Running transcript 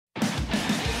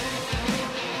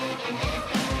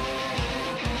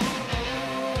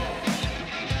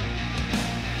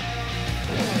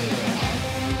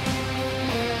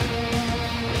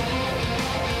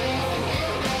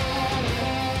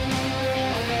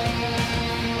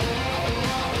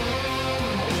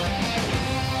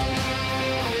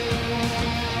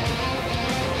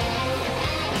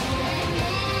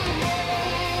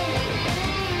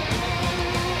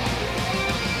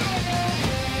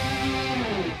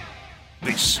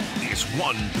This is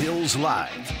One Bills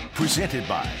Live, presented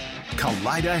by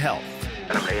Kaleida Health.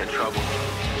 And I'm in trouble.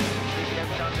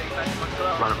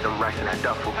 Run up them racks in that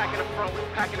duffel.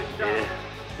 Yeah.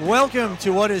 Welcome to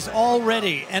what is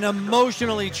already an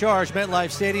emotionally charged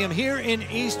MetLife Stadium here in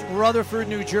East Rutherford,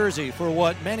 New Jersey, for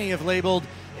what many have labeled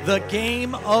the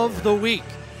game of the week,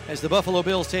 as the Buffalo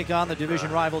Bills take on the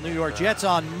division rival New York Jets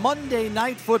on Monday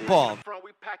Night Football.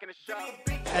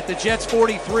 At the Jets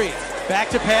 43, back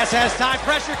to pass, has time,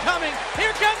 pressure coming.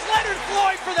 Here comes Leonard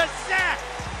Floyd for the sack.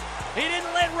 He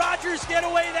didn't let Rodgers get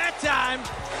away that time,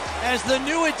 as the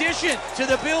new addition to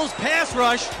the Bills pass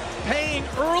rush paying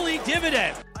early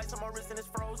dividend.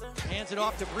 Hands it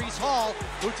off to Breece Hall,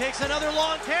 who takes another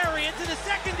long carry into the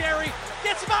secondary,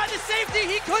 gets by the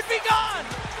safety, he could be gone.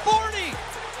 40,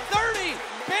 30,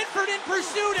 Benford in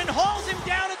pursuit and hauls him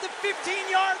down at the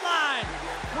 15-yard line.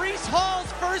 Breece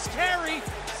Hall's first carry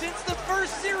since the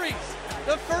first series.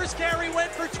 The first carry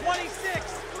went for 26.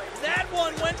 That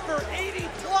one went for 80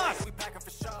 plus.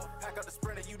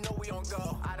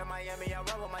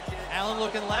 Allen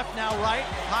looking left, now right.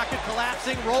 Pocket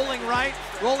collapsing, rolling right,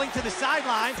 rolling to the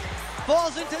sideline.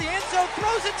 Falls into the end zone,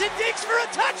 throws it to Diggs for a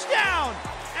touchdown.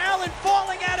 Allen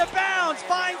falling out of bounds,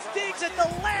 finds Diggs at the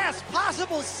last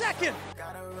possible second.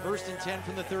 First and 10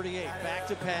 from the 38, back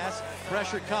to pass,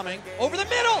 pressure coming, over the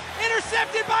middle,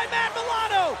 intercepted by Matt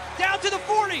Milano, down to the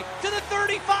 40, to the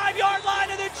 35-yard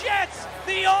line of the Jets,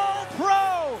 the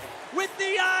All-Pro, with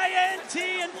the INT,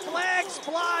 and flags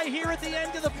fly here at the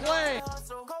end of the play.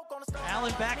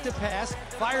 Allen back to pass,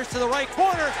 fires to the right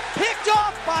corner, picked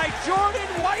off by Jordan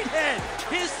Whitehead,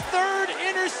 his third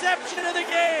interception of the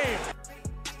game.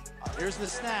 Here's the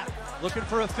snap, looking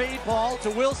for a fade ball to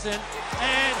Wilson,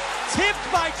 and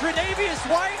tipped by Tre'Davious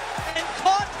White, and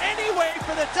caught anyway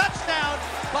for the touchdown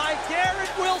by Garrett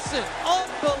Wilson.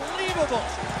 Unbelievable.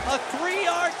 A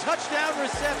 3-yard touchdown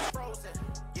reception.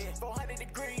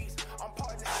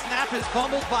 Snap is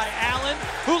fumbled by Allen,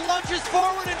 who lunges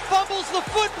forward and fumbles the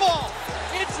football.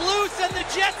 It's loose, and the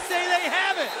Jets say they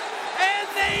have it. And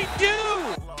they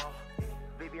do.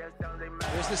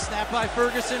 There's the snap by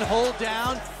Ferguson, hold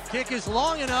down. Kick is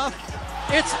long enough.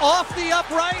 It's off the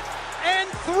upright and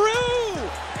through.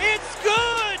 It's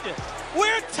good.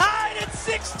 We're tied at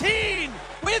 16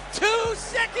 with 2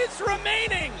 seconds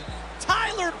remaining.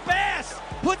 Tyler Bass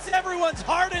puts everyone's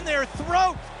heart in their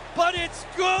throat, but it's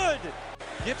good.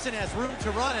 Gibson has room to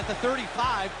run at the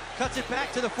 35, cuts it back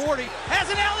to the 40, has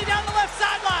an alley down the left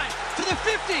sideline, to the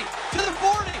 50, to the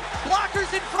 40, blockers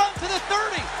in front to the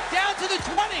 30, down to the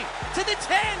 20, to the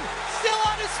 10, still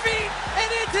on his feet, and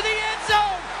into the end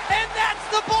zone, and that's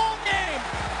the ball game.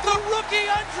 The rookie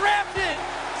undrafted,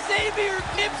 Xavier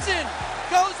Gibson,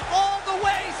 goes all the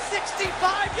way 65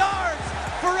 yards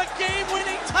for a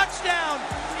game-winning touchdown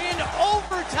in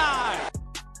overtime.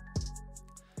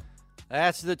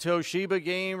 That's the Toshiba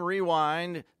Game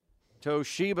Rewind.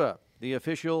 Toshiba, the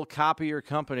official copier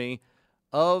company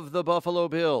of the Buffalo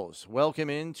Bills. Welcome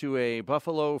into a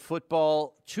Buffalo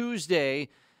Football Tuesday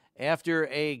after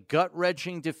a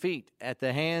gut-wrenching defeat at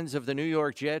the hands of the New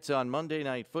York Jets on Monday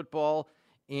Night Football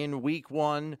in Week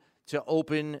 1 to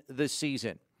open the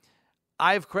season.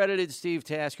 I've credited Steve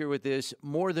Tasker with this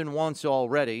more than once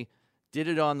already. Did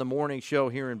it on the morning show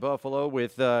here in Buffalo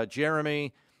with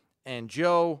Jeremy and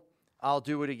Joe. I'll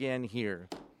do it again here.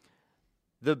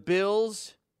 The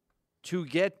Bills, to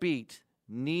get beat,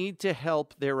 need to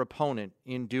help their opponent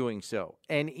in doing so.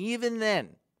 And even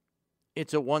then,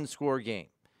 it's a one-score game.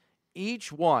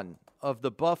 Each one of the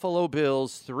Buffalo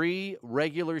Bills' 3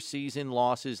 regular season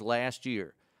losses last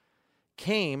year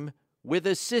came with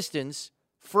assistance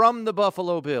from the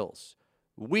Buffalo Bills.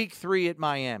 Week 3 at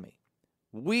Miami,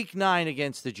 Week 9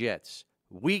 against the Jets,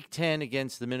 Week 10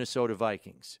 against the Minnesota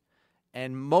Vikings.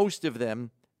 And most of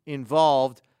them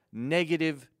involved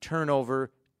negative turnover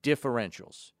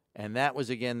differentials. And that was,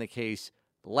 again, the case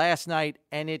last night,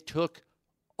 and it took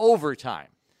overtime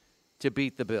to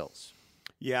beat the Bills.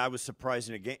 Yeah, I was surprised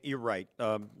in a game. You're right.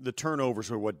 The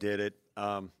turnovers were what did it.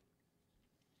 And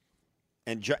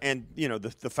you know,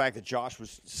 the fact that Josh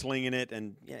was slinging it,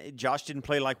 and Josh didn't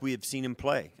play like we had seen him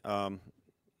play. And,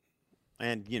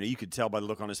 you know, you could tell by the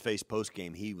look on his face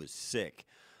post-game he was sick.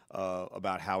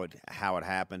 About how it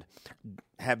happened.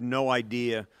 Have no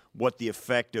idea what the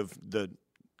effect of the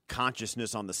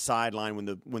consciousness on the sideline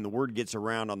when the word gets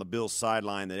around on the Bills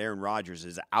sideline that Aaron Rodgers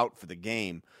is out for the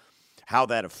game, how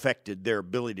that affected their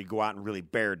ability to go out and really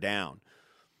bear down.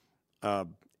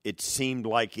 It seemed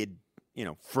like it, you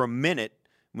know, for a minute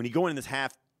when you go in this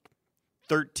half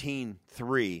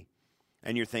 13-3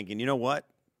 and you're thinking, you know what?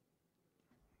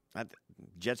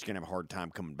 Jets are going to have a hard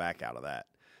time coming back out of that.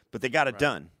 But they got it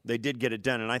done. They did get it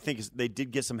done, and I think they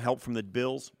did get some help from the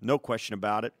Bills, no question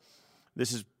about it.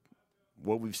 This is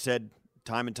what we've said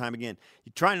time and time again.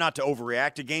 You try not to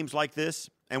overreact to games like this,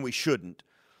 and we shouldn't.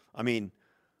 I mean,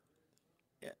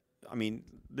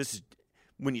 this is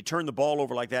when you turn the ball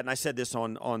over like that, and I said this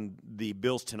on the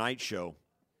Bills Tonight show,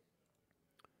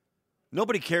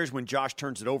 nobody cares when Josh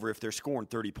turns it over if they're scoring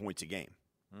 30 points a game.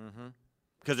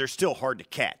 Because they're still hard to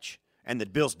catch, and the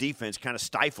Bills' defense kind of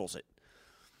stifles it.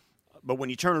 But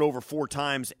when you turn it over 4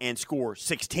 times and score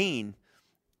 16,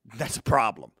 that's a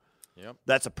problem. Yep.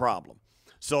 That's a problem.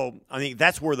 So I think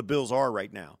that's where the Bills are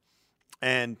right now.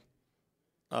 And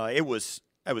it was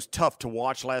tough to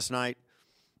watch last night.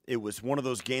 It was one of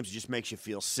those games that just makes you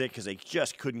feel sick because they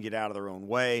just couldn't get out of their own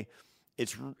way.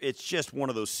 It's just one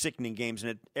of those sickening games,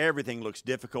 and everything looks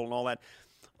difficult and all that.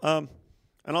 And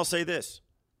I'll say this.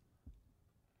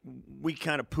 We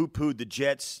kind of poo-pooed the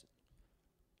Jets'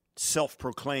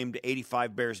 self-proclaimed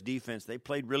 85 Bears defense. They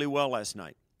played really well last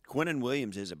night. Quinnen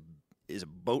Williams is a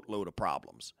boatload of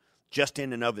problems just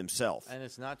in and of himself. And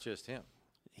it's not just him.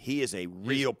 He is a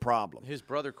real problem. His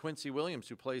brother Quincy Williams,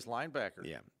 who plays linebacker,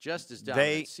 yeah, just as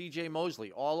dominant. C.J.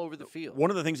 Mosley, all over the field. One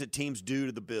of the things that teams do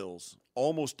to the Bills,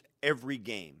 almost every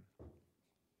game,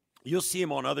 you'll see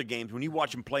them on other games. When you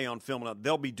watch them play on film,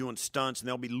 they'll be doing stunts, and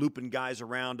they'll be looping guys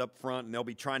around up front, and they'll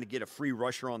be trying to get a free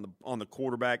rusher on the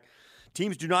quarterback.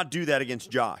 Teams do not do that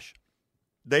against Josh.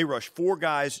 They rush 4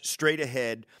 guys straight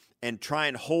ahead and try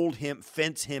and hold him,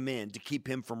 fence him in to keep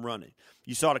him from running.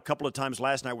 You saw it a couple of times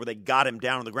last night where they got him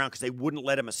down on the ground because they wouldn't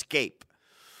let him escape.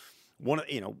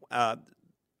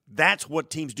 That's what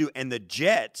teams do. And the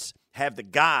Jets have the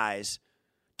guys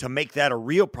to make that a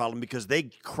real problem because they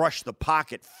crush the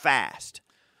pocket fast.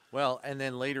 Well, and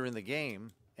then later in the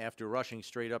game, after rushing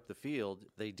straight up the field,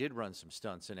 they did run some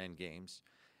stunts in end games.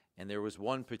 And there was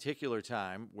one particular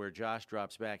time where Josh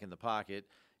drops back in the pocket.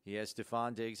 He has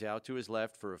Stephon Diggs out to his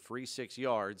left for a free 6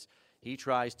 yards. He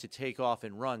tries to take off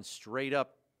and run straight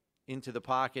up into the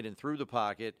pocket and through the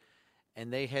pocket,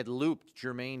 and they had looped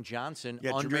Jermaine Johnson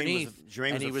underneath,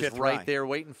 and he was right there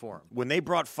waiting for him. When they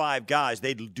brought 5 guys,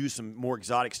 they'd do some more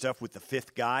exotic stuff with the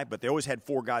 5th guy, but they always had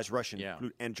 4 guys rushing. Yeah.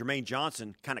 And Jermaine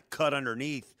Johnson kind of cut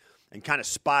underneath and kind of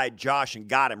spied Josh and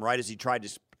got him right as he tried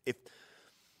to –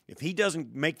 if he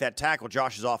doesn't make that tackle,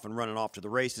 Josh is off and running off to the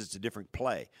races. It's a different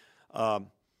play.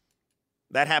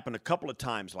 That happened a couple of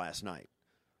times last night.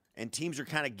 And teams are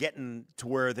kind of getting to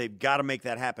where they've got to make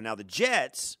that happen. Now, the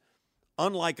Jets,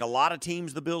 unlike a lot of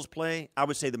teams the Bills play, I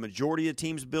would say the majority of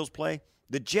teams the Bills play,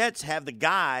 the Jets have the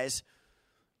guys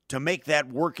to make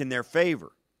that work in their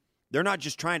favor. They're not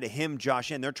just trying to hem Josh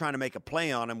in. They're trying to make a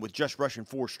play on him with just rushing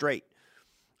 4 straight.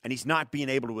 And he's not being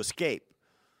able to escape.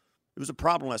 It was a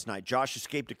problem last night. Josh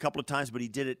escaped a couple of times, but he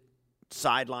did it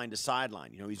sideline to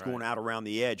sideline. He's going out around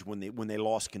the edge when they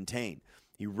lost contain.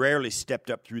 He rarely stepped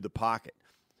up through the pocket.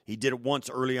 He did it once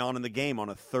early on in the game on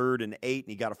a 3rd and 8,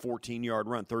 and he got a 14-yard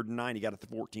run. 3rd and 9, he got a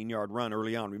 14-yard run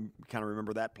early on. We kind of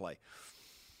remember that play.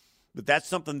 But that's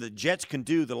something the Jets can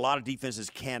do that a lot of defenses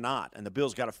cannot, and the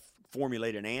Bills got to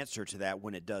formulate an answer to that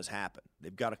when it does happen.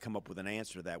 They've got to come up with an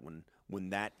answer to that when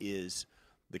that is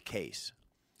the case.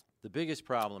 The biggest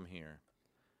problem here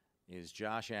is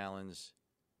Josh Allen's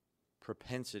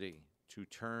propensity to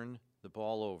turn the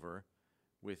ball over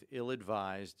with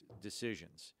ill-advised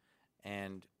decisions.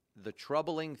 And the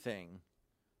troubling thing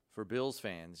for Bills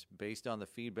fans, based on the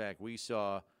feedback we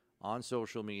saw on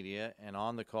social media and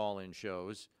on the call-in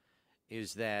shows,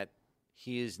 is that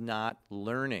he is not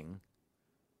learning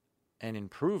and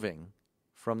improving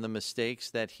from the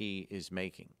mistakes that he is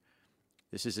making.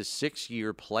 This is a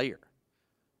 6-year player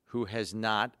who has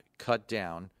not cut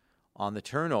down on the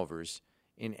turnovers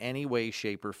in any way,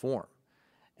 shape, or form.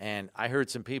 And I heard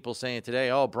some people saying today,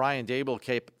 Brian Daboll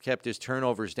kept his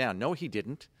turnovers down. No, he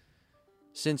didn't.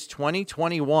 Since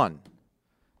 2021,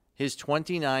 his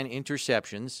 29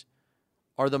 interceptions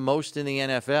are the most in the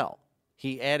NFL.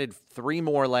 He added 3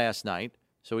 more last night,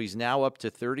 so he's now up to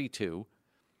 32.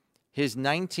 His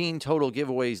 19 total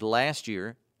giveaways last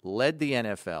year led the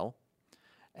NFL.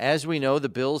 As we know, the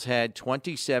Bills had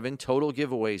 27 total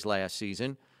giveaways last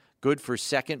season, good for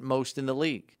second most in the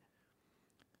league.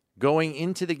 Going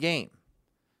into the game,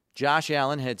 Josh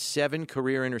Allen had 7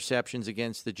 career interceptions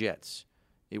against the Jets.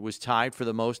 It was tied for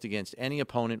the most against any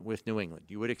opponent with New England.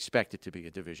 You would expect it to be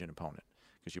a division opponent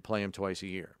because you play them twice a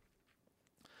year.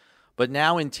 But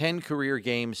now in 10 career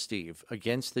games, Steve,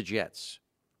 against the Jets,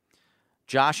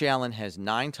 Josh Allen has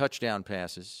 9 touchdown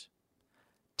passes,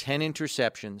 10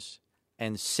 interceptions,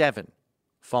 and 7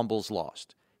 fumbles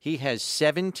lost. He has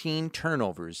 17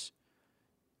 turnovers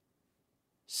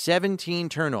 17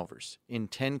 turnovers in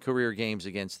 10 career games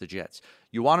against the Jets.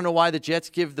 You want to know why the Jets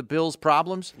give the Bills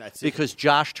problems? Because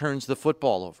Josh turns the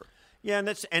football over. Yeah,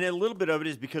 and a little bit of it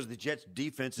is because the Jets'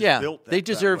 defense is built they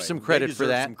deserve that way. some credit for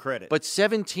that. Some credit. But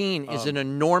 17 is an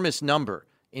enormous number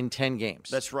in 10 games.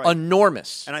 That's right.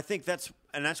 Enormous. And I think that's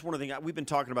one of the things. We've been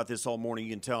talking about this all morning.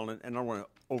 You can tell, and I don't want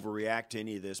to overreact to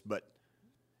any of this, but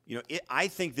I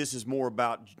think this is more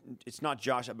about. It's not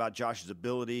about Josh's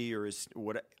ability or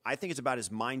what. I think it's about his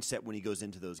mindset when he goes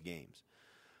into those games.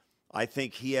 I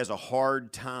think he has a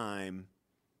hard time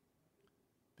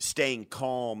staying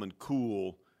calm and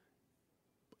cool,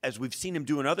 as we've seen him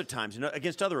do in other times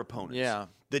against other opponents. Yeah.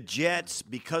 The Jets,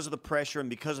 because of the pressure and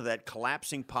because of that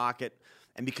collapsing pocket,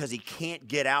 and because he can't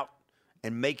get out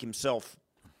and make himself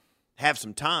have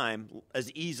some time as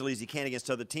easily as he can against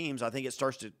other teams, I think it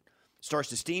starts to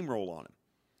steamroll on him.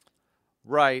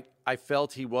 Right. I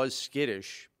felt he was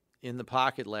skittish in the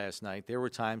pocket last night. There were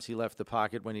times he left the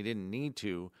pocket when he didn't need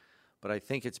to, but I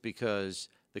think it's because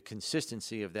the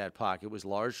consistency of that pocket was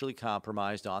largely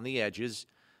compromised on the edges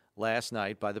last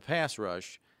night by the pass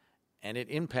rush, and it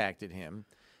impacted him.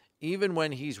 Even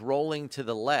when he's rolling to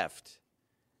the left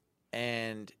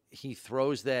and he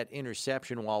throws that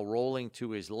interception while rolling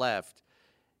to his left,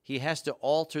 he has to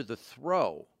alter the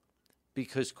throw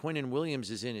because Quinnen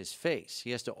Williams is in his face.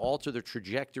 He has to alter the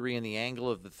trajectory and the angle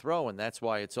of the throw, and that's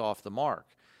why it's off the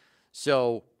mark.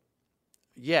 So,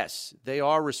 yes, they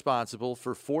are responsible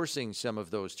for forcing some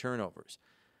of those turnovers.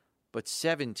 But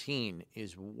 17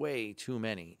 is way too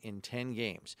many in 10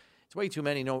 games. It's way too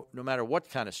many no matter what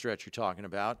kind of stretch you're talking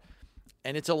about.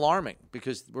 And it's alarming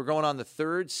because we're going on the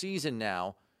third season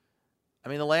now. I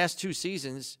mean, the last 2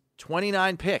 seasons,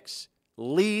 29 picks,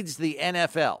 leads the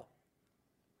NFL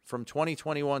from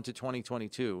 2021 to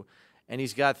 2022. And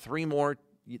he's got 3 more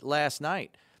last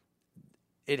night.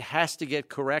 It has to get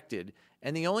corrected.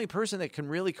 And the only person that can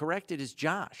really correct it is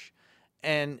Josh.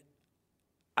 And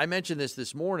I mentioned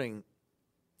this morning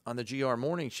on the GR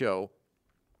Morning Show.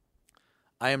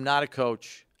 I am not a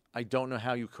coach. I don't know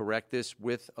how you correct this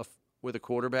with a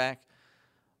quarterback,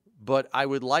 but I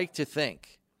would like to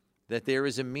think that there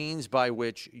is a means by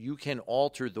which you can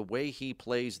alter the way he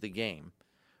plays the game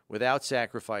without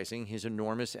sacrificing his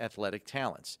enormous athletic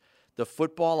talents. The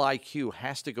football IQ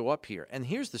has to go up here. And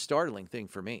here's the startling thing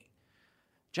for me.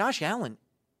 Josh Allen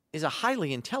is a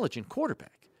highly intelligent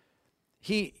quarterback.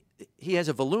 He has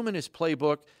a voluminous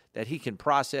playbook that he can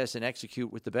process and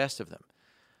execute with the best of them.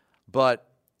 But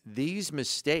these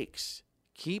mistakes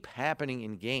keep happening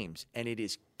in games, and it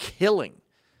is killing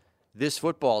this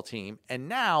football team. And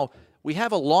now we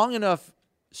have a long enough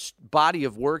body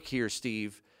of work here,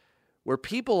 Steve, where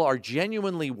people are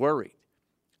genuinely worried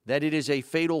that it is a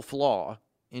fatal flaw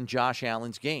in Josh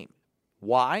Allen's game.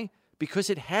 Why? Because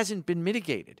it hasn't been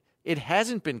mitigated. It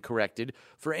hasn't been corrected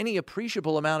for any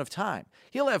appreciable amount of time.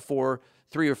 He'll have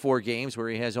 3 or 4 games where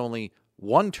he has only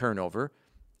 1 turnover,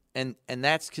 and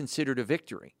that's considered a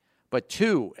victory. But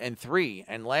 2 and 3,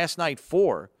 and last night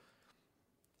 4,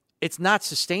 it's not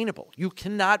sustainable. You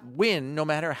cannot win, no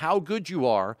matter how good you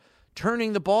are,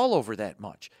 turning the ball over that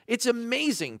much. It's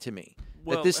amazing to me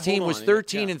that this team was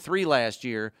 13 and 3 last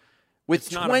year with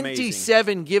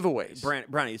 27 giveaways.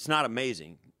 Brownie, it's not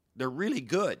amazing. They're really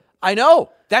good. I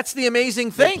know. That's the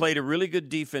amazing thing. They played a really good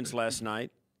defense last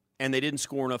night, and they didn't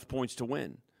score enough points to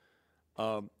win.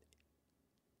 I'm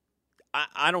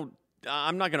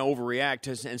not going to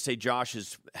overreact and say Josh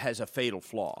has a fatal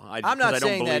flaw. I'm not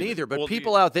saying that either, but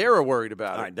people out there are worried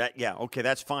about it. All right, okay,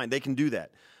 that's fine. They can do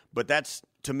that. But that's,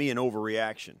 to me, an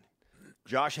overreaction.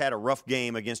 Josh had a rough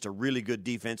game against a really good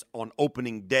defense on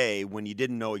opening day when you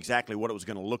didn't know exactly what it was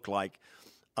going to look like,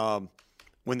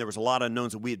 when there was a lot of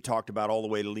unknowns that we had talked about all the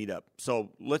way to lead up. So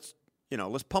let's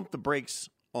pump the brakes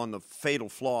on the fatal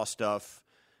flaw stuff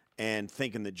and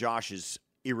thinking that Josh is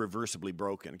irreversibly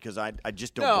broken, because I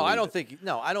just don't believe I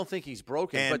don't think he's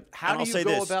broken. And, but how do you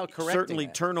go about correcting certainly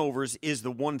that? Turnovers is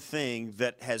the one thing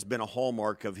that has been a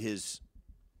hallmark of his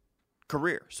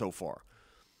career so far.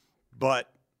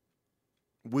 But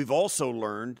we've also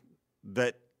learned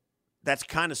that that's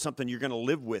kind of something you're going to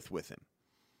live with him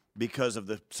because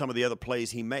of some of the other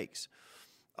plays he makes,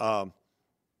 to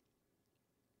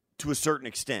a certain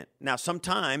extent. Now,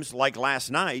 sometimes, like last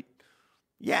night,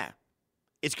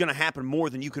 it's going to happen more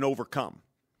than you can overcome.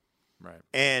 Right.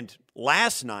 And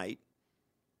last night,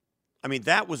 I mean,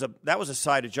 that was a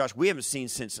side of Josh we haven't seen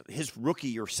since his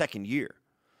rookie or second year.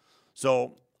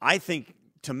 So I think,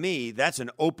 to me, that's an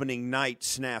opening night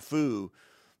snafu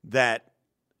that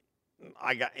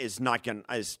it's not going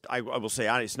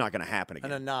to happen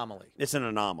again. An anomaly. It's an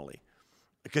anomaly.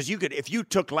 Because if you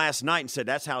took last night and said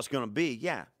that's how it's going to be,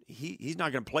 he's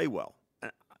not going to play well.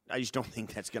 I just don't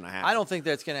think that's going to happen. I don't think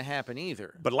that's going to happen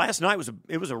either. But last night was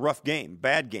a rough game,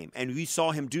 bad game, and we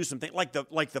saw him do something like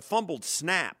the fumbled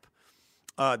snap.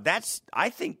 I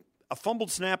think a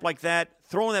fumbled snap like that,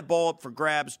 throwing that ball up for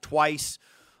grabs twice.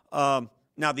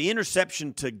 Now the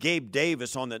interception to Gabe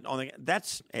Davis that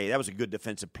was a good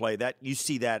defensive play. That you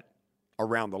see that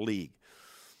around the league.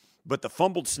 But the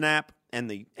fumbled snap and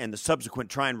the subsequent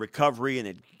try and recovery and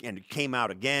it came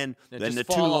out again. Then the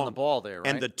fall on the ball there, right?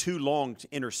 And the 2 long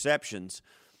interceptions.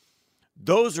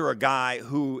 Those are a guy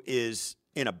who is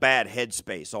in a bad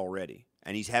headspace already,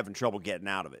 and he's having trouble getting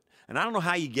out of it. And I don't know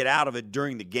how you get out of it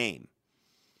during the game.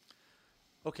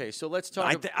 Okay, so let's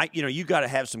talk. You got to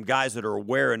have some guys that are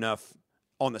aware enough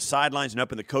on the sidelines and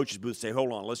up in the coach's booth say,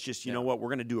 hold on, let's just, you know what, we're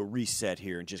going to do a reset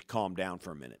here and just calm down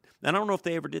for a minute. And I don't know if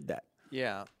they ever did that.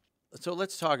 Yeah. So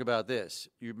let's talk about this.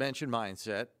 You mentioned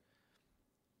mindset.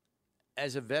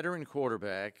 As a veteran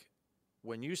quarterback,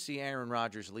 when you see Aaron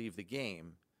Rodgers leave the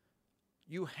game,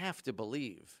 you have to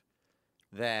believe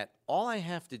that all I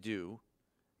have to do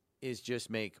is just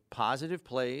make positive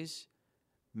plays,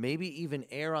 maybe even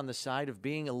err on the side of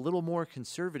being a little more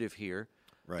conservative here,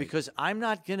 right? Because I'm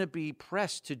not going to be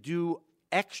pressed to do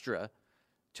extra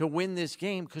to win this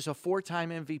game because a 4-time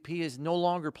MVP is no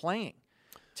longer playing.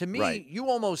 To me, right, you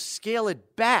almost scale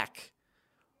it back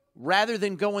rather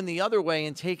than going the other way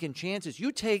and taking chances.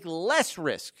 You take less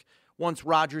risk once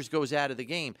Rodgers goes out of the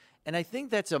game. And I think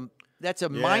that's a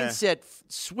mindset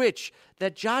switch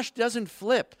that Josh doesn't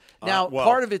flip. Now,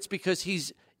 part of it's because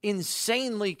he's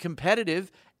insanely competitive,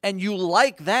 and you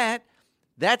like that.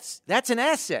 That's an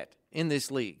asset in this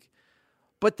league.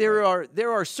 But there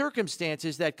are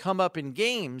circumstances that come up in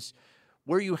games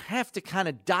where you have to kind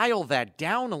of dial that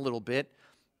down a little bit,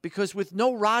 because with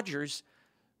no Rodgers,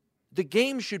 the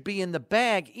game should be in the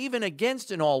bag, even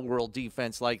against an all-world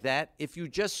defense like that, if you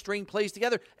just string plays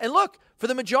together. And look, for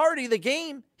the majority of the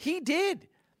game, he did.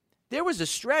 There was a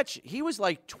stretch. He was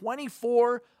like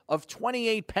 24 of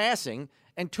 28 passing,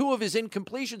 and 2 of his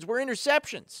incompletions were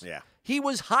interceptions. Yeah. He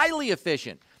was highly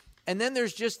efficient. And then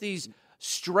there's just these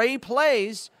stray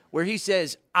plays where he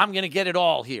says, I'm going to get it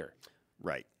all here.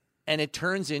 Right. And it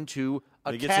turns into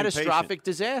a catastrophic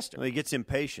disaster. Well, he gets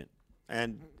impatient.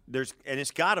 And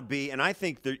it's got to be, and I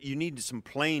think that you need some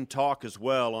plain talk as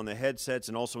well on the headsets,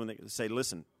 and also when they say,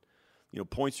 listen,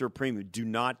 points are a premium. Do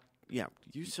not,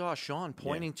 You saw Sean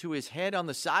pointing to his head on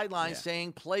the sideline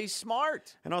saying, play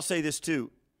smart. And I'll say this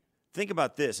too. Think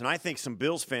about this, and I think some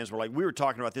Bills fans we were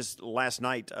talking about this last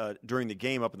night during the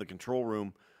game up in the control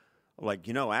room,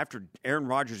 after Aaron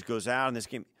Rodgers goes out in this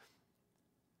game,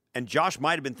 and Josh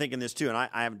might have been thinking this too, and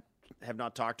I have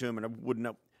not talked to him, and I wouldn't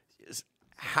know.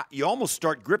 You almost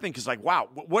start gripping because, wow,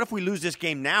 what if we lose this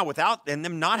game now without and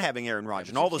them not having Aaron Rodgers?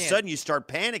 And all of a sudden you start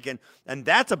panicking, and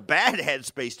that's a bad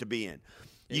headspace to be in.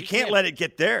 Yeah, you can't let it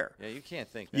get there. Yeah, you can't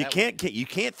think that way. You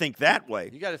can't think that way.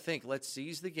 You got to think, let's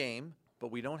seize the game,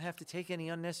 but we don't have to take any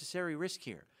unnecessary risk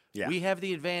here. Yeah. We have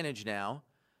the advantage now,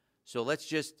 so let's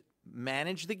just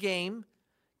manage the game,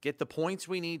 get the points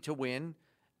we need to win,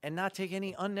 and not take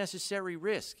any unnecessary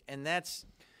risk. And that's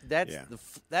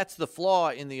the flaw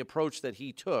in the approach that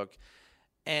he took.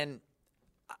 And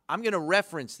I'm going to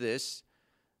reference this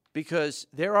because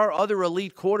there are other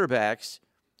elite quarterbacks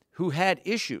who had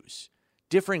issues,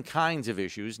 different kinds of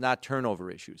issues, not turnover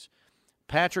issues.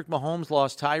 Patrick Mahomes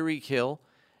lost Tyreek Hill,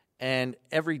 and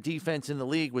every defense in the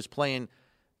league was playing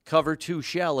cover 2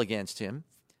 shell against him,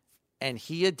 and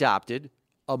he adopted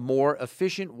a more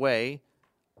efficient way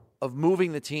of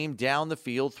moving the team down the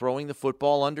field, throwing the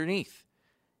football underneath.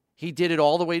 He did it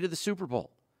all the way to the Super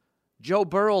Bowl. Joe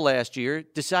Burrow last year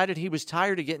decided he was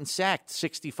tired of getting sacked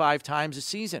 65 times a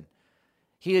season.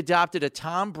 He adopted a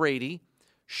Tom Brady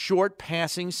short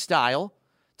passing style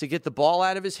to get the ball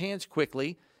out of his hands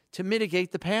quickly to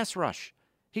mitigate the pass rush.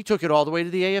 He took it all the way to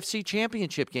the AFC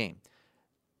Championship game.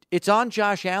 It's on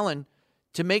Josh Allen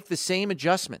to make the same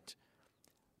adjustment.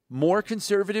 More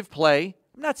conservative play.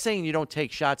 I'm not saying you don't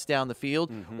take shots down the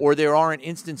field or there aren't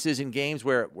instances in games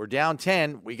where we're down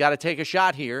 10, we got to take a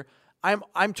shot here.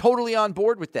 I'm totally on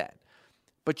board with that.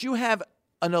 But you have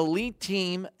an elite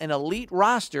team, an elite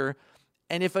roster,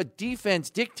 and if a defense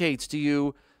dictates to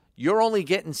you, you're only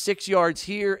getting 6 yards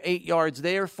here, 8 yards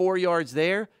there, 4 yards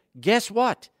there, guess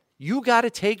what? You got to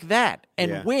take that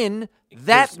and win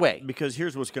that way. Because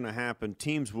here's what's going to happen.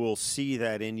 Teams will see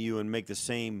that in you and make the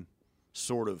same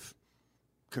sort of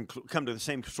come to the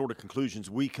same sort of conclusions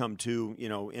we come to,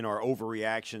 in our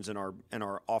overreactions and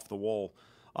our off the wall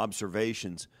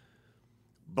observations.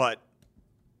 But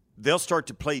they'll start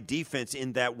to play defense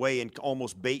in that way and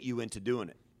almost bait you into doing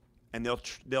it. And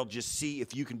they'll just see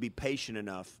if you can be patient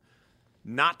enough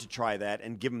not to try that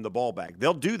and give him the ball back.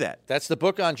 They'll do that. That's the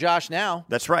book on Josh now.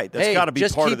 That's right. That's got to be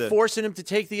part of the – just keep forcing him to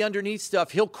take the underneath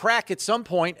stuff. He'll crack at some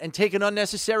point and take an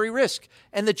unnecessary risk.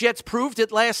 And the Jets proved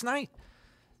it last night.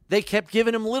 They kept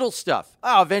giving him little stuff.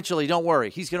 Oh, eventually, don't worry.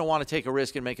 He's going to want to take a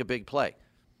risk and make a big play.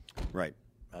 Right.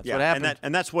 That's what happened.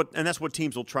 And that's what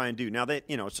teams will try and do. Now,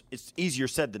 it's easier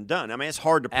said than done. I mean, it's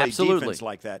hard to play defense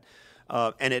like that.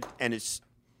 And it's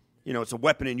it's a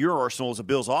weapon in your arsenal as a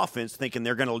Bills offense, thinking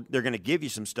they're gonna give you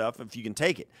some stuff if you can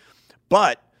take it.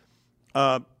 But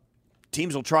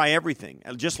teams will try everything,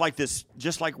 just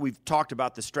like we've talked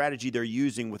about the strategy they're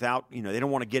using. Without they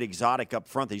don't want to get exotic up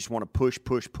front. They just want to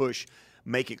push,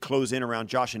 make it close in around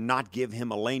Josh and not give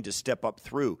him a lane to step up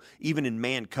through, even in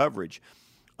man coverage.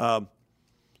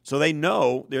 So they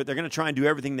know they're going to try and do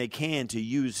everything they can to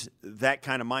use that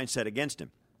kind of mindset against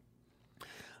him.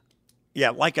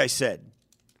 Yeah, like I said.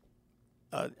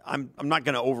 I'm not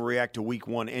going to overreact to week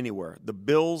one anywhere. The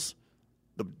Bills,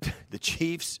 the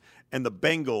Chiefs, and the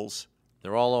Bengals.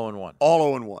 They're all 0-1.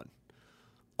 All 0-1.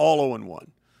 All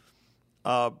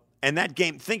 0-1. And that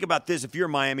game, think about this if you're a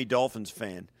Miami Dolphins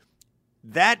fan.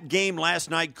 That game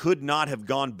last night could not have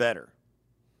gone better.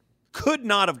 Could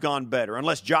not have gone better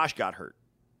unless Josh got hurt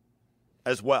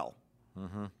as well.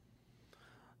 Mm-hmm.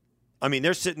 I mean,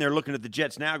 they're sitting there looking at the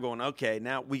Jets now going, okay,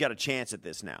 now we got a chance at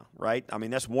this now, right? I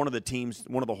mean, that's one of the teams,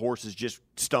 one of the horses just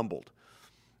stumbled,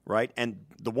 right? And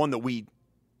the one that we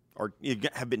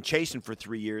have been chasing for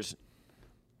 3 years,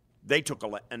 they took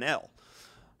an L.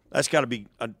 That's got to be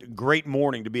a great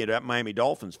morning to be a Miami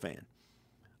Dolphins fan.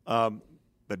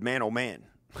 But man, oh man,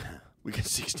 we got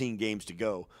 16 games to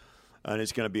go, and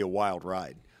it's going to be a wild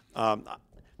ride.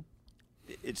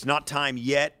 It's not time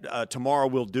yet. Tomorrow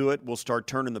we'll do it. We'll start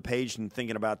turning the page and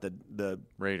thinking about the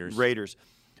Raiders.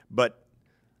 But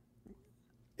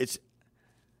it's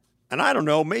 – and I don't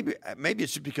know. Maybe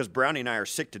it's just because Brownie and I are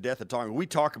sick to death of talking. We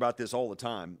talk about this all the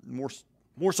time,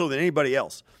 more so than anybody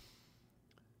else.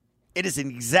 This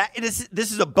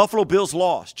is a Buffalo Bills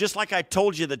loss. Just like I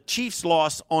told you the Chiefs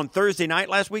loss on Thursday night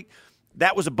last week,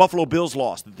 that was a Buffalo Bills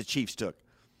loss that the Chiefs took.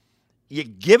 You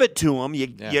give it to them, you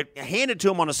hand it to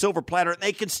them on a silver platter, and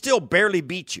they can still barely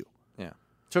beat you. Yeah.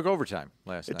 Took overtime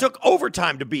last night. It took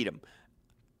overtime to beat them.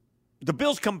 The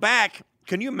Bills come back.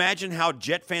 Can you imagine how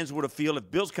Jet fans would have felt if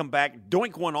Bills come back,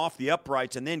 doink one off the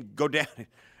uprights, and then go down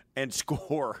and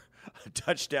score a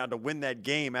touchdown to win that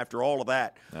game after all of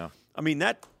that? Yeah. I mean,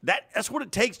 that's what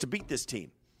it takes to beat this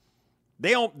team.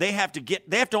 They have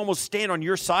to almost stand on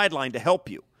your sideline to help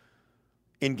you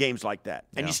in games like that,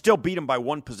 and you still beat them by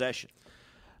one possession.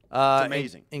 It's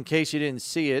amazing. In case you didn't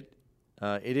see it,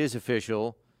 it is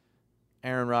official.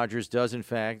 Aaron Rodgers does, in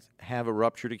fact, have a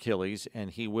ruptured Achilles, and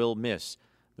he will miss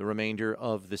the remainder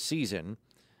of the season.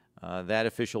 That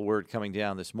official word coming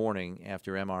down this morning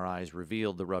after MRIs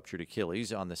revealed the ruptured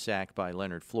Achilles on the sack by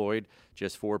Leonard Floyd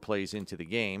just 4 plays into the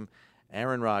game.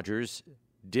 Aaron Rodgers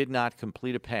did not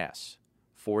complete a pass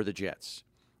for the Jets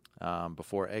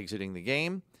before exiting the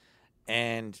game,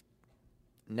 and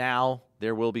now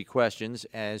there will be questions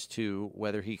as to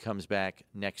whether he comes back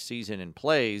next season and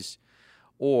plays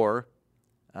or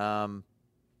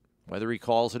whether he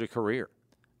calls it a career.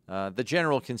 The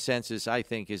general consensus, I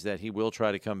think, is that he will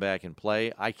try to come back and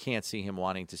play. I can't see him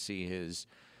wanting to see his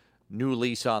new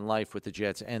lease on life with the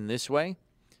Jets end this way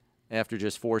after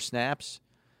just 4 snaps.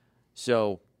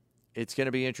 So it's going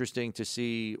to be interesting to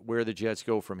see where the Jets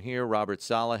go from here. Robert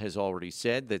Saleh has already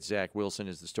said that Zach Wilson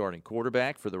is the starting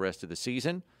quarterback for the rest of the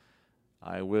season.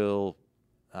 We're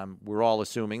all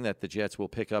assuming that the Jets will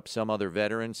pick up some other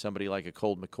veteran, somebody like a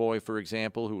Colt McCoy, for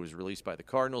example, who was released by the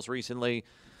Cardinals recently.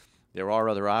 There are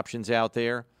other options out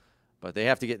there, but they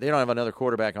don't have another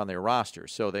quarterback on their roster,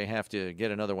 so they have to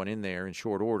get another one in there in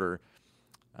short order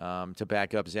to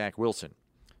back up Zach Wilson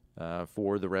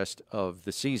for the rest of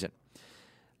the season.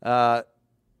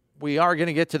 We are going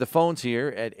to get to the phones here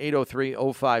at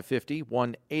 803-0550,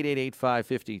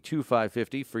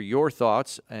 1-888-550-2550 for your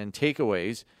thoughts and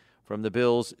takeaways from the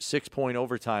Bills' 6-point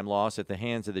overtime loss at the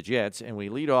hands of the Jets. And we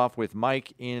lead off with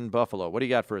Mike in Buffalo. What do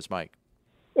you got for us, Mike?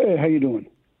 Hey, how you doing?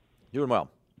 Doing well.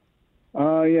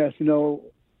 Yes,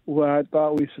 I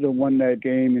thought we should have won that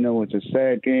game. It was a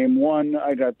sad game. 1,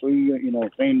 I got 3,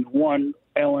 things. 1,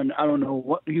 Ellen, I don't know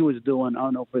what he was doing. I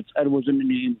don't know if it's Edwards in the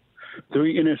name.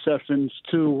 3 interceptions,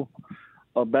 2,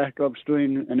 a backup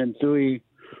string, and then 3,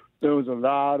 there was a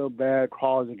lot of bad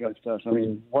calls against us. I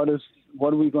mean, what are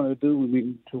we going to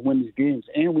do to win these games?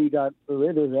 And we got the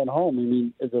Raiders at home. I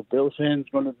mean, is the Bills fans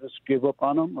going to just give up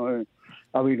on them, or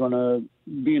are we going to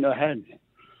be in ahead?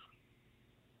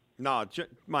 No,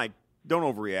 Mike, don't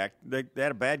overreact. They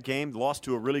had a bad game, lost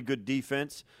to a really good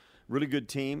defense. really good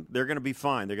team. They're going to be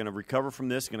fine. They're going to recover from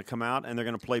this, going to come out, and they're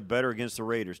going to play better against the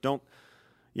Raiders.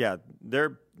 I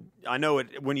know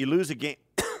it. When you lose a game,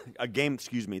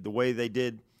 the way they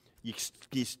did,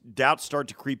 doubts start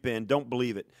to creep in. Don't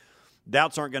believe it.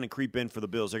 Doubts aren't going to creep in for the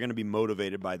Bills. They're going to be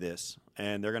motivated by this,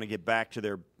 and they're going to get back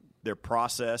to their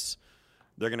process.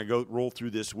 They're going to roll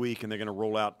through this week, and they're going to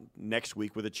roll out next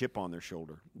week with a chip on their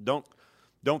shoulder. Don't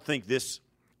think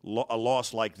a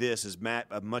loss like this, as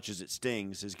much as it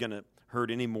stings, is going to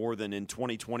hurt any more than in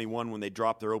 2021 when they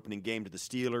dropped their opening game to the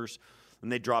Steelers,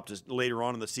 and they dropped later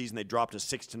on in the season they dropped a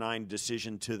 6-9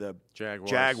 decision to the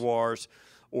Jaguars,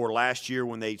 or last year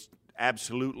when they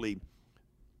absolutely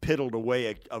piddled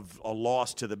away a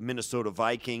loss to the Minnesota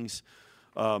Vikings.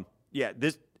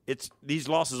 These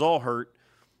losses all hurt.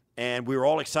 And we were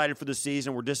all excited for the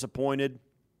season. We're disappointed.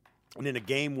 And in a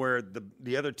game where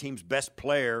the other team's best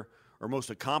player, or most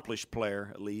accomplished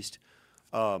player at least,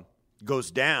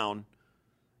 goes down,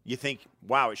 you think,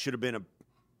 wow, it should have been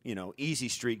a easy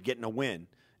streak getting a win.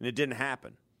 And it didn't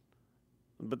happen.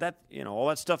 But that, all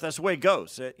that stuff, that's the way it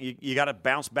goes. You got to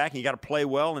bounce back, and you got to play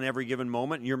well in every given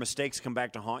moment, and your mistakes come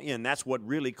back to haunt you. And that's what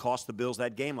really cost the Bills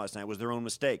that game last night, was their own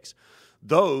mistakes.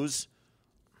 Those,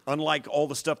 unlike all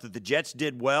the stuff that the Jets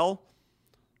did well,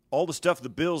 all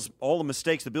the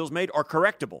mistakes the Bills made are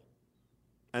correctable.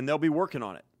 And they'll be working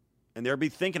on it. And they'll be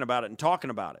thinking about it and talking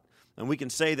about it. And we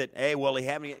can say that, hey, well,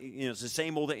 it's the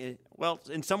same old thing. Well,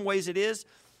 in some ways it is.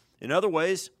 In other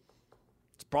ways,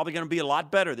 it's probably going to be a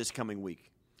lot better this coming week.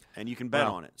 And you can bet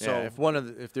on it. Yeah, so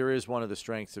if there is one of the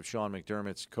strengths of Sean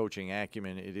McDermott's coaching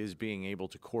acumen, it is being able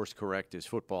to course correct his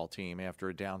football team after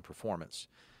a down performance.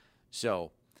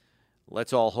 So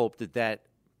let's all hope that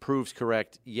proves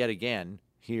correct yet again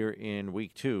here in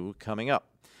Week 2 coming up.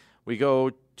 We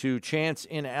go to Chance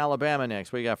in Alabama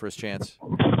next. What do you got for us, Chance?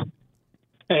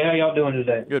 Hey, how y'all doing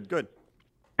today? Good.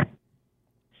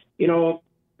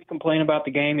 We complain about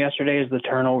the game yesterday is the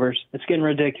turnovers. It's getting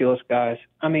ridiculous, guys.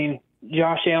 I mean,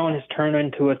 Josh Allen has turned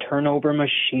into a turnover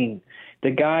machine. The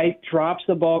guy drops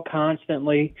the ball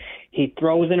constantly. He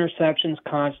throws interceptions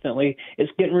constantly.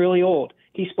 It's getting really old.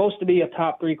 He's supposed to be a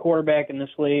top 3 quarterback in this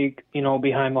league,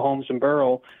 behind Mahomes and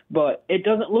Burrow, but it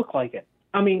doesn't look like it.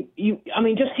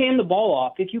 Just hand the ball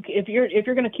off. If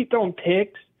you're going to keep throwing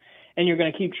picks and you're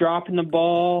going to keep dropping the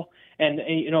ball and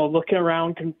looking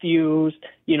around confused,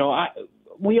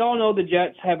 we all know the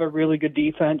Jets have a really good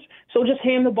defense, so just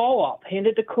hand the ball off. Hand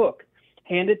it to Cook.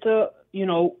 Hand it to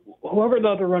whoever the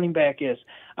other running back is.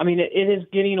 It is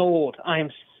getting old. I am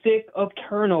sick of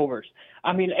turnovers.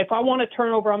 If I want a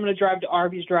turnover, I'm going to drive to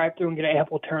Arby's drive-thru and get an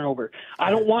apple turnover. I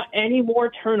don't want any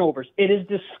more turnovers. It is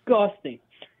disgusting.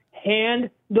 Hand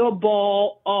the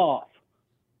ball off.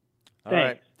 Thanks. All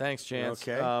right. Thanks, Chance.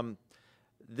 Okay.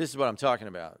 This is what I'm talking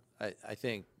about. I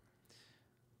think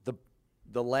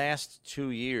the last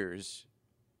 2 years,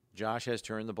 Josh has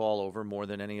turned the ball over more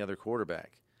than any other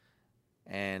quarterback.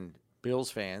 And Bills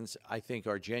fans, I think,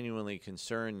 are genuinely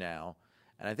concerned now.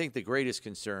 And I think the greatest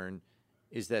concern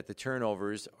is that the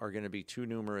turnovers are going to be too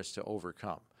numerous to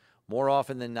overcome. More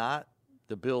often than not,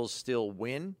 the Bills still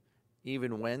win,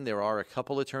 even when there are a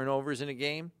couple of turnovers in a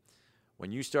game.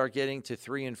 When you start getting to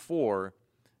 3 and 4,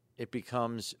 it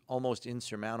becomes almost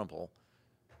insurmountable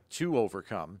to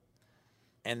overcome.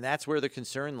 And that's where the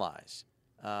concern lies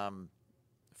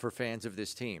for fans of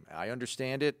this team. I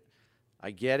understand it.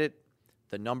 I get it.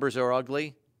 The numbers are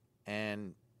ugly.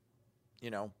 And,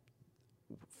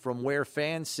 from where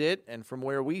fans sit and from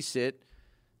where we sit,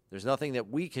 there's nothing that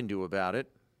we can do about it.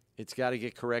 It's got to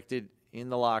get corrected in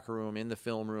the locker room, in the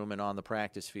film room, and on the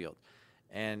practice field.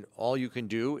 And all you can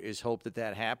do is hope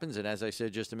that happens. And as I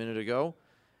said just a minute ago,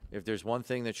 if there's one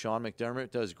thing that Sean McDermott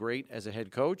does great as a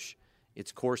head coach,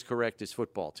 it's course correct his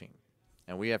football team.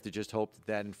 And we have to just hope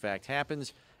that in fact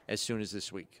happens as soon as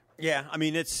this week. Yeah,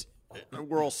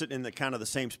 we're all sitting in the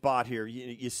same spot here.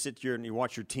 You sit here and you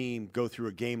watch your team go through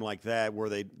a game like that where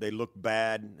they look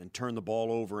bad and turn the ball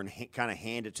over and kind of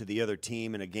hand it to the other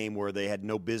team in a game where they had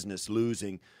no business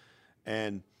losing.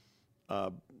 And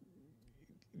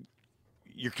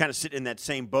you're kind of sitting in that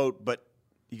same boat, but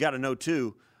you got to know,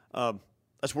 too,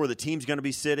 that's where the team's going to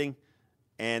be sitting,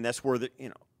 and that's where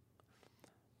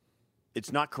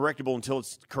it's not correctable until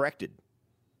it's corrected.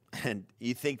 And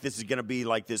you think this is going to be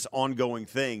like this ongoing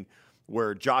thing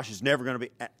where Josh is never going to be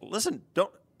 – listen,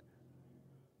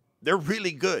 they're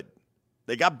really good.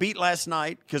 They got beat last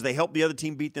night because they helped the other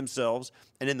team beat themselves,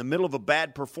 and in the middle of a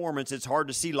bad performance, it's hard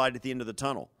to see light at the end of the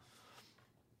tunnel.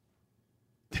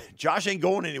 Josh ain't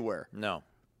going anywhere. No.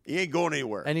 He ain't going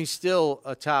anywhere. And he's still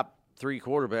a top 3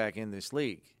 quarterback in this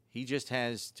league. He just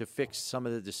has to fix some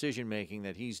of the decision-making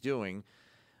that he's doing,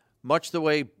 much the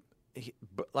way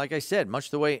like I said,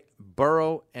 much the way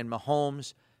Burrow and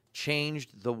Mahomes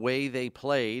changed the way they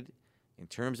played in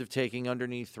terms of taking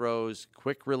underneath throws,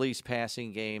 quick release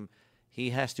passing game,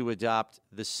 he has to adopt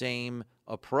the same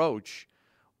approach,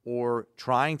 or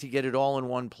trying to get it all in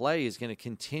one play is going to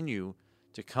continue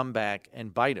to come back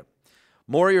and bite him.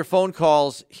 More of your phone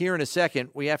calls here in a second.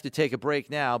 We have to take a break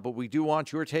now, but we do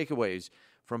want your takeaways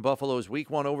from Buffalo's Week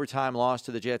 1 overtime loss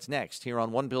to the Jets next here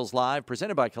on One Bills Live,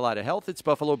 presented by Kaleida Health. It's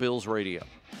Buffalo Bills Radio.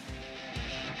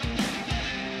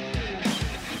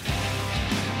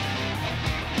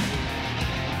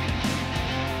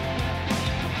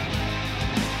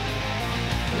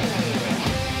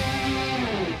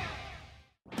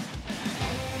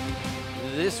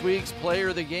 This week's Player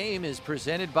of the Game is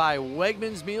presented by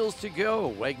Wegmans Meals to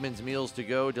Go. Wegmans Meals to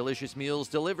Go, delicious meals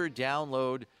delivered.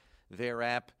 Download their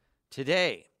app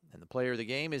today. And the Player of the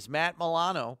Game is Matt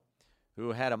Milano,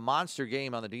 who had a monster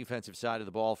game on the defensive side of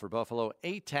the ball for Buffalo.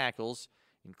 8 tackles,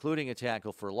 including a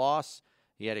tackle for loss.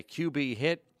 He had a QB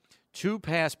hit, 2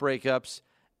 pass breakups,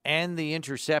 and the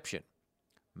interception.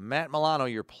 Matt Milano,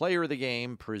 your Player of the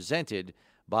Game, presented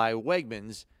by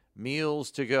Wegmans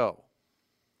Meals to Go.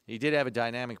 He did have a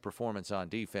dynamic performance on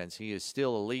defense. He is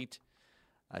still elite.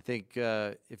 I think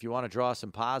if you want to draw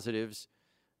some positives,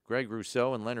 Greg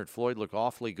Rousseau and Leonard Floyd look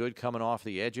awfully good coming off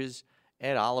the edges.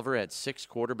 Ed Oliver had 6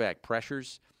 quarterback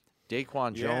pressures.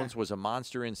 Daquan Jones was a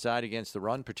monster inside against the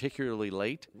run, particularly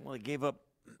late. Well, he gave up,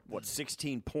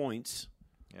 16 points.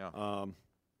 Yeah.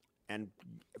 And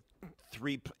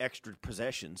 3 extra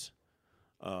possessions.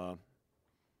 That's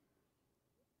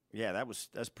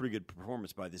pretty good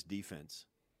performance by this defense.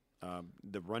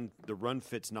 The run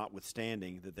fits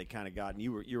notwithstanding that they kind of got, and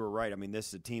you were right. I mean, this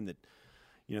is a team that,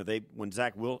 when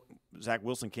Zach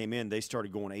Wilson came in, they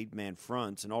started going 8-man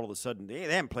fronts, and all of a sudden they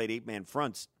haven't played 8-man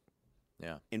fronts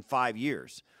in 5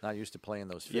 years. Not used to playing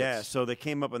those fits. Yeah, so they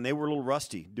came up and they were a little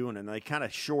rusty doing it, and they kind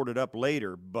of shored it up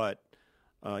later, but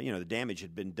the damage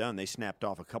had been done. They snapped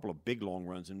off a couple of big long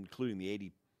runs, including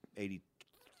the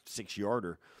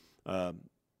 86-yarder,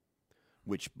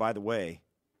 which, by the way,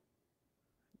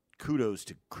 kudos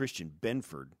to Christian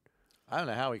Benford. I don't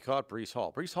know how he caught Breece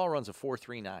Hall. Breece Hall runs a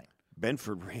 4.39.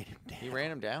 Benford ran him down. He ran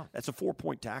him down. That's a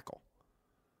 4-point tackle.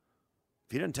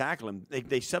 If he doesn't tackle him,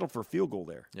 they settled for a field goal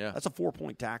there. Yeah. That's a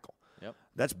 4-point tackle. Yep.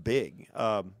 That's big.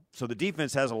 So the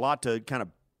defense has a lot to kind of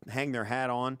hang their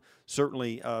hat on.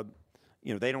 Certainly,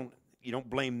 you don't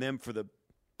blame them for the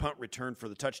punt return for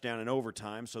the touchdown in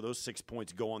overtime. So those 6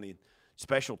 points go on the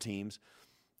special teams.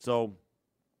 So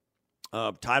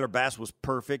Tyler Bass was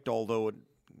perfect, although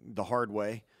the hard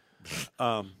way.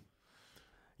 That's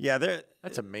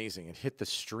amazing. It hit the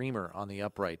streamer on the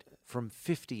upright from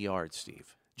 50 yards,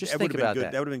 Steve. Just think about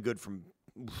that. That would have been good from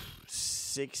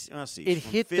 6. Let's see. It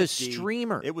hit 50, the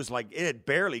streamer. It was like it had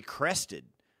barely crested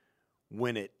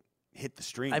when it hit the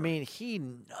streamer. I mean, he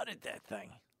nutted that thing.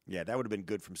 Yeah, that would have been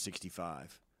good from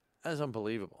 65. That's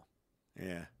unbelievable.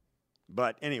 Yeah.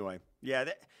 But anyway,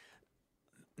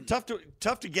 tough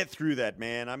to get through that,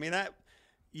 man. I mean, that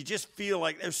you just feel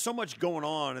like there's so much going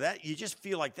on. That you just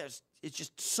feel like it's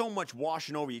just so much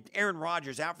washing over you. Aaron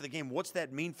Rodgers out for the game. What's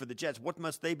that mean for the Jets? What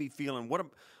must they be feeling?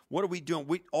 What are we doing?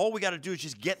 All we got to do is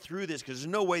just get through this, because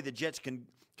there's no way the Jets can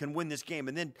win this game.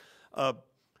 And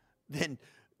then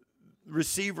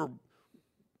receiver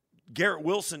Garrett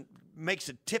Wilson makes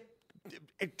a tip.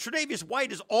 Tre'Davious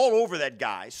White is all over that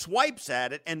guy, swipes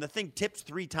at it, and the thing tips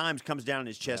 3 times, comes down in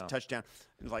his chest, touchdown.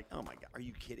 It was like, oh my God, are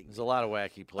you kidding me? There's a lot of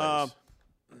wacky plays.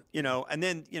 And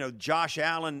then, Josh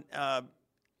Allen,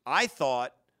 I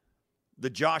thought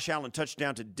the Josh Allen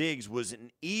touchdown to Diggs was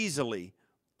an easily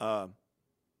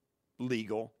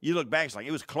legal. You look back, it's like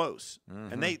it was close.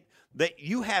 Mm-hmm. And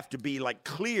you have to be like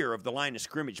clear of the line of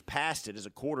scrimmage past it as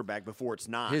a quarterback before it's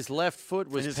not. His left foot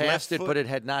was past it, but it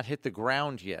had not hit the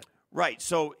ground yet. Right.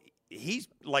 So he's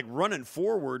like running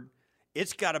forward.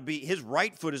 It's got to be his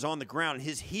right foot is on the ground, and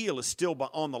his heel is still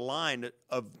on the line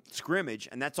of scrimmage,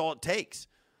 and that's all it takes.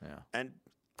 Yeah. And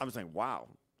I was like, wow.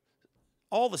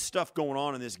 All the stuff going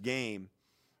on in this game,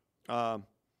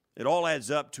 it all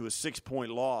adds up to a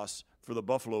 6-point loss for the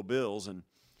Buffalo Bills, and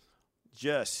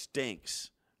just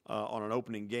stinks on an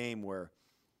opening game where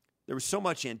there was so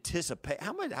much anticipation.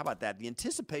 How about that? The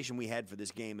anticipation we had for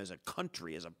this game as a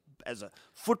country, as a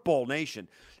football nation,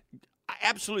 I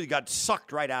absolutely got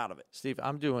sucked right out of it. Steve,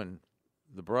 I'm doing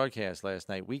the broadcast last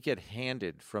night. We get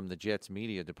handed from the Jets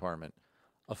media department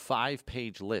a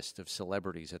 5-page list of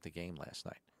celebrities at the game last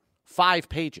night. 5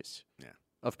 pages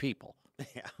of people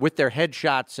with their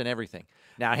headshots and everything.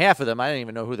 Now, half of them, I didn't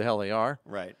even know who the hell they are.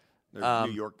 Right. They're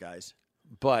New York guys.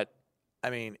 But, I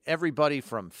mean, everybody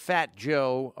from Fat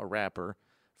Joe, a rapper,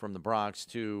 from the Bronx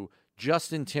to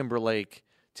Justin Timberlake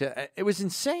to it was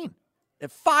insane. A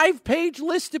 5-page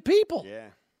list of people. Yeah.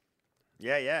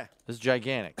 This is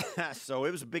gigantic. So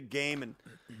it was a big game, and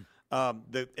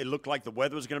it looked like the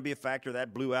weather was going to be a factor.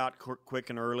 That blew out quick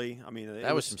and early. I mean,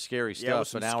 that was some scary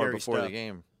stuff an hour before the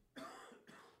game.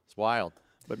 It's wild.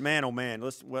 But, man, oh, man,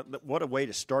 what a way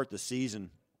to start the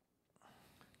season,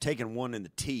 taking one in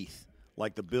the teeth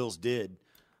like the Bills did,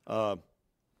 and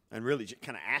really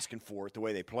kind of asking for it the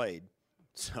way they played.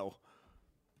 So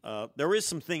there is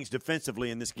some things defensively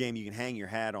in this game you can hang your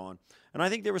hat on. And I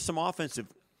think there was some offensive.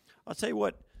 I'll tell you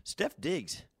what, Steph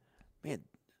Diggs, man,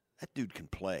 that dude can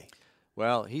play.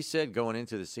 Well, he said going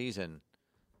into the season,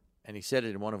 and he said it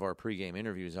in one of our pregame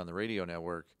interviews on the radio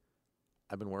network,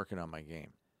 I've been working on my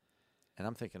game. And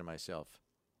I'm thinking to myself,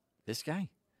 this guy,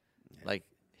 like,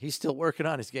 he's still working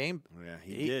on his game. Yeah,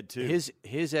 he did too.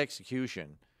 His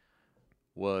execution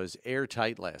was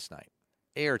airtight last night,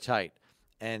 airtight.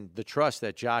 And the trust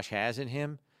that Josh has in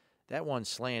him, that one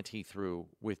slant he threw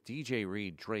with DJ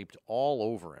Reed draped all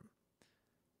over him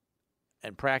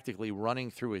and practically running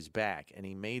through his back, and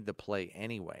he made the play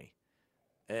anyway.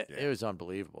 It was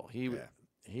unbelievable.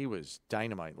 He was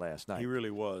dynamite last night. He really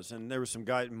was. And there was some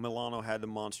guy, Milano had the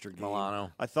monster game.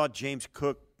 Milano. I thought James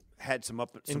Cook had some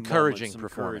encouraging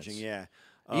moments, performance. Yeah.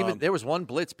 Even there was one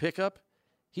blitz pickup.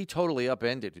 He totally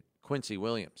upended Quincy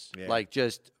Williams. Yeah. Like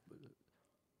just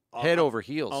head over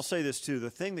heels. I'll say this, too.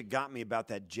 The thing that got me about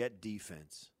that Jet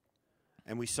defense,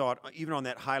 and we saw it even on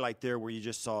that highlight there where you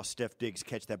just saw Steph Diggs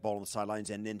catch that ball on the sidelines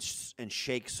and then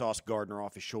shake Sauce Gardner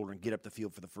off his shoulder and get up the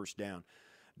field for the first down.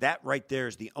 That right there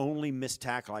is the only missed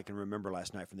tackle I can remember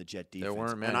last night from the Jet defense. There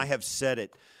weren't many. And I have said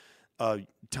it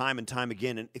time and time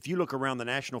again. And if you look around the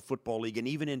National Football League and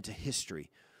even into history,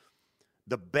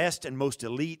 the best and most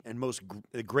elite and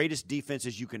the greatest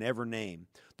defenses you can ever name,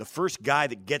 the first guy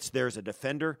that gets there as a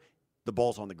defender, the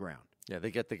ball's on the ground. Yeah,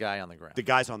 they get the guy on the ground. The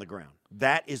guy's on the ground.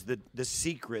 That is the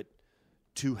secret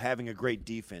to having a great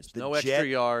defense. No extra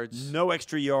yards. No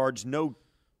extra yards. No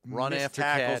run missed after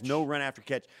tackles. catch. No run after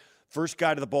catch. First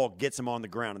guy to the ball gets him on the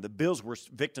ground. And the Bills were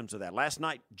victims of that. Last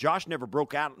night, Josh never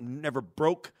broke out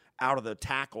of the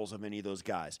tackles of any of those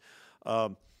guys.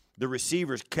 The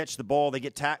receivers catch the ball.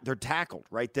 They're tackled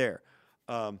right there.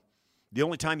 The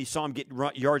only time you saw him get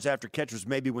yards after catch was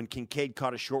maybe when Kincaid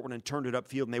caught a short one and turned it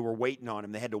upfield, and they were waiting on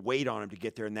him. They had to wait on him to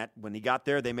get there. And when he got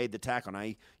there, they made the tackle. Now,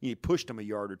 he pushed him a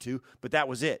yard or two, but that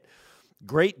was it.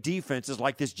 Great defenses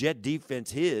like this Jet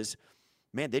defense is,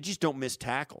 man, they just don't miss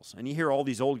tackles. And you hear all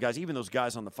these old guys, even those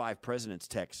guys on the Five Presidents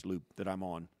text loop that I'm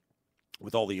on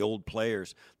with all the old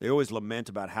players, they always lament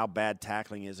about how bad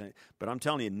tackling is. But I'm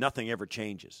telling you, nothing ever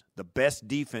changes. The best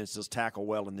defenses tackle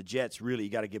well, and the Jets, really, you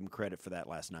got to give them credit for that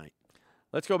last night.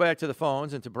 Let's go back to the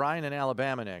phones and to Brian in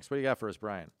Alabama next. What do you got for us,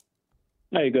 Brian?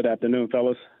 Hey, good afternoon,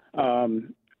 fellas.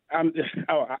 I'm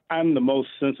the most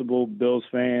sensible Bills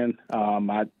fan.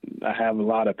 I have a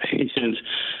lot of patience,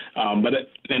 but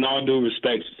in all due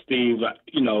respect, Steve,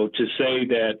 to say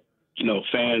that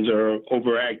fans are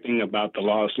overacting about the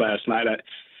loss last night,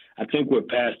 I think we're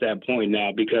past that point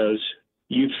now, because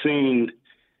you've seen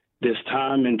this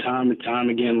time and time and time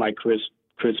again, like Chris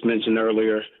mentioned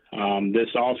earlier. This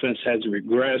offense has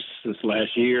regressed since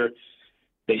last year.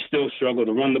 They still struggle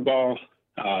to run the ball.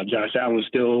 Josh Allen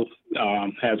still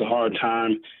has a hard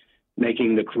time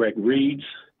making the correct reads,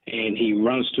 and he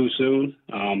runs too soon.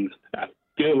 I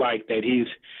feel like that he's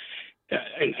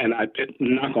and I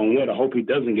knock on wood, I hope he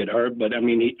doesn't get hurt, but I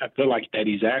feel like that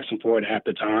he's asking for it half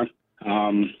the time.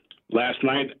 Last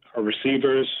night, our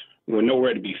receivers were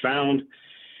nowhere to be found.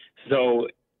 So,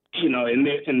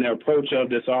 in their approach of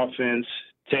this offense,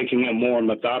 taking a more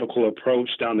methodical approach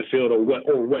down the field, or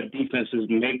what defenses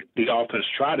make the offense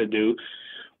try to do,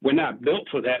 we're not built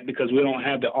for that because we don't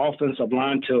have the offensive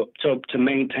line to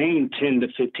maintain 10 to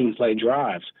 15 play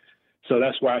drives. So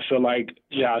that's why I feel like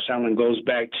Josh Allen goes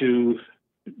back to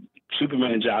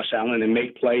Superman Josh Allen and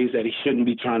make plays that he shouldn't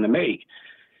be trying to make.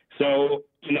 So,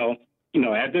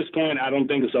 at this point, I don't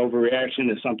think it's overreaction.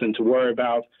 It's something to worry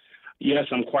about. Yes,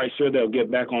 I'm quite sure they'll get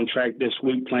back on track this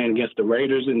week playing against the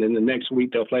Raiders, and then the next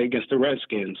week they'll play against the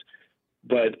Redskins.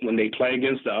 But when they play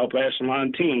against the upper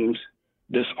echelon teams,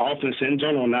 this offense in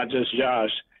general, not just Josh,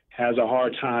 has a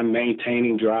hard time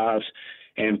maintaining drives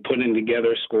and putting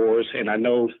together scores. And I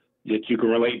know that you can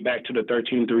relate back to the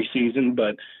 13-3 season,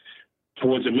 but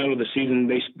towards the middle of the season,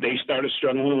 they started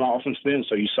struggling on offense then,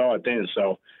 so you saw it then.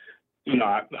 So,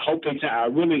 I hope I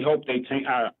really hope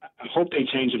I hope they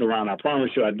change it around. I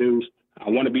promise you I do. I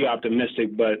want to be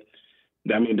optimistic, but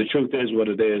I mean, the truth is what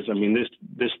it is. I mean,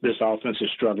 this offense is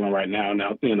struggling right now, and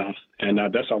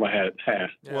that's all I had.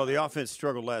 Yeah. Well, the offense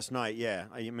struggled last night, yeah.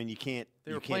 I mean, you can't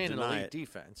They were you can't playing an deny elite it.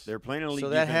 defense. They're playing an elite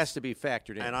defense. defense. So that has to be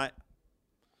factored in. And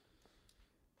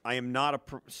I am not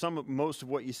most of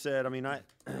what you said. I mean,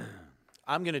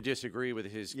 I'm going to disagree with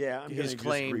his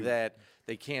claim that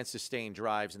they can't sustain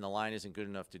drives and the line isn't good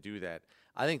enough to do that.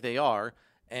 I think they are,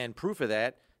 and proof of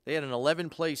that, they had an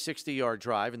 11-play 60-yard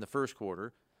drive in the first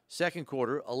quarter. Second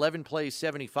quarter, 11 plays,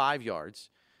 75 yards.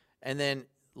 And then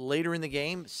later in the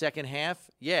game, second half,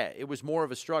 it was more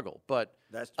of a struggle. But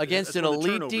against an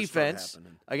elite defense,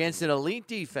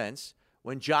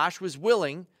 when Josh was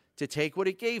willing to take what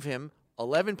it gave him,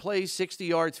 11 plays, 60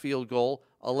 yards, field goal,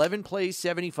 11 plays,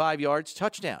 75 yards,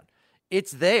 touchdown.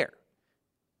 It's there.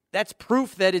 That's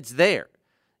proof that it's there.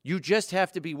 You just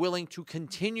have to be willing to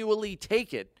continually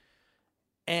take it.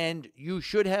 And you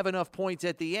should have enough points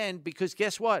at the end because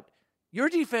guess what? Your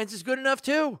defense is good enough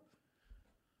too.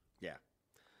 Yeah.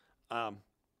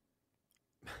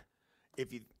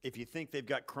 If you think they've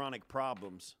got chronic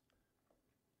problems,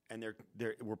 and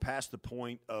we're past the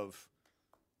point of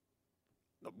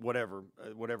whatever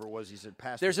it was he said.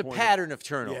 Past there's the a point pattern of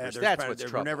turnovers. Yeah, that's what's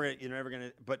trouble. You're never going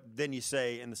to. But then you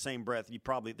say in the same breath,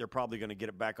 they're probably going to get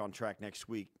it back on track next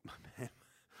week.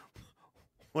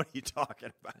 What are you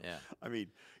talking about? Yeah. I mean,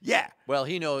 yeah. Well,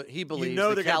 he believes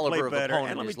they're the caliber of better. opponent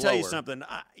And let me is tell you lower. something.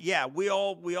 We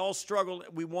all struggle.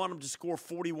 We want them to score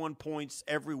 41 points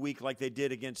every week like they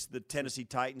did against the Tennessee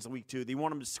Titans week 2. They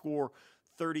want them to score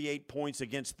 38 points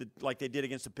like they did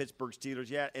against the Pittsburgh Steelers.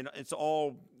 Yeah, and it's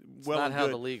all well and good. It's not how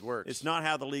the league works. It's not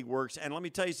how the league works. And let me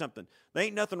tell you something. There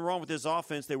ain't nothing wrong with this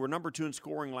offense. They were number 2 in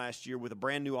scoring last year with a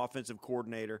brand-new offensive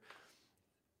coordinator.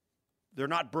 They're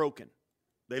not broken.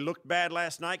 They looked bad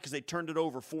last night because they turned it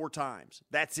over 4 times.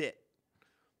 That's it.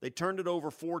 They turned it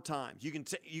over 4 times. You can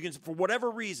for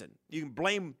whatever reason, you can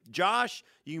blame Josh,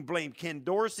 you can blame Ken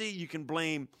Dorsey, you can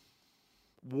blame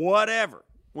whatever.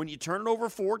 When you turn it over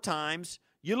 4 times,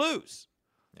 you lose.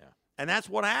 Yeah. And that's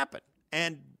what happened.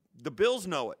 And the Bills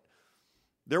know it.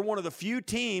 They're one of the few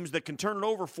teams that can turn it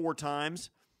over 4 times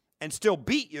and still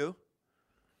beat you.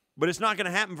 But it's not going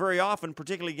to happen very often,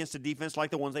 particularly against a defense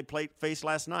like the ones they faced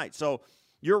last night. So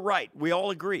you're right. We all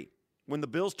agree. When the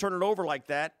Bills turn it over like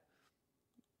that,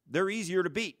 they're easier to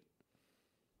beat.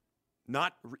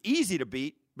 Not easy to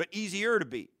beat, but easier to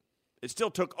beat. It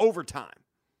still took overtime.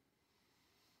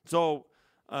 So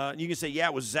you can say,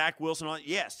 it was Zach Wilson.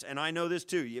 Yes, and I know this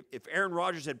too. If Aaron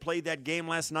Rodgers had played that game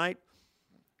last night,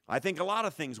 I think a lot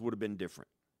of things would have been different.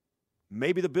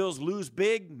 Maybe the Bills lose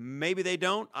big. Maybe they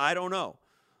don't. I don't know.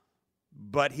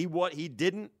 But he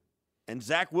didn't, and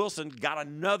Zach Wilson got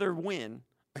another win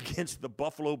against the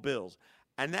Buffalo Bills.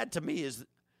 And that, to me, is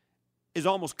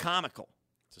almost comical.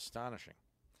 It's astonishing.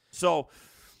 So,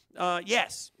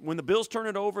 yes, when the Bills turn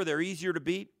it over, they're easier to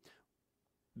beat.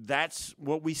 That's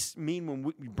what we mean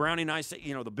when Brownie and I say,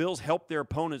 the Bills help their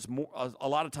opponents more, a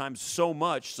lot of times so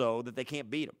much so that they can't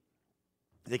beat them.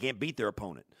 They can't beat their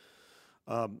opponent.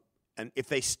 And if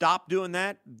they stop doing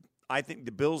that, I think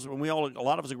the Bills, a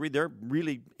lot of us agree, they're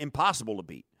really impossible to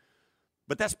beat.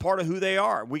 But that's part of who they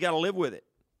are. We got to live with it.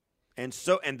 And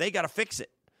they got to fix it.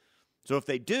 So if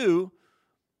they do,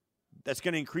 that's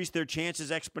going to increase their chances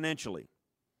exponentially.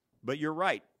 But you're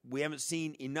right. We haven't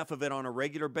seen enough of it on a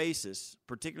regular basis,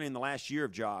 particularly in the last 2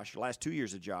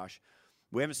 years of Josh.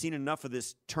 We haven't seen enough of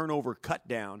this turnover cut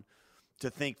down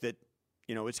to think that,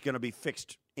 it's going to be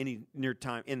fixed in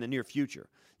the near future.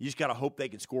 You just got to hope they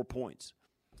can score points.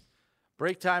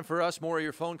 Break time for us. More of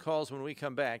your phone calls when we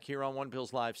come back here on One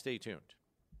Bills Live. Stay tuned.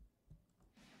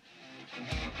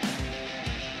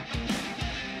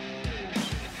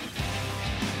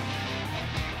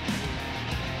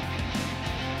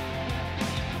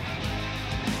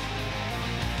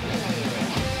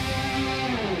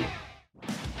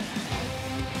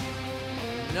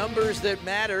 Numbers That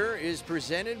Matter is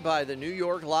presented by the New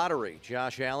York Lottery.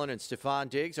 Josh Allen and Stephon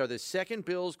Diggs are the second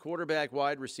Bills quarterback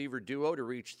wide receiver duo to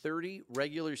reach 30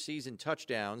 regular season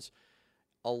touchdowns,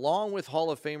 along with Hall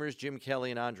of Famers Jim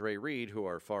Kelly and Andre Reed, who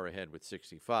are far ahead with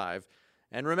 65.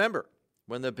 And remember,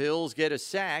 when the Bills get a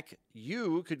sack,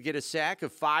 you could get a sack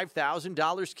of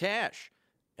 $5,000 cash.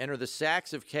 Enter the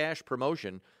Sacks of Cash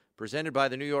promotion presented by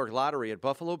the New York Lottery at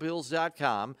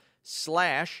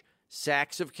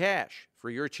buffalobills.com/Sacks of Cash for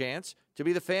your chance to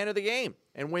be the fan of the game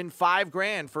and win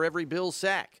 $5,000 for every Bills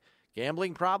sack.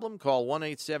 Gambling problem? Call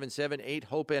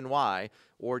 1-877-8-HOPE-NY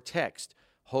or text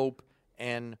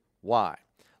HOPE-NY.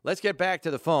 Let's get back to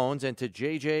the phones and to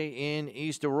JJ in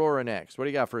East Aurora next. What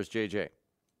do you got for us, JJ?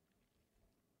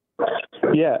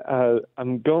 Yeah,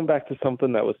 I'm going back to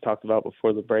something that was talked about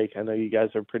before the break. I know you guys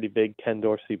are pretty big Ken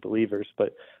Dorsey believers,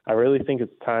 but I really think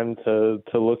it's time to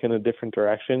look in a different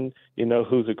direction. You know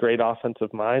who's a great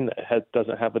offensive mind that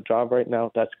doesn't have a job right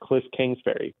now? That's Cliff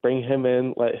Kingsbury. Bring him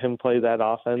in, let him play that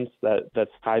offense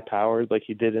that's high-powered like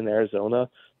he did in Arizona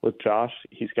with Josh.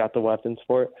 He's got the weapons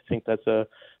for it. I think that's a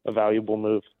valuable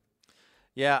move.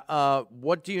 Yeah,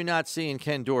 what do you not see in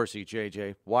Ken Dorsey,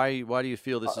 JJ? Why do you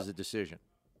feel this is a decision?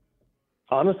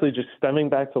 Honestly, just stemming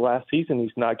back to last season,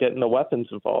 he's not getting the weapons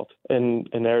involved. In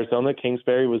Arizona,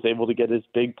 Kingsbury was able to get his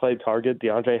big play target,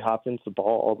 DeAndre Hopkins, the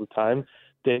ball all the time.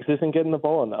 Diggs isn't getting the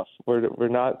ball enough. We're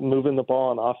not moving the ball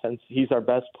on offense. He's our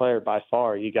best player by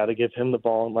far. You got to give him the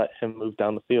ball and let him move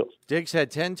down the field. Diggs had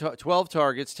 12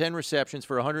 targets, 10 receptions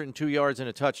for 102 yards and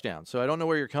a touchdown. So I don't know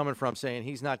where you're coming from saying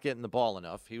he's not getting the ball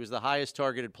enough. He was the highest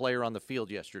targeted player on the field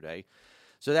yesterday.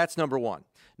 So that's number one.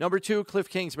 Number two, Cliff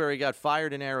Kingsbury got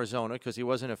fired in Arizona because he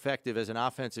wasn't effective as an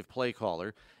offensive play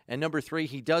caller. And number three,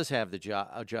 he does have a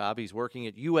job. He's working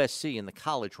at USC in the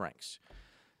college ranks.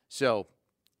 So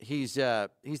he's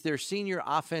their senior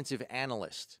offensive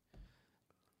analyst.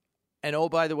 And, oh,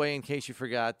 by the way, in case you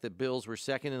forgot, the Bills were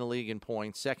second in the league in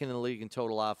points, second in the league in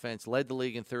total offense, led the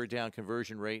league in third down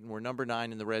conversion rate, and were number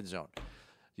 9 in the red zone.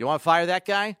 You want to fire that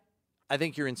guy? I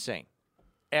think you're insane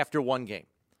after one game.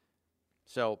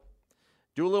 So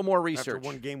do a little more research. After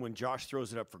one game when Josh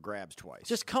throws it up for grabs twice.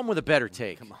 Just come with a better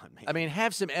take. Come on, man. I mean,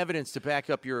 have some evidence to back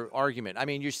up your argument. I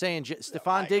mean, you're saying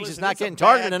Stephon Diggs is listen, not it's a getting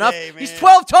targeted bad enough. day, He's man.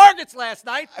 12 targets last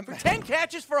night for 10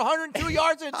 catches for 102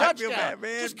 yards and a I feel touchdown. bad,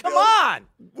 man. Just come on.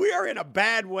 We are in a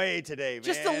bad way today, man.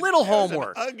 Just a little That was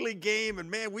homework. An ugly game,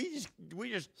 and man,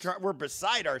 we're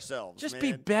beside ourselves. Just man.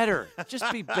 be better.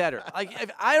 Just be better.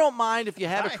 I don't mind if you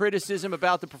have a criticism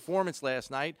about the performance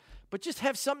last night, but just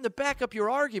have something to back up your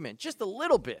argument, just a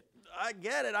little bit. I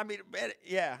get it. I mean,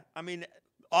 yeah. I mean,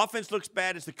 offense looks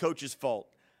bad. It's the coach's fault.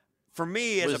 For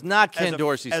me, It was not Ken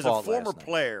Dorsey's as fault a former last night.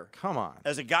 player, Come on.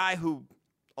 as a guy who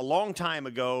a long time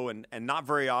ago and not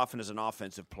very often as an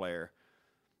offensive player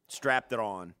strapped it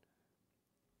on.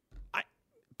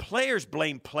 Players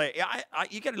blame play.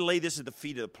 You got to lay this at the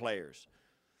feet of the players.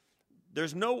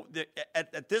 There's no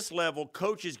at this level,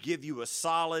 coaches give you a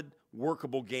solid,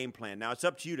 workable game plan. Now it's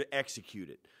up to you to execute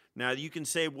it. Now you can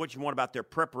say what you want about their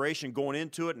preparation going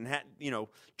into it, and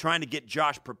trying to get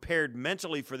Josh prepared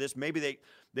mentally for this. Maybe they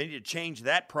need to change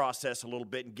that process a little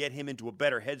bit and get him into a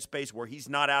better headspace where he's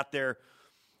not out there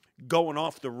going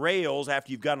off the rails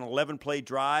after you've got an 11-play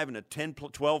drive and a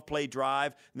 12-play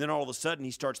drive, and then all of a sudden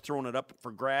he starts throwing it up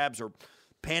for grabs or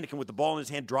panicking with the ball in his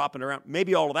hand, dropping it around.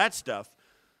 Maybe all of that stuff.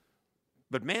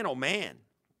 But man, oh man,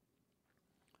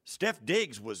 Steph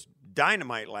Diggs was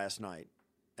dynamite last night.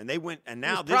 And they went, and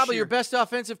now this probably year, your best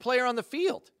offensive player on the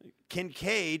field.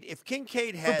 Kincaid, if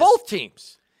Kincaid has for both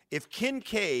teams. If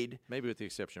Kincaid, maybe with the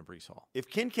exception of Breece Hall. If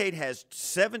Kincaid has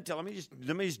 17, let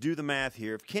me just do the math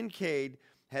here. If Kincaid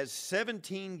has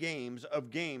 17 games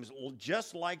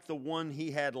just like the one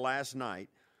he had last night,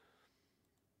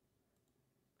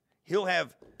 he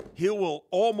will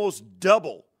almost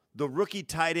double the rookie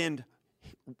tight end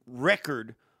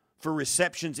record for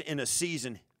receptions in a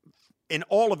season in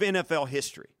all of NFL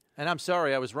history. And I'm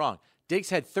sorry, I was wrong. Diggs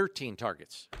had 13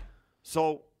 targets.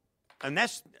 And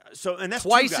that's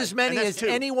twice as many as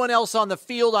anyone else on the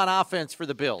field on offense for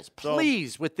the Bills.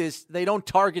 Please, with this, they don't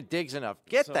target Diggs enough.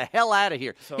 Get the hell out of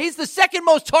here. He's the second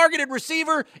most targeted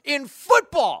receiver in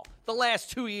football the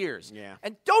last 2 years. Yeah.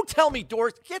 And don't tell me,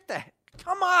 Doris,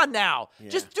 come on now. Yeah.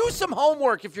 Just do some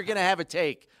homework if you're going to have a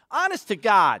take. Honest to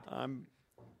God.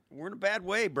 We're in a bad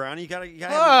way, Brownie. You gotta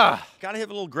have a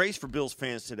little grace for Bills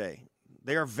fans today.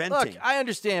 They are venting. Look, I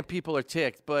understand people are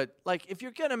ticked, but if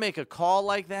you're going to make a call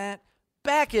like that,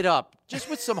 back it up just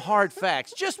with some hard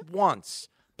facts, just once,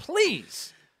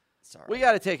 please. Sorry. We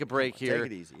got to take a break here.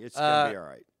 Take it easy. It's going to be all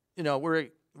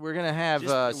right. We're going to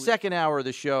have second hour of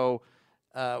the show.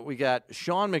 We got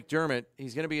Sean McDermott.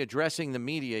 He's going to be addressing the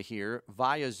media here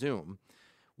via Zoom.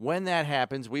 When that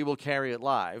happens, we will carry it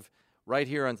live right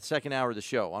here on the second hour of the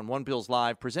show on One Bills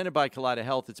Live, presented by Kaleida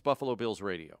Health. It's Buffalo Bills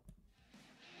Radio.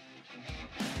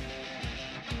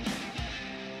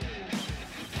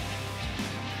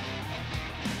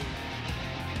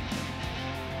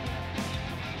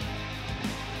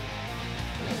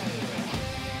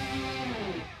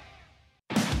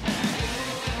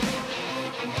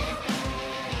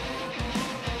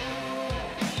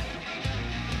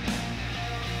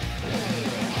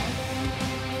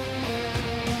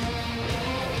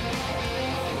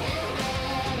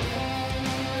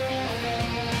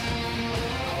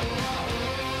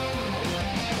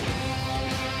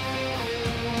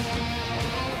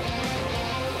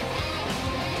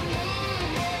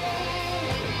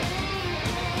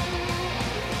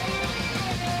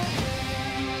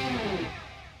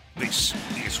 This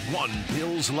is One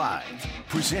Bills Live,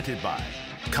 presented by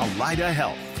Kaleida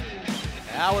Health.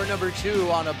 Hour number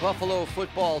 2 on a Buffalo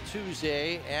Football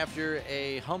Tuesday after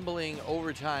a humbling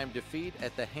overtime defeat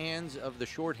at the hands of the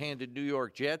shorthanded New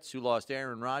York Jets, who lost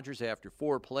Aaron Rodgers after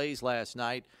 4 plays last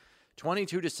night,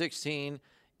 22-16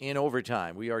 in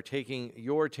overtime. We are taking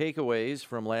your takeaways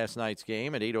from last night's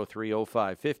game at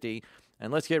 803-0550,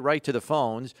 and let's get right to the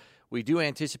phones. We do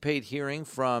anticipate hearing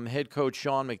from head coach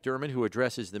Sean McDermott, who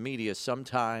addresses the media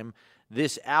sometime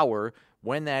this hour.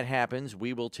 When that happens,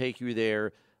 we will take you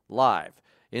there live.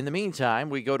 In the meantime,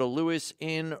 we go to Lewis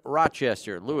in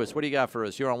Rochester. Lewis, what do you got for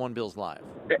us here on One Bills Live?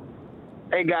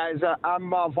 Hey, guys,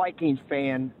 I'm a Vikings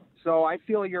fan, so I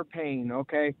feel your pain,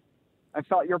 okay? I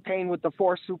felt your pain with the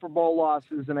 4 Super Bowl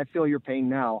losses, and I feel your pain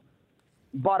now.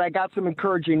 But I got some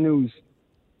encouraging news.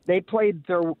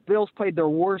 Bills played their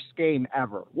worst game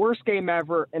ever,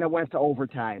 and it went to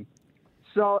overtime.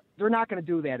 So they're not going to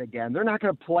do that again. They're not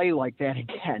going to play like that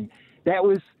again. That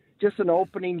was just an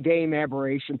opening game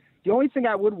aberration. The only thing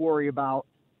I would worry about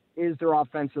is their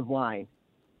offensive line.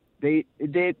 You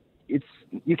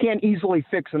can't easily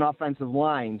fix an offensive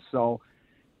line. So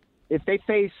if they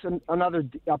face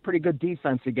a pretty good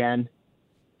defense again,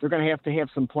 they're going to have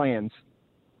some plans.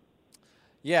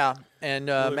 Yeah, and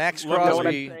Max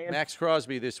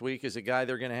Crosby this week is a guy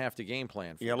they're going to have to game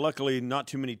plan for. Yeah, luckily not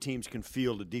too many teams can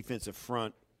field a defensive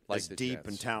front like as deep Jets.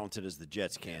 and talented as the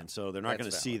Jets can. So they're not going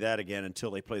to see that again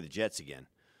until they play the Jets again.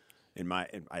 I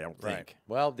don't think. Right.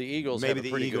 Well, the Eagles maybe have a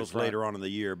pretty the Eagles good front. later on in the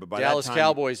year, but by Dallas that time,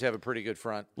 Cowboys have a pretty good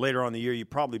front. Later on in the year,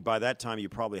 by that time you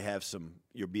probably have some.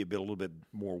 You'll be a little bit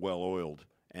more well oiled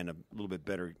and a little bit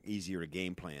better, easier to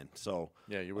game plan. So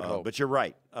yeah, you would hope. But you're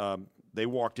right. They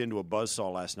walked into a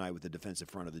buzzsaw last night with the defensive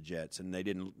front of the Jets, and they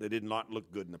did not look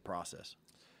good in the process.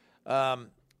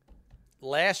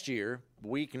 Last year,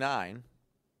 Week 9,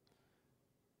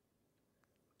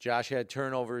 Josh had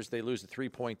turnovers. They lose a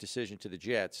 3-point decision to the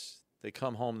Jets. They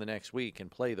come home the next week and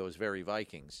play those very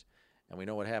Vikings, and we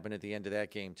know what happened at the end of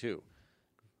that game too.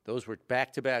 Those were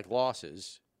back-to-back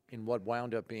losses in what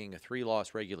wound up being a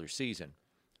 3-loss regular season.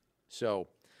 So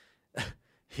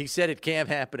he said it can't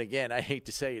happen again. I hate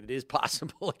to say it. It is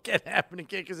possible it can happen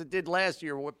again because it did last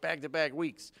year with back-to-back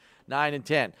weeks, 9 and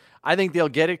 10. I think they'll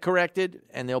get it corrected,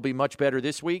 and they'll be much better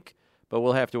this week, but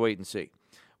we'll have to wait and see.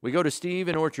 We go to Steve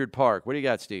in Orchard Park. What do you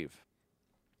got, Steve?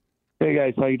 Hey,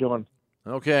 guys. How you doing?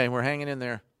 Okay, we're hanging in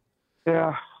there.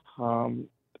 Yeah. I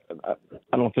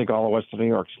don't think all of Western New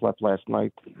York slept last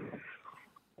night.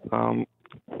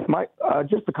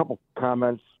 Just a couple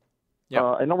comments. Yep.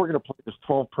 I know we're going to play this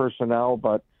 12 personnel,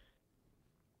 but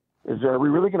are we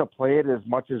really going to play it as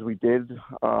much as we did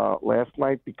last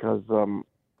night? Because,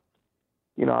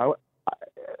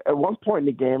 at one point in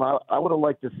the game, I would have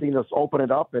liked to have seen us open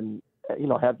it up and,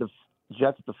 have the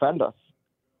Jets defend us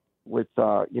with,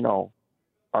 our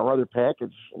other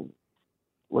package.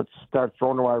 Let's start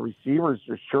throwing to our receivers.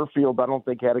 Sherfield, I don't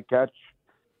think had a catch.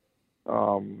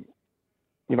 Shakir.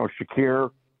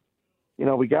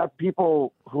 We got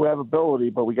people who have ability,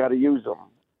 but we got to use them.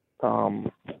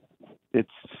 It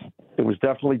was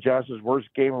definitely Josh's worst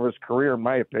game of his career, in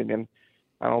my opinion.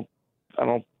 I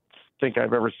don't think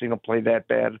I've ever seen him play that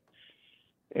bad.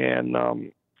 And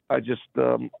I just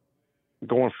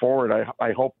going forward,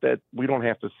 I hope that we don't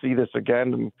have to see this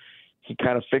again, and he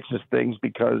kind of fixes things,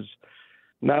 because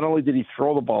not only did he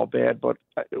throw the ball bad, but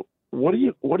why do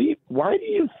you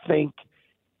think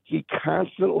he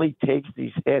constantly takes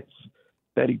these hits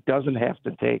that he doesn't have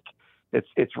to take?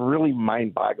 It's really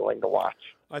mind-boggling to watch.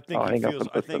 I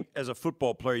think as a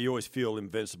football player, you always feel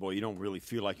invincible. You don't really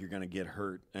feel like you're going to get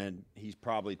hurt, and he's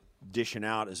probably dishing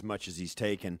out as much as he's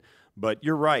taken. But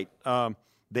you're right.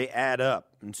 They add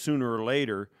up, and sooner or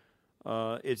later,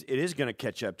 it is going to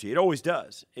catch up to you. It always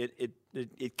does.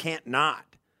 It can't not.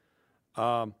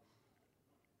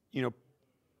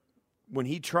 When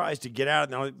he tries to get out,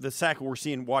 now the sack we're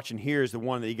watching here is the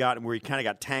one that he got where he kind of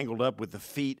got tangled up with the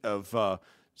feet of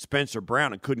Spencer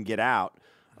Brown and couldn't get out.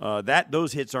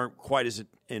 Those hits aren't quite as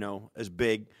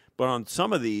big, but on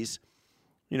some of these,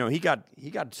 he got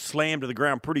slammed to the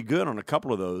ground pretty good on a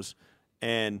couple of those,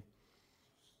 and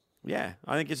yeah,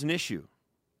 I think it's an issue.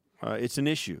 It's an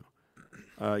issue.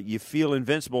 You feel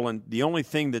invincible, and the only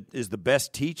thing that is the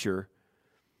best teacher,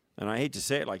 and I hate to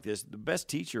say it like this, the best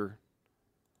teacher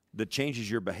that changes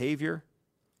your behavior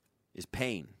is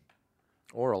pain.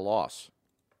 Or a loss.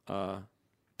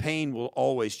 Pain will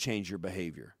always change your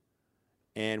behavior.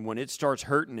 And when it starts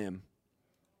hurting him,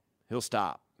 he'll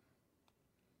stop.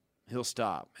 He'll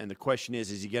stop. And the question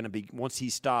is he going to be, once he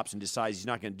stops and decides he's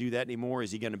not going to do that anymore,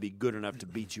 is he going to be good enough to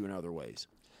beat you in other ways?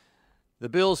 The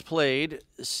Bills played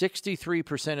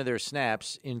 63% of their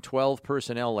snaps in 12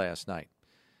 personnel last night.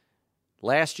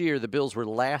 Last year, the Bills were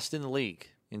last in the league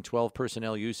in 12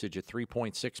 personnel usage at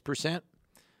 3.6%.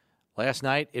 Last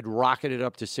night, it rocketed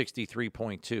up to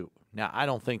 63.2%. Now, I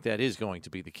don't think that is going to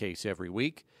be the case every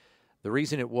week. The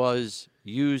reason it was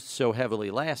used so heavily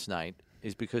last night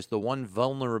is because the one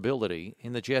vulnerability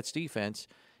in the Jets' defense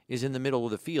is in the middle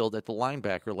of the field at the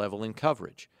linebacker level in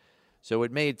coverage. So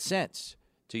it made sense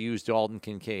to use Dalton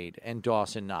Kincaid and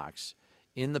Dawson Knox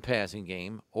in the passing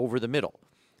game over the middle.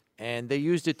 And they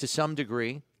used it to some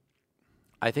degree.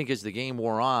 I think as the game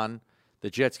wore on, the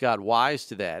Jets got wise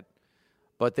to that.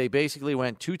 But they basically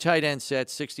went 2 tight end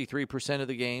sets 63% of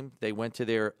the game. They went to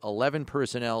their 11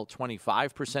 personnel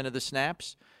 25% of the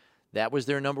snaps. That was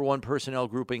their number one personnel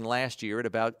grouping last year at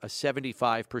about a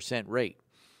 75% rate.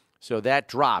 So that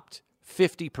dropped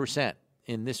 50%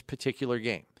 in this particular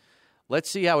game. Let's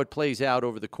see how it plays out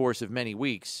over the course of many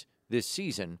weeks this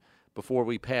season before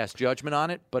we pass judgment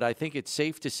on it. But I think it's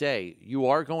safe to say you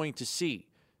are going to see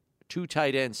 2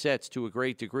 tight end sets to a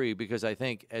great degree because I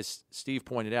think, as Steve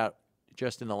pointed out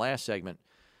just in the last segment,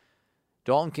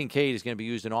 Dalton Kincaid is going to be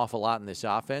used an awful lot in this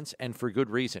offense, and for good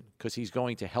reason, because he's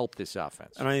going to help this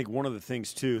offense. And I think one of the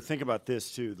things, too, think about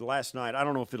this, too. The last night, I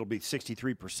don't know if it'll be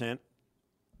 63%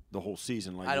 the whole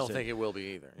season. Like I don't think it will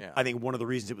be either. Yeah. I think one of the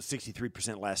reasons it was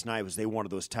 63% last night was they wanted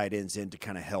those tight ends in to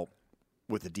kind of help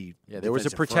with the deep. Yeah, there was a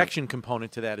protection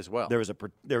component to that as well. There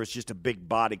was just a big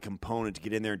body component to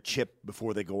get in there and chip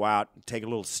before they go out, take a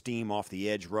little steam off the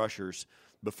edge rushers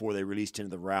before they released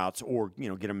into the routes, or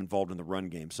get them involved in the run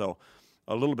game. So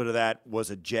a little bit of that was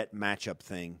a Jet matchup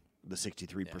thing. The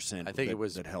 63%. Yeah, I think it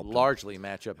was that helped largely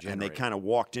matchup generated. And they kind of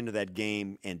walked into that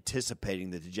game anticipating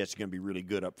that the Jets are going to be really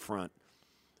good up front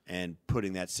and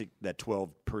putting that 12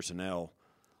 personnel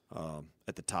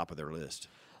at the top of their list.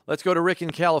 Let's go to Rick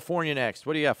in California next.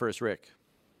 What do you have for us, Rick?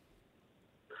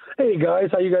 Hey, guys.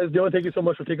 How you guys doing? Thank you so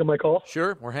much for taking my call.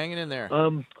 Sure. We're hanging in there.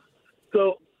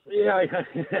 So, yeah,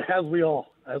 as we all.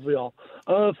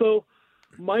 So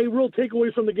my real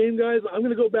takeaways from the game, guys, I'm going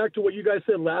to go back to what you guys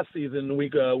said last season,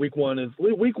 week one.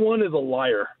 Week one is a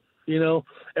liar.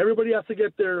 Everybody has to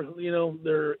get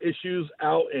their issues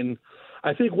out, and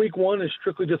I think week one is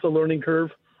strictly just a learning curve.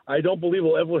 I don't believe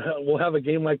we'll have a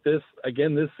game like this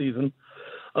again this season.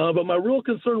 But my real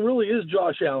concern really is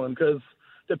Josh Allen, because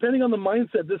depending on the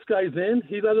mindset this guy's in,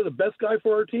 he's either the best guy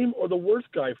for our team or the worst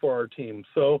guy for our team.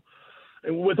 So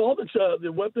with all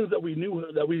the weapons that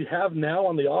we have now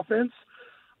on the offense,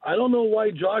 I don't know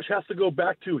why Josh has to go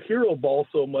back to hero ball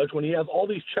so much when he has all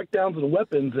these checkdowns and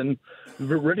weapons and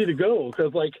ready to go.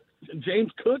 Because, like,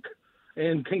 James Cook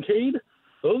and Kincaid,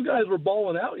 those guys were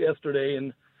balling out yesterday,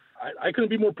 and I couldn't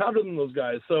be more prouder than those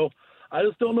guys. So I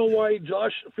just don't know why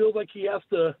Josh feels like he has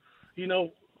to,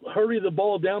 hurry the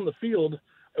ball down the field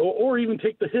or even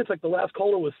take the hits like the last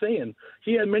caller was saying.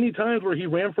 He had many times where he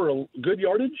ran for a good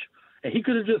yardage, and he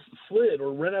could have just slid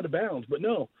or ran out of bounds. But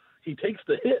no, he takes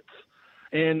the hits.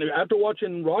 And after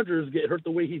watching Rodgers get hurt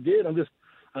the way he did,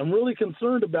 I'm really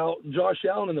concerned about Josh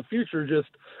Allen in the future. Just,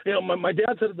 my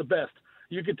dad said it the best.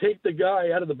 You could take the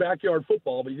guy out of the backyard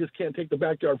football, but you just can't take the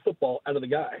backyard football out of the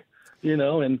guy,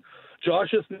 and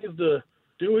Josh just needs to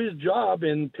do his job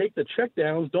and take the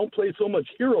checkdowns. Don't play so much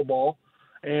hero ball,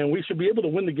 and we should be able to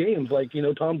win the games like,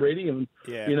 Tom Brady and,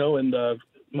 and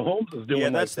Mahomes is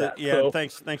doing that's like that. Yeah, so,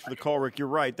 thanks for the call, Rick. You're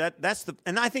right.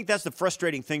 And I think that's the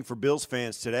frustrating thing for Bills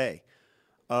fans today.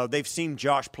 They've seen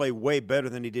Josh play way better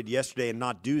than he did yesterday and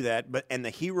not do that. And the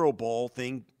hero ball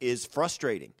thing is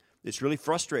frustrating. It's really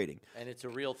frustrating. And it's a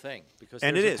real thing because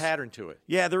there's a pattern to it.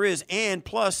 Yeah, there is. And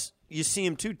plus, you see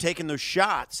him, too, taking those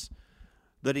shots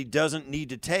that he doesn't need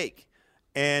to take.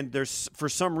 And there's, for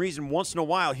some reason, once in a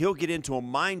while, he'll get into a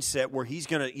mindset where he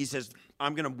says,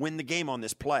 I'm going to win the game on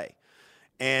this play.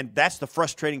 And that's the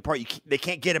frustrating part. They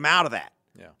can't get him out of that.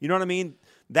 Yeah. You know what I mean?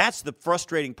 That's the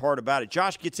frustrating part about it.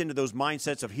 Josh gets into those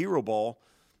mindsets of hero ball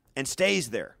and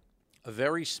stays there. A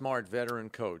very smart veteran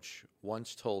coach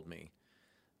once told me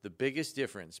the biggest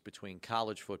difference between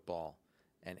college football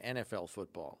and NFL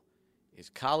football is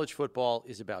college football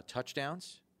is about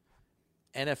touchdowns.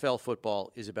 NFL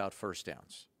football is about first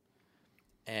downs.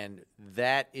 And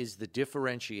that is the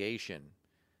differentiation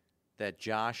that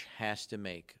Josh has to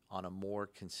make on a more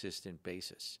consistent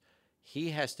basis.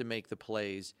 He has to make the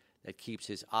plays that keeps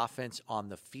his offense on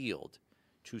the field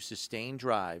to sustain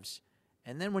drives.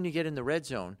 And then when you get in the red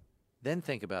zone, then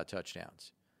think about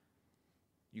touchdowns.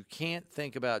 You can't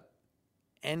think about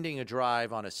ending a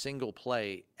drive on a single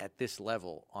play at this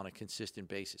level on a consistent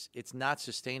basis. It's not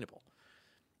sustainable.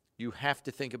 You have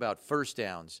to think about first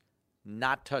downs,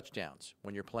 not touchdowns,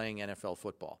 when you're playing NFL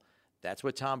football. That's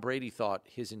what Tom Brady thought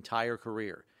his entire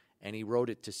career. And he wrote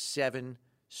it to 7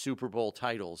 Super Bowl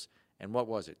titles. And what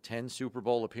was it, 10 Super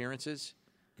Bowl appearances?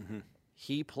 Mm-hmm.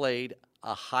 He played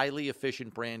a highly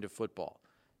efficient brand of football.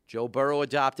 Joe Burrow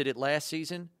adopted it last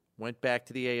season, went back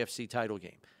to the AFC title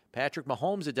game. Patrick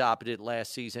Mahomes adopted it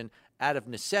last season out of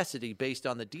necessity based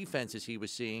on the defenses he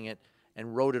was seeing it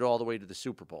and rode it all the way to the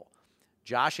Super Bowl.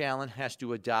 Josh Allen has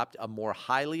to adopt a more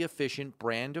highly efficient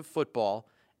brand of football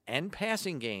and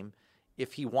passing game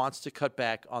if he wants to cut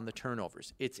back on the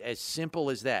turnovers. It's as simple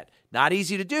as that. Not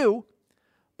easy to do,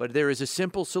 but there is a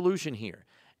simple solution here.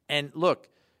 And look,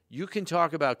 you can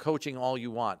talk about coaching all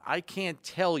you want. I can't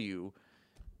tell you,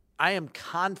 I am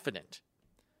confident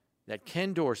that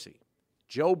Ken Dorsey,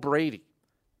 Joe Brady,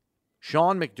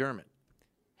 Sean McDermott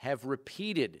have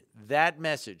repeated that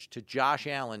message to Josh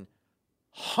Allen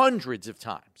hundreds of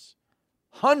times.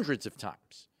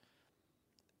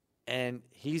 And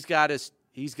he's got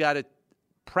to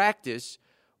practice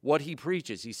what he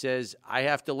preaches. He says, I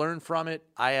have to learn from it.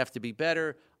 I have to be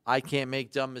better. I can't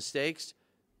make dumb mistakes.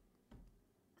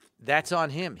 That's on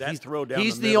him.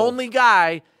 He's the only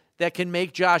guy that can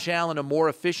make Josh Allen a more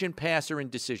efficient passer and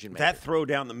decision maker. That throw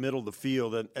down the middle of the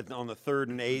field on the 3rd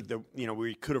and 8, where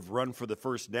he could have run for the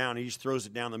first down, he just throws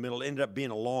it down the middle. It ended up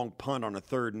being a long punt on a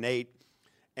 3rd and 8,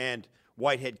 and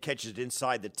Whitehead catches it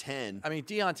inside the 10. I mean,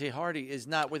 Deontay Hardy is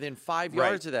not within 5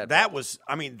 yards of that. That was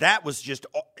just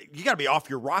 – you got to be off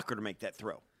your rocker to make that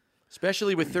throw.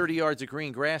 Especially with 30 yards of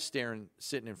green grass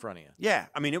sitting in front of you. Yeah,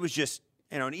 I mean, it was just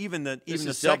 – and even the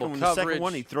second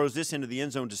one, he throws this into the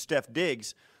end zone to Steph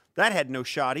Diggs. That had no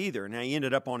shot either. Now, he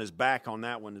ended up on his back on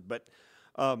that one. But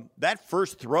that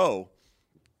first throw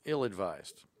 –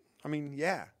 ill-advised. I mean,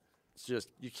 yeah. It's just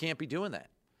you can't be doing that.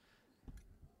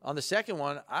 On the second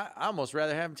one, I almost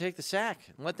rather have him take the sack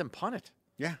and let them punt it.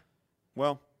 Yeah.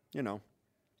 Well,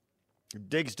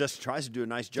 Diggs tries to do a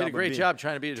nice job. Did a great job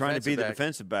trying to be the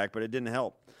defensive back, but it didn't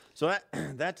help. So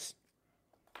that's –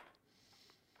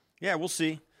 yeah, we'll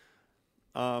see.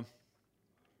 Yeah.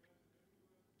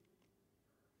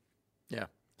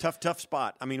 Tough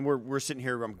spot. I mean, we're sitting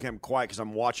here. I'm quiet because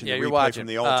I'm watching the you're replay watching. from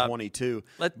the All-22.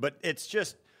 But it's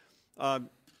just and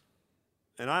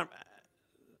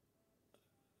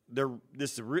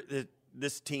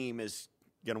this team is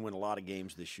going to win a lot of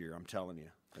games this year. I'm telling you,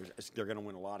 they're going to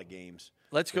win a lot of games.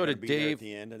 Let's go to Dave at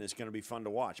the end, and it's going to be fun to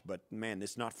watch. But man,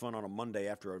 it's not fun on a Monday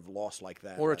after a loss like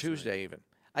that, or a Tuesday even.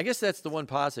 I guess that's the one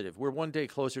positive. We're one day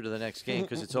closer to the next game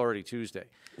because it's already Tuesday.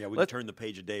 Yeah, we can turn the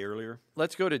page a day earlier.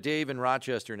 Let's go to Dave in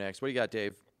Rochester next. What do you got,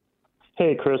 Dave?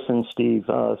 Hey, Chris and Steve.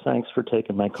 Thanks for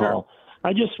taking my call. Sure.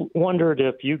 I just wondered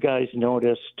if you guys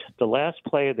noticed the last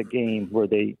play of the game where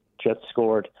the Jets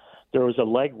scored, there was a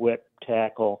leg whip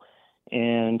tackle,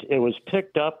 and it was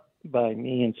picked up by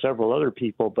me and several other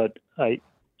people, but I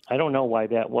don't know why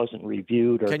that wasn't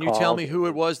reviewed or Can you called. tell me who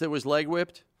it was that was leg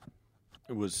whipped?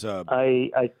 It was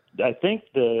I think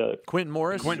the Quentin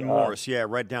Morris. Quentin Morris, yeah,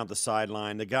 right down the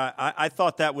sideline. The guy, I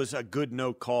thought that was a good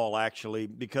no call actually,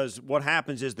 because what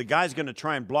happens is the guy's going to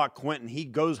try and block Quentin. He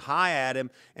goes high at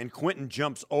him, and Quentin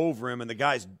jumps over him, and the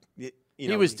guy's.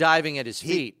 He was diving at his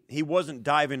feet. He wasn't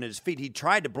diving at his feet. He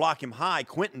tried to block him high.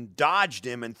 Quentin dodged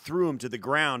him and threw him to the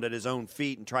ground at his own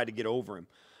feet and tried to get over him.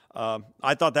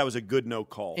 I thought that was a good no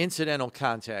call. Incidental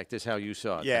contact is how you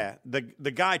saw it. Yeah,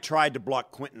 the guy tried to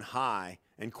block Quentin high,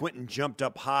 and Quentin jumped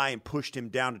up high and pushed him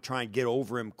down to try and get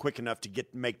over him quick enough to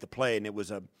make the play, and it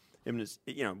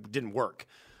didn't work.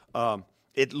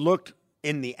 It looked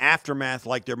in the aftermath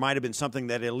like there might have been something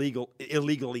that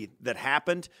illegally that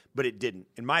happened, but it didn't.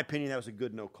 In my opinion, that was a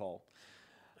good no call.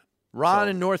 Ron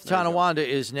in North Tonawanda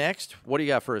is next. What do you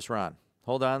got for us, Ron?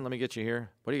 Hold on, let me get you here.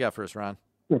 What do you got for us, Ron?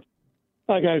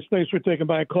 Hi guys, thanks for taking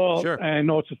my call. Sure. I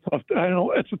know it's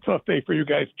a tough day for you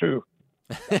guys too.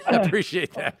 I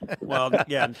appreciate that. Well,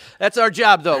 yeah, that's our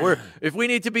job, though. If we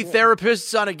need to be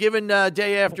therapists on a given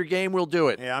day after game, we'll do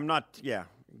it. Yeah, I'm not. Yeah,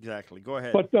 exactly. Go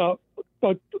ahead. But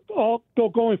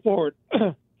going forward,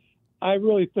 I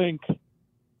really think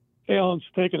Allen's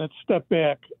taken a step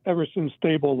back ever since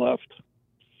Stable left,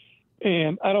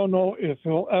 and I don't know if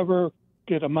he'll ever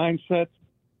get a mindset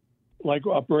like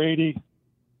a Brady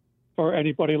or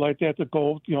anybody like that to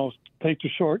go, take the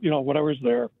short, whatever's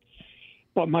there.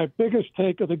 But my biggest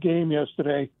take of the game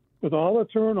yesterday, with all the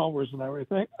turnovers and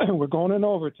everything, we're going in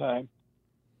overtime.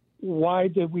 Why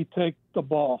did we take the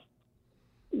ball?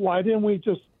 Why didn't we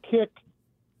just kick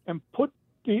and put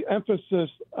the emphasis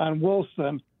on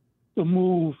Wilson to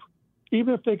move?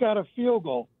 Even if they got a field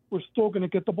goal, we're still going to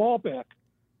get the ball back.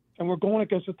 And we're going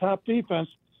against the top defense.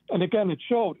 And again, it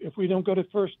showed. If we don't get a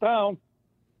first down,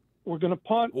 we're going to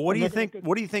punt. Well, what do you think?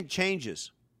 What do you think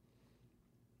changes?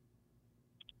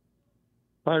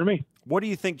 Pardon me? What do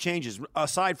you think changes,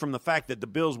 aside from the fact that the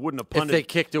Bills wouldn't have punted? If they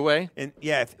kicked away? And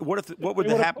what would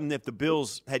have happened if the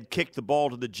Bills had kicked the ball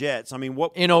to the Jets? I mean,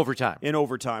 what in overtime? In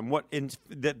overtime,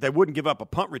 they wouldn't give up a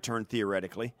punt return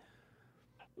theoretically.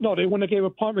 No, they wouldn't have gave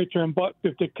a punt return, but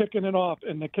if they're kicking it off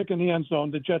and they kick in the end zone,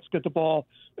 the Jets get the ball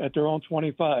at their own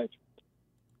 25.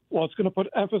 Well, it's going to put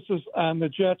emphasis on the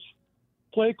Jets'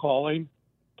 play calling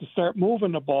to start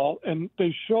moving the ball, and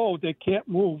they showed they can't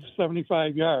move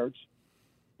 75 yards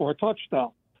for a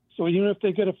touchdown. So even if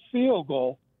they get a field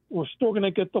goal, we're still going to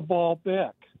get the ball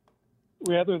back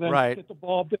rather than get the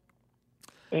ball back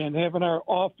and having our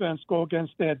offense go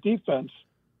against that defense.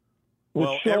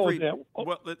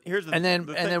 Here's the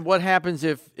then what happens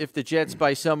if the Jets,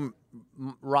 by some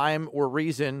rhyme or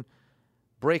reason,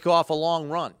 break off a long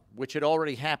run, which had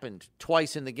already happened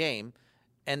twice in the game,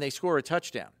 and they score a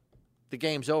touchdown? The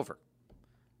game's over.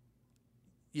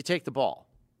 You take the ball.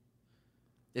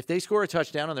 If they score a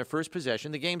touchdown on their first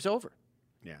possession, the game's over.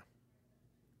 Yeah.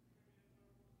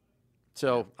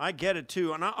 So I get it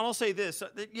too, and I'll say this: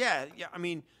 I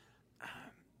mean,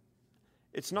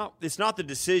 it's not the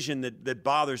decision that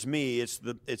bothers me.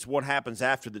 It's what happens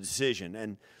after the decision,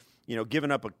 and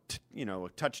giving up a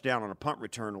touchdown on a punt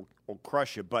return will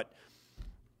crush you. But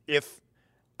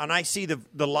and I see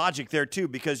the logic there too,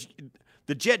 because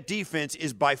the Jet defense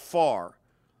is by far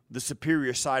the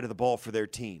superior side of the ball for their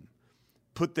team.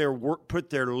 Put their worst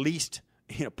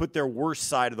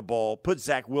side of the ball. Put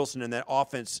Zach Wilson in that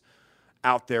offense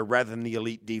out there rather than the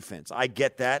elite defense. I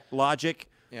get that logic.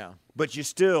 Yeah. But you're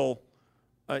still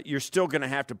going to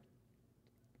have to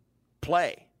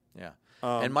play. Yeah.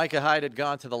 And Micah Hyde had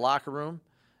gone to the locker room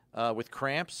with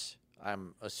cramps.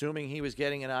 I'm assuming he was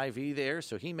getting an IV there,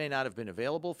 so he may not have been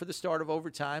available for the start of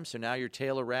overtime. So now you're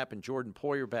Taylor Rapp and Jordan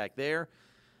Poyer back there.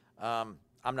 I'm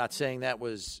not saying that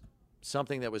was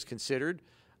something that was considered.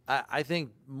 I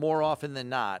think more often than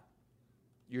not,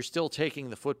 you're still taking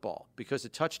the football because a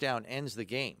touchdown ends the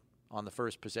game on the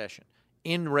first possession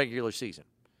in regular season,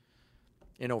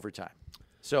 in overtime.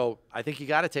 So I think you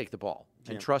got to take the ball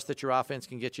and trust that your offense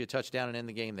can get you a touchdown and end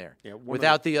the game there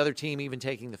without the other team even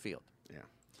taking the field. Yeah.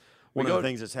 One of the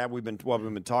things that's happened, we've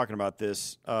been talking about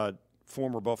this,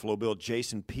 former Buffalo Bill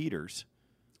Jason Peters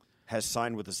has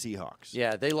signed with the Seahawks.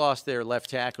 Yeah, they lost their left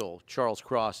tackle, Charles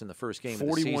Cross, in the first game of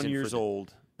the season. 41 years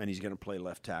old, and he's going to play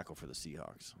left tackle for the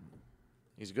Seahawks.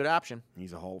 He's a good option.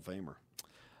 He's a Hall of Famer.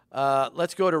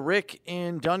 Let's go to Rick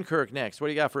in Dunkirk next. What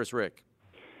do you got for us, Rick?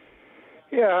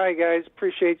 Yeah, hi, guys.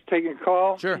 Appreciate you taking a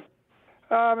call. Sure.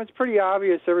 It's pretty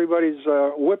obvious everybody's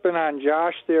whipping on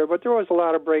Josh there, but there was a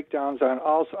lot of breakdowns on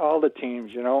all the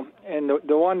teams, And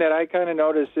the one that I kind of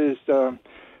noticed is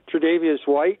Tre'Davious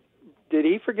White. Did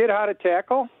he forget how to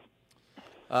tackle?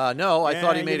 No, I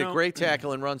thought he made a great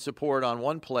tackle and run support on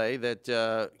one play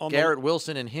that Garrett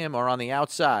Wilson and him are on the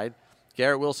outside.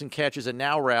 Garrett Wilson catches a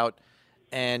now route,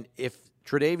 and if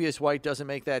Tre'Davious White doesn't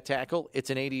make that tackle, it's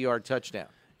an 80-yard touchdown.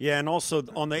 Yeah, and also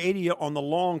on the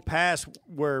long pass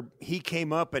where he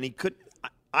came up and he could,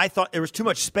 I thought there was too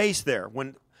much space there.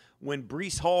 When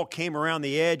Breece Hall came around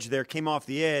the edge there, came off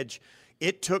the edge,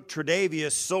 it took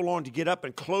Tre'Davious so long to get up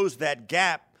and close that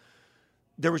gap.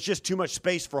 There was just too much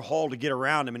space for Hall to get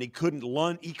around him, and he couldn't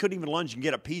even lunge and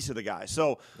get a piece of the guy.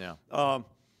 So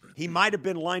he might have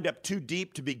been lined up too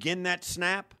deep to begin that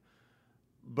snap.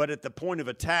 But at the point of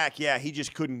attack, he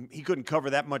just couldn't cover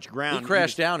that much ground. He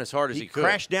crashed down as hard as he could. He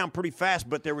crashed down pretty fast,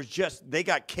 but they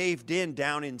got caved in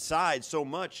down inside so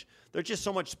much. There's just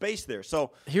so much space there.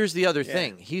 So here's the other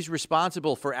thing. He's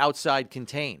responsible for outside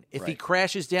contain. If he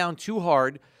crashes down too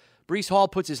hard, Breece Hall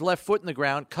puts his left foot in the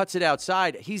ground, cuts it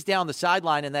outside. He's down the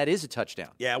sideline, and that is a touchdown.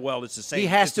 Yeah, well, it's the same. He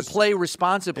has to play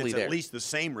responsibly it's there. At least the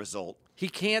same result. He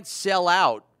can't sell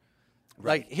out.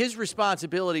 Like, his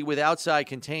responsibility with outside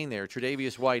contain there,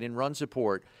 Tre'Davious White, in run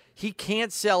support, he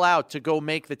can't sell out to go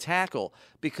make the tackle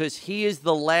because he is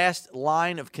the last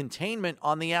line of containment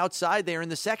on the outside there in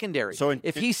the secondary. So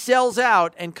if he sells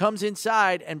out and comes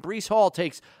inside and Breece Hall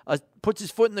puts his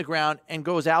foot in the ground and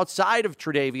goes outside of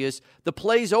Tre'Davious, the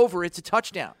play's over. It's a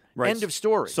touchdown. Right. End of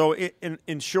story. So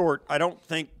in short, I don't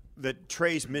think that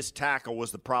Trey's missed tackle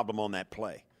was the problem on that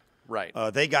play. Right.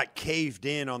 They got caved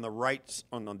in on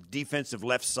the defensive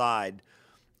left side,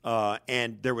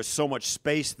 and there was so much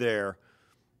space there.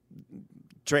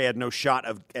 Trey had no shot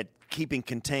at keeping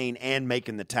contained and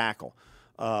making the tackle.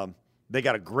 They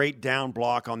got a great down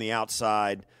block on the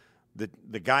outside.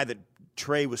 The guy that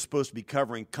Trey was supposed to be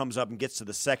covering comes up and gets to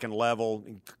the second level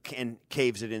and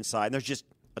caves it inside. And there's just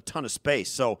a ton of space.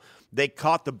 So they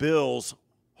caught the Bills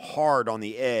hard on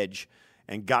the edge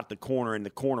and got the corner, and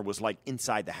the corner was like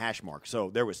inside the hash mark. So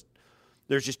there was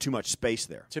there's just too much space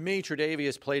there. To me,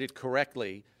 Tre'Davious played it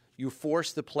correctly. You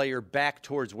force the player back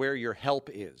towards where your help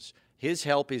is. His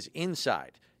help is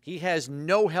inside. He has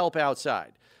no help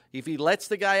outside. If he lets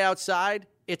the guy outside,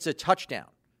 it's a touchdown.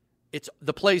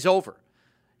 The play's over.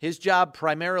 His job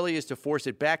primarily is to force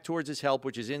it back towards his help,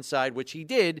 which is inside, which he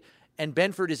did, and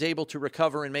Benford is able to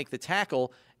recover and make the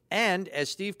tackle. And, as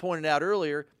Steve pointed out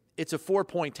earlier, it's a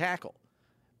 4-point tackle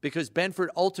because Benford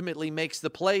ultimately makes the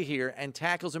play here and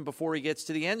tackles him before he gets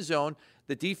to the end zone.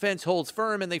 The defense holds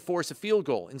firm, and they force a field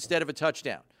goal instead of a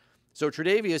touchdown. So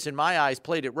Tre'Davious, in my eyes,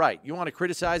 played it right. You want to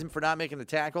criticize him for not making the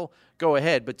tackle? Go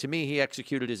ahead. But to me, he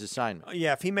executed his assignment.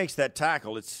 Yeah, if he makes that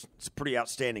tackle, it's a pretty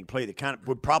outstanding play that kind of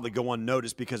would probably go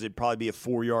unnoticed because it'd probably be a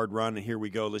 4-yard run, and here we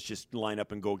go. Let's just line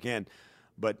up and go again.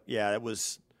 But, yeah, it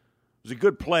was a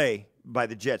good play by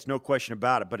the Jets, no question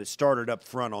about it. But it started up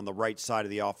front on the right side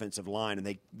of the offensive line,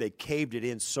 and they caved it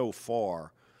in so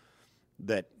far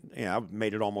that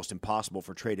made it almost impossible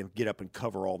for Trey to get up and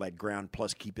cover all that ground,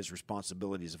 plus keep his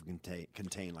responsibilities of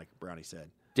contain, like Brownie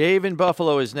said. Dave in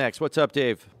Buffalo is next. What's up,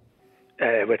 Dave?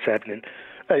 Hey, what's happening?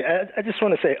 I just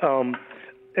want to say,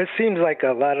 it seems like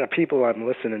a lot of people I'm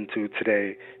listening to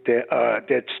today,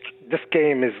 this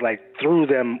game is like threw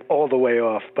them all the way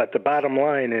off. But the bottom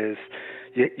line is,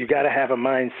 you got to have a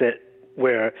mindset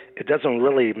where it doesn't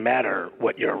really matter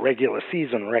what your regular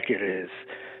season record is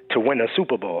to win a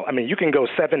Super Bowl. I mean, you can go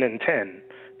 7-10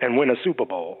 and win a Super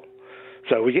Bowl.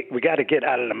 So we got to get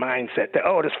out of the mindset that,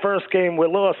 this first game we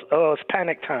lost, it's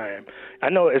panic time. I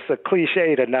know it's a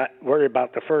cliche to not worry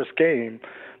about the first game,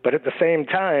 but at the same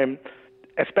time,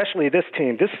 especially this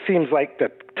team, this seems like the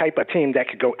type of team that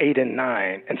could go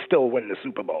 8-9 and still win the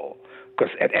Super Bowl.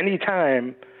 Because at any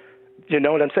time, you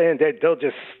know what I'm saying, they'll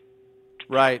just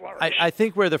right. I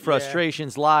think where the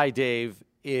frustrations lie, Dave,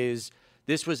 is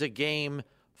this was a game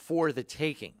for the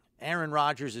taking. Aaron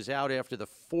Rodgers is out after the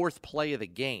 4th play of the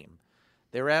game.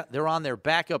 They're on their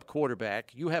backup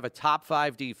quarterback. You have a top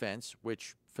 5 defense,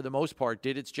 which for the most part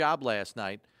did its job last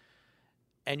night,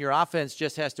 and your offense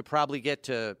just has to probably get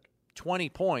to 20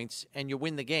 points and you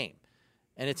win the game.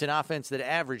 And it's an offense that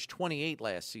averaged 28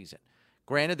 last season.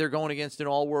 Granted, they're going against an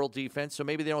all-world defense, so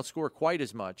maybe they don't score quite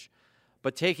as much.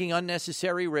 But taking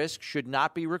unnecessary risks should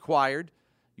not be required.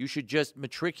 You should just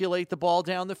matriculate the ball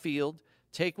down the field,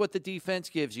 take what the defense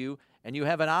gives you, and you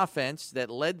have an offense that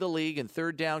led the league in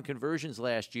third down conversions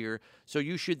last year, so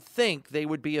you should think they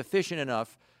would be efficient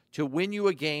enough to win you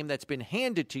a game that's been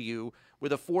handed to you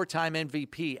with a 4-time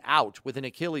MVP out with an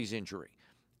Achilles injury.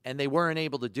 And they weren't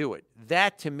able to do it.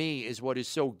 That, to me, is what is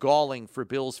so galling for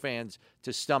Bills fans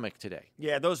to stomach today.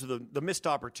 Yeah, those are the missed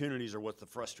opportunities are what's the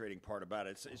frustrating part about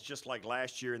it. It's just like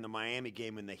last year in the Miami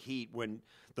game in the Heat when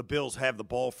the Bills have the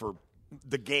ball for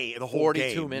the game, the whole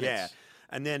 42 game. minutes. Yeah.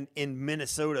 And then in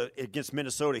Minnesota, against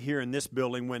Minnesota here in this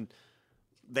building, when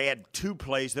they had 2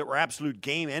 plays that were absolute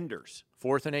game enders.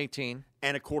 4th and 18.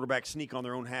 And a quarterback sneak on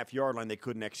their own half-yard line they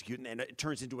couldn't execute, and it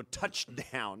turns into a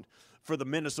touchdown for the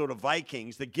Minnesota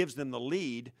Vikings that gives them the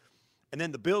lead. And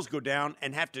then the Bills go down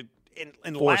and have to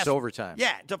force overtime.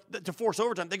 Yeah, to force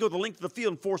overtime. They go the length of the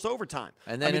field and force overtime.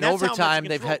 And then in overtime,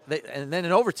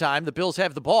 the Bills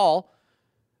have the ball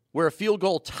where a field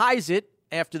goal ties it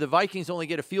after the Vikings only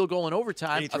get a field goal in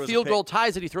overtime. A field goal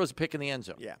ties it, he throws a pick in the end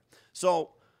zone. Yeah.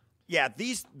 So, yeah,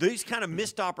 these kind of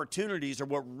missed opportunities are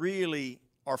what really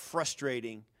are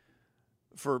frustrating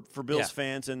for Bills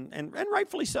fans, and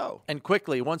rightfully so. And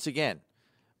quickly, once again,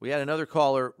 we had another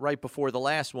caller right before the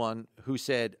last one who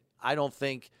said, I don't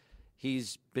think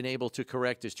he's been able to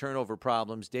correct his turnover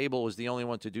problems. Dable was the only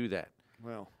one to do that.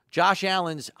 Well, Josh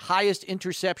Allen's highest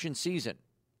interception season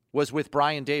was with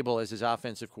Brian Dable as his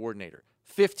offensive coordinator.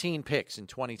 15 picks in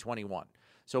 2021.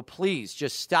 So please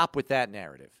just stop with that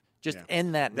narrative. Just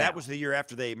end that now. That was the year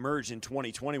after they emerged in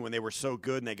 2020 when they were so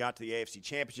good and they got to the AFC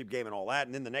Championship game and all that.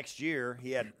 And then the next year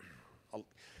he had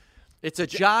It's a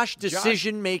Josh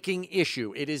decision-making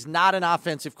issue. It is not an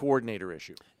offensive coordinator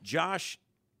issue. Josh,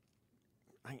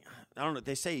 I don't know.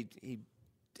 They say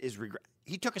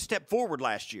he took a step forward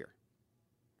last year.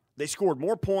 They scored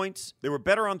more points. They were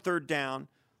better on third down.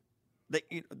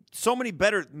 So many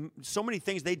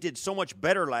things they did so much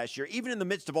better last year, even in the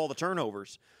midst of all the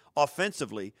turnovers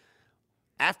offensively,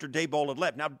 after Daboll had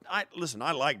left. Now, I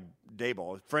like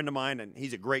Daboll, a friend of mine, and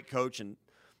he's a great coach, and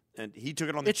he took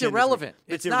it on the chin. It's irrelevant.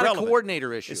 It's not a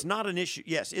coordinator issue. It's not an issue.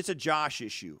 Yes, it's a Josh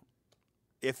issue.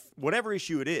 If whatever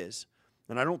issue it is,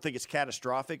 and I don't think it's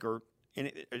catastrophic or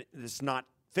it's not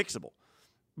fixable,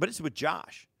 but it's with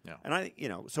Josh. Yeah. And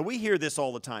so we hear this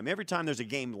all the time. Every time there's a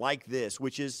game like this,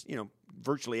 which is,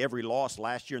 virtually every loss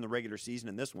last year in the regular season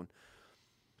and this one,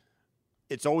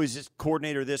 it's always this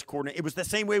coordinator, this coordinator. It was the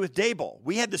same way with Daboll.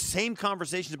 We had the same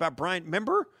conversations about Brian.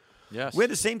 Remember? Yes. We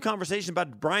had the same conversation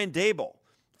about Brian Daboll.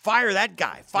 Fire that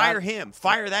guy. Fire him.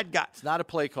 Fire that guy. It's not a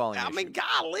play calling issue. I mean,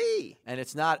 golly. And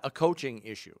it's not a coaching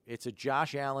issue. It's a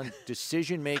Josh Allen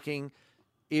decision-making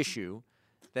issue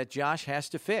that Josh has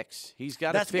to fix. He's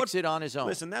got to fix it on his own.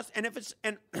 Listen, listen.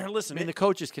 I mean, the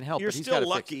coaches can help. You're but he's still gotta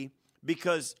lucky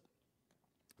because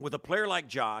with a player like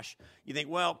Josh, you think,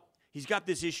 well, he's got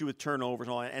this issue with turnovers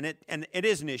and all that, and it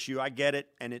is an issue. I get it.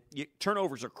 And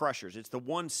turnovers are crushers. It's the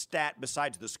one stat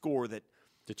besides the score that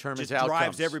determines just drives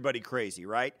outcomes. everybody crazy,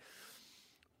 right?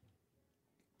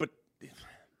 But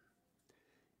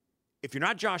if you're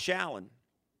not Josh Allen,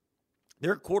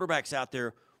 there are quarterbacks out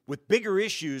there with bigger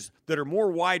issues that are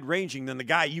more wide-ranging than the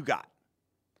guy you got.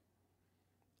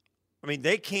 I mean,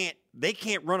 they can't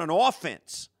run an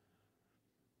offense.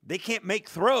 They can't make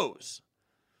throws.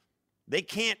 They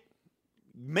can't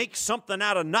make something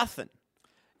out of nothing.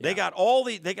 Yeah.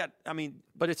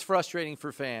 But it's frustrating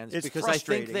for fans because I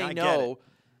think they know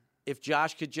if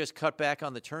Josh could just cut back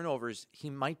on the turnovers, he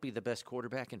might be the best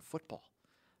quarterback in football.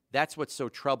 That's what's so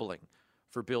troubling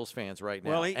for Bills fans right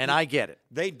now. Well, I get it.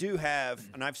 They do have,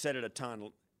 and I've said it a ton,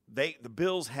 the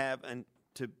Bills have, and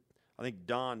I think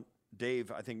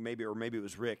Dave, I think maybe it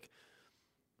was Rick,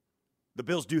 the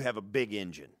Bills do have a big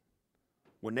engine.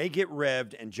 When they get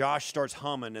revved and Josh starts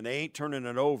humming and they ain't turning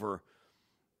it over,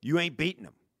 you ain't beating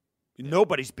them.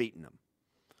 Nobody's beating them.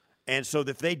 And so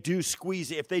if they do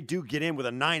get in with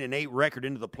a 9-8 record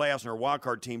into the playoffs and are a wild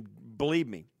card team, believe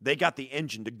me, they got the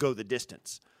engine to go the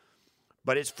distance.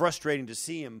 But it's frustrating to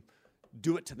see them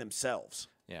do it to themselves.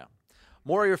 Yeah.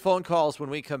 More of your phone calls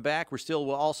when we come back. We're still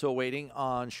also waiting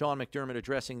on Sean McDermott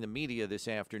addressing the media this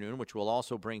afternoon, which we'll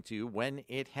also bring to you when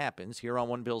it happens here on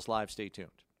One Bills Live. Stay tuned.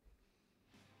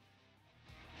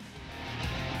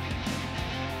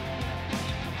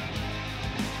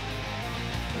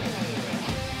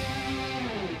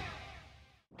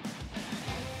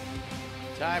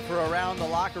 Time for Around the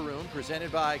Locker Room,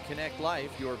 presented by Connect Life,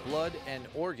 your blood and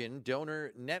organ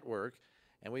donor network.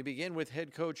 And we begin with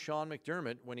head coach Sean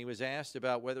McDermott when he was asked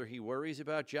about whether he worries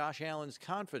about Josh Allen's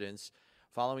confidence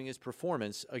following his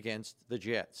performance against the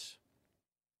Jets.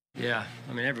 Yeah,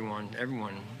 I mean, everyone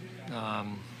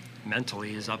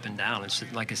mentally is up and down. It's,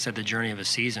 like I said, the journey of a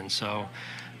season. So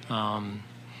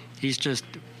he's just,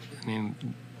 I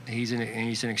mean, he's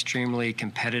an extremely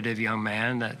competitive young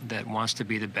man that wants to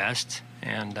be the best.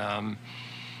 And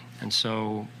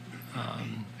so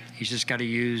he's just got to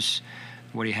use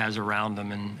what he has around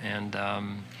him. And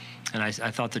I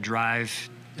thought the drive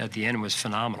at the end was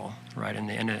phenomenal, right? And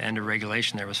the end of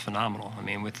regulation there was phenomenal. I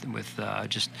mean, with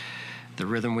just the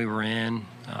rhythm we were in,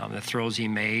 the throws he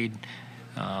made.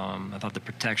 I thought the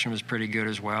protection was pretty good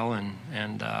as well.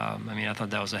 And I mean, I thought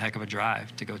that was a heck of a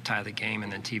drive to go tie the game.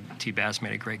 And then T. Bass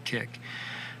made a great kick.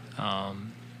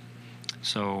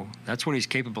 So that's what he's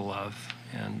capable of.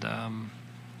 And,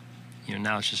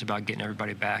 now it's just about getting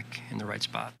everybody back in the right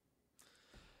spot.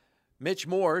 Mitch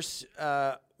Morse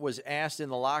was asked in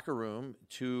the locker room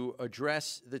to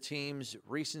address the team's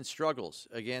recent struggles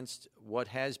against what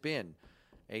has been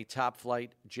a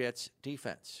top-flight Jets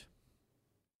defense.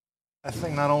 I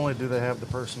think not only do they have the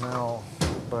personnel,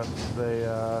 but they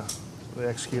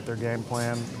execute their game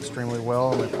plan extremely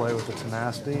well, and they play with the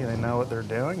tenacity, and they know what they're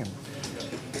doing, and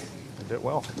they did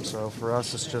well. So for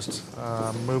us, it's just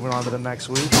moving on to the next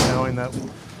week, knowing that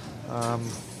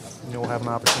we'll have an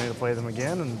opportunity to play them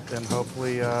again, and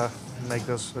hopefully make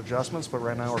those adjustments. But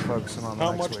right now, we're focusing on the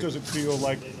next week. How much does it feel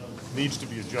like needs to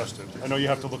be adjusted? I know you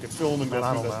have to look at film and go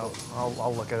through that. I don't know.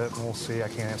 I'll look at it and we'll see. I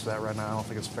can't answer that right now. I don't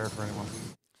think it's fair for anyone.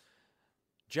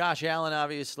 Josh Allen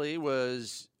obviously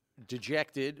was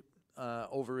dejected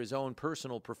over his own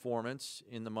personal performance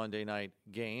in the Monday night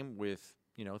game with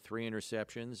 3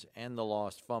 interceptions and the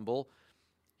lost fumble.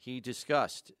 He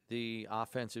discussed the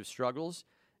offensive struggles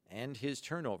and his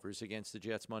turnovers against the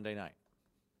Jets Monday night.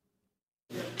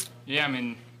 Yeah, I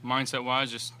mean,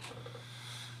 mindset-wise, just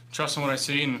trusting what I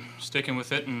see and sticking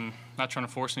with it and not trying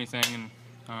to force anything.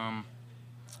 And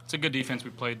it's a good defense we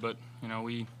played, but,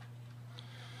 we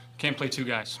can't play two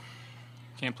guys.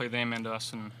 Can't play them and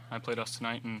us, and I played us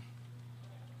tonight. And,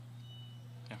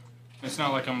 yeah, it's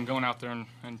not like I'm going out there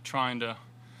and trying to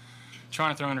throw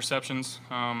interceptions.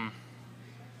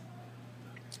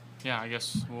 Yeah, I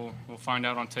guess we'll find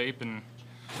out on tape and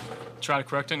try to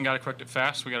correct it, and got to correct it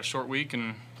fast. We got a short week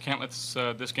and can't let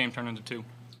this game turn into 2.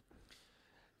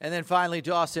 And then finally,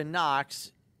 Dawson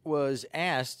Knox was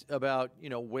asked about,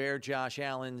 where Josh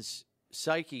Allen's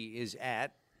psyche is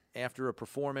at after a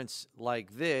performance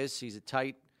like this. He's a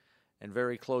tight and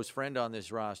very close friend on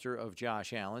this roster of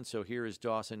Josh Allen. So here is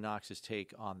Dawson Knox's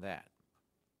take on that.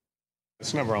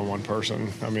 It's never on one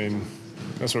person. I mean,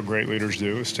 that's what great leaders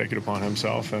do, is take it upon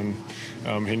himself. And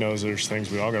he knows there's things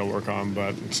we all got to work on,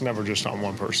 but it's never just on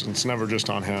one person. It's never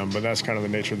just on him. But that's kind of the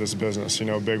nature of this business. You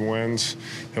know, big wins,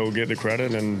 he'll get the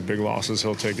credit, and big losses,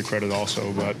 he'll take the credit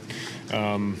also. But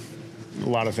a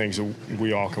lot of things that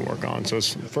we all can work on. So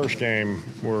it's the first game.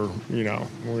 We're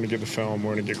going to get the film.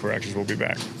 We're going to get corrections. We'll be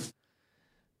back.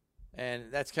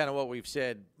 And that's kind of what we've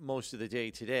said most of the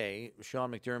day today.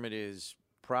 Sean McDermott is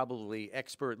probably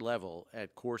expert level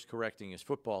at course correcting his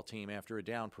football team after a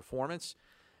down performance.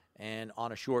 And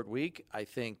on a short week, I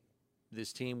think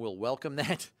this team will welcome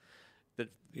that.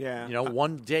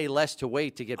 One day less to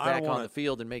wait to get back on the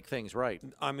field and make things right.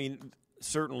 I mean,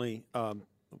 certainly, I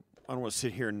don't want to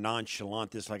sit here and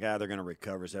nonchalant this like, they're going to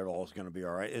recover, so all's going to be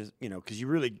all right.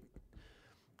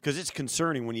 Because it's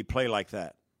concerning when you play like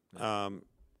that.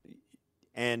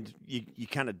 And you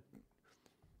kind of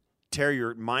tear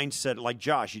your mindset, like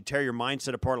Josh, you tear your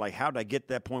mindset apart, like, how did I get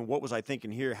to that point? What was I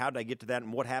thinking here? How did I get to that?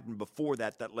 And what happened before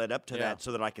that led up to that,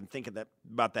 so that I can think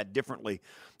about that differently?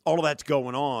 All of that's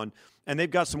going on, and they've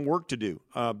got some work to do.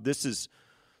 This is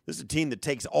a team that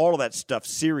takes all of that stuff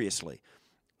seriously.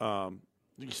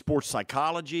 Sports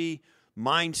psychology,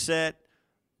 mindset,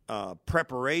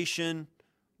 preparation,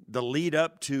 the lead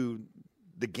up to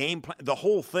the game plan, the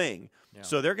whole thing. Yeah.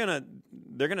 So they're gonna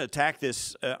attack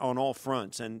this on all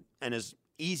fronts, and as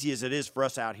easy as it is for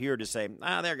us out here to say,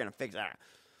 they're gonna fix that,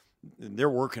 they're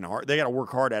working hard. They got to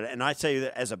work hard at it. And I say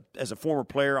that as a former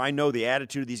player, I know the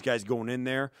attitude of these guys going in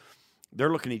there. They're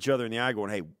looking at each other in the eye,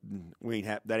 going, "Hey, we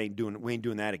ain't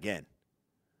doing that again,"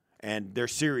 and they're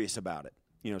serious about it.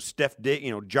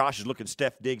 Josh is looking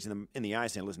Steph Diggs in the eye,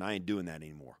 saying, "Listen, I ain't doing that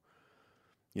anymore.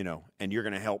 And you're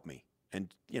going to help me."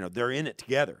 And they're in it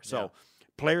together. So. Yeah.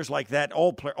 Players like that,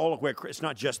 all the way. It's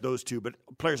not just those two, but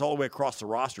players all the way across the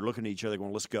roster looking at each other,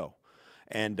 going, "Let's go,"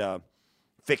 and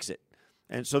fix it.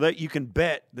 And so that you can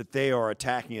bet that they are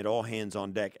attacking it all hands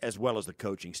on deck, as well as the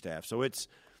coaching staff. So it's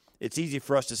easy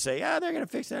for us to say, they're going to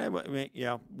fix that. I mean,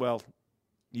 well,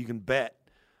 you can bet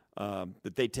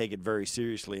that they take it very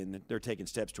seriously, and that they're taking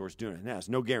steps towards doing it. Now, there's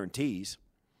no guarantees,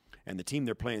 and the team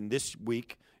they're playing this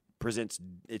week presents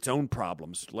its own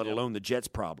problems, let alone the Jets'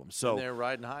 problems. So and they're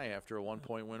riding high after a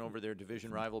 1-point win over their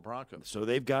division rival Broncos. So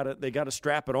they got to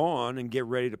strap it on and get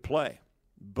ready to play.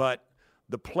 But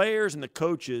the players and the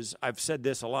coaches, I've said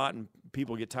this a lot, and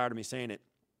people get tired of me saying it,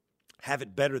 have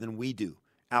it better than we do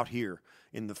out here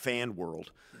in the fan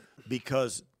world,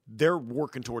 because they're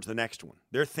working towards the next one.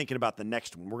 They're thinking about the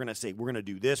next one. We're going to say, we're going to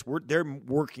do this. They're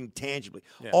working tangibly.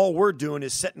 Yeah. All we're doing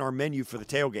is setting our menu for the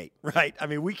tailgate, right? I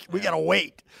mean, we got to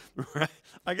wait,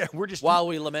 right? We're just while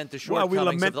we lament the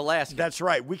shortcomings of the last game. That's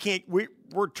right. We can't.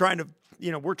 We're trying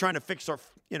to fix our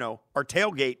our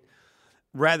tailgate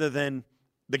rather than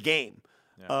the game.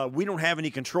 Yeah. We don't have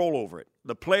any control over it.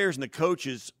 The players and the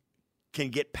coaches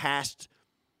can get past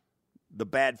the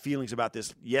bad feelings about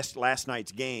last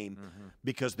night's game,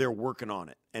 because they're working on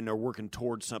it, and they're working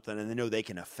towards something, and they know they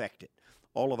can affect it.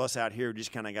 All of us out here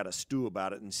just kind of got to stew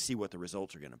about it and see what the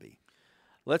results are going to be.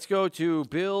 Let's go to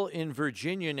Bill in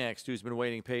Virginia next, who's been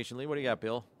waiting patiently. What do you got,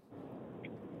 Bill?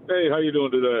 Hey, how you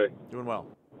doing today? Doing well.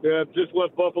 Yeah, just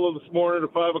left Buffalo this morning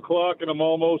at 5 o'clock, and I'm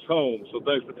almost home, so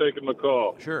thanks for taking my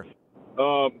call. Sure.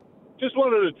 Just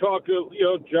wanted to talk,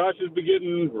 Josh has been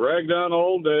getting ragged on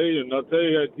all day, and I'll tell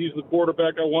you, he's the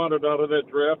quarterback I wanted out of that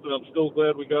draft, and I'm still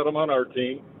glad we got him on our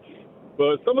team.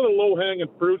 But some of the low-hanging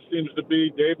fruit seems to be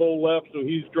Dabo left, so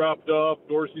he's dropped off.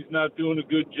 Dorsey's not doing a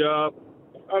good job.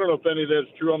 I don't know if any of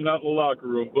that's true. I'm not in the locker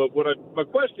room. But my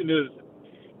question is,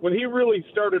 when he really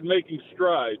started making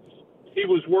strides, he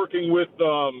was working with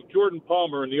Jordan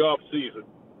Palmer in the off-season.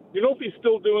 You know if he's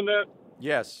still doing that?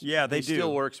 Yes. Yeah, he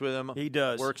still works with him. He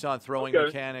does. Works on throwing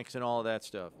mechanics and all of that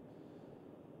stuff.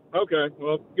 Okay,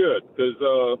 well, good. Because,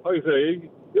 like I say,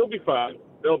 he'll be fine.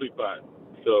 They'll be fine.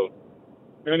 So,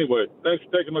 anyway, thanks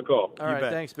for taking my call. All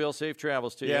right, thanks, Bill. Safe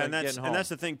travels to you. Yeah, and that's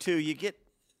the thing, too. You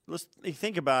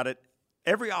think about it,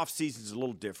 every offseason is a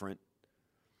little different.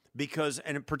 Because,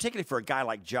 and particularly for a guy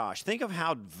like Josh, think of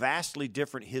how vastly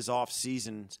different his off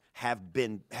seasons have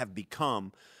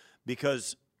become,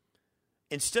 because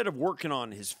instead of working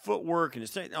on his footwork and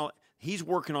he's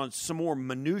working on some more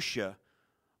minute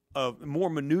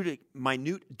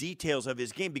details of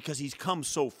his game, because he's come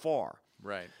so far.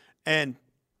 Right. And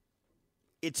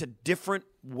it's a different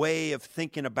way of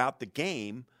thinking about the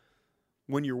game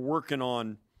when you're working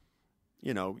on,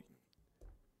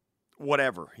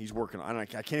 whatever he's working on. I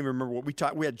can't even remember what we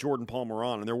talked. We had Jordan Palmer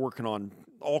on, and they're working on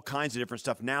all kinds of different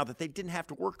stuff now that they didn't have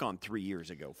to work on 3 years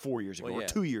ago, 4 years ago, or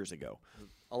 2 years ago.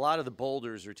 A lot of the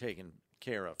boulders are taken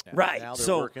care of now. Right. Now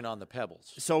they're working on the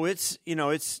pebbles. So it's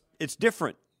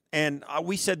different. And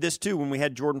we said this too when we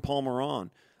had Jordan Palmer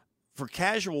on. For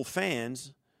casual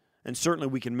fans, and certainly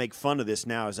we can make fun of this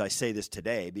now as I say this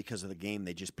today because of the game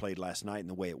they just played last night and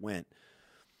the way it went.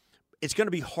 It's going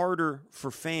to be harder for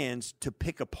fans to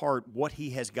pick apart what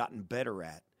he has gotten better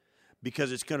at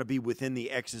because it's going to be within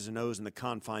the X's and O's and the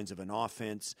confines of an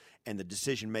offense and the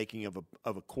decision-making of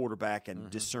a quarterback and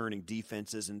discerning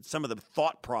defenses and some of the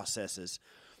thought processes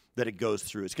that it goes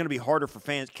through. It's going to be harder for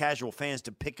casual fans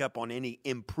to pick up on any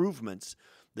improvements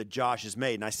that Josh has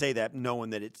made. And I say that knowing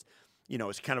that it's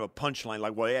kind of a punchline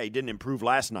like, well, yeah, he didn't improve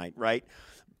last night, right?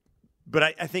 But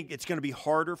I think it's going to be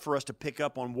harder for us to pick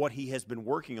up on what he has been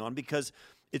working on because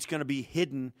it's going to be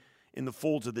hidden in the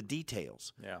folds of the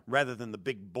details rather than the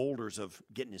big boulders of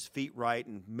getting his feet right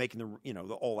and making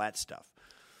all that stuff.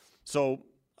 So,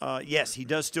 yes, he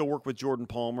does still work with Jordan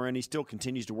Palmer, and he still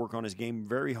continues to work on his game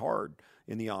very hard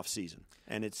in the offseason.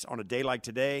 And it's on a day like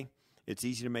today, it's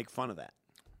easy to make fun of that.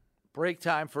 Break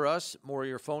time for us. More of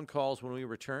your phone calls when we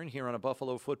return here on a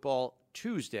Buffalo Football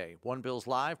Tuesday. One Bills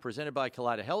Live, presented by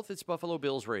Kaleida Health. It's Buffalo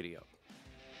Bills Radio.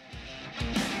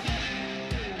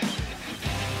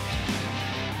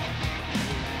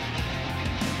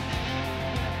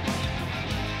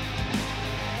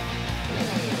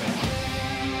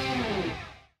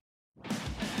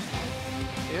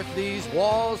 If these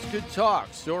walls could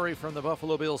talk. Story from the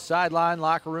Buffalo Bills sideline,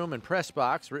 locker room, and press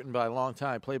box, written by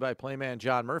longtime play-by-play man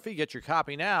John Murphy. Get your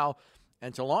copy now.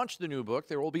 And to launch the new book,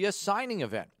 there will be a signing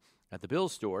event at the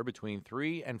Bills store between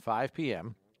 3 and 5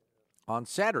 p.m. on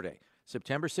Saturday,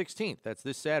 September 16th. That's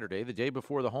this Saturday, the day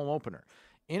before the home opener.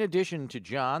 In addition to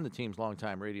John, the team's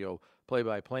longtime radio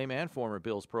play-by-play man, former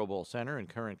Bills Pro Bowl center, and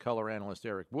current color analyst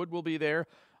Eric Wood will be there,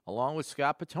 along with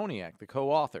Scott Petoniak, the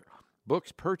co-author.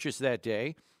 Books purchased that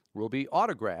day will be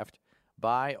autographed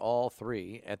by all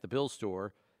three at the Bills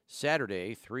store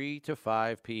Saturday, 3 to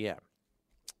 5 p.m.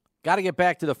 Got to get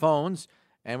back to the phones,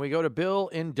 and we go to Bill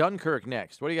in Dunkirk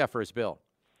next. What do you got for us, Bill?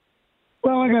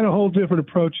 Well, I got a whole different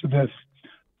approach to this.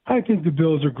 I think the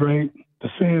Bills are great. The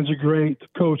fans are great. The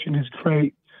coaching is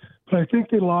great. But I think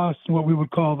they lost what we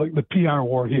would call the PR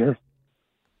war here.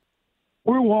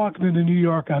 We're walking into New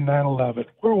York on 9/11.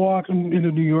 We're walking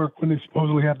into New York when they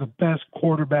supposedly have the best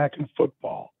quarterback in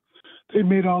football. They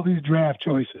made all these draft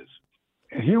choices.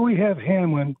 And here we have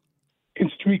Hamlin in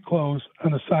street clothes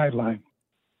on the sideline.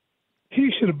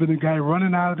 He should have been the guy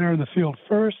running out of there in the field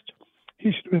first.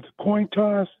 He should have been at the coin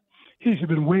toss. He should have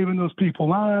been waving those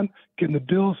people on, getting the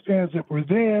Bills fans that were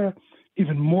there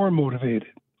even more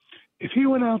motivated. If he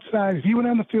went outside, if he went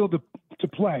on the field to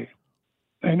play,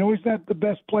 I know he's not the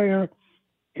best player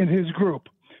in his group,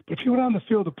 but if he went on the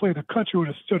field to play, the country would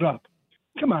have stood up.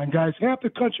 Come on, guys. Half the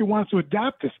country wants to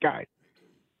adopt this guy.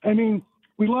 I mean,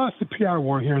 we lost the PR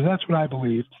war here. That's what I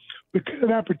believe. We had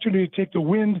an opportunity to take the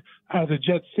wind out of the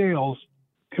Jets' sails,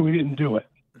 and we didn't do it.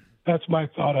 That's my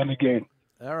thought on the game.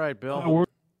 All right, Bill.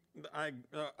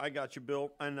 I got you,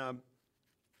 Bill, and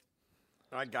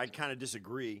I kind of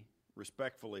disagree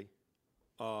respectfully.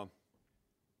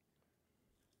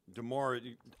 DeMar,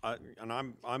 and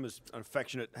I'm as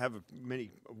affectionate, have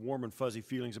many warm and fuzzy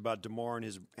feelings about DeMar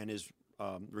and his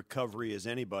recovery as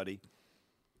anybody.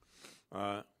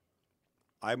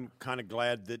 I'm kind of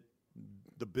glad that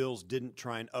the Bills didn't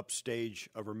try and upstage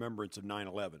a remembrance of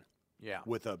 9/11. Yeah,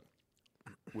 with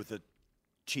a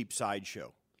cheap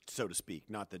sideshow, so to speak.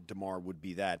 Not that DeMar would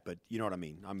be that, but you know what I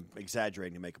mean. I'm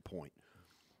exaggerating to make a point.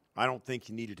 I don't think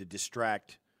you needed to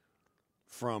distract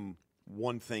from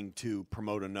one thing to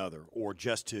promote another, or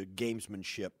just to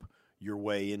gamesmanship your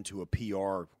way into a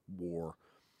PR war.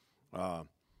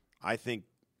 I think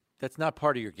that's not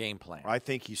part of your game plan. I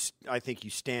think you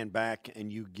stand back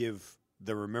and you give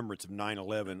the remembrance of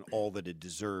 9/11 all that it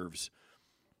deserves,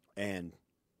 and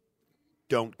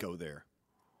don't go there.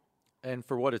 And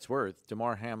for what it's worth,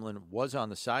 DeMar Hamlin was on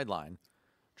the sideline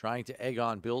trying to egg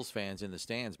on Bills fans in the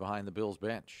stands behind the Bills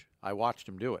bench. I watched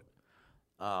him do it.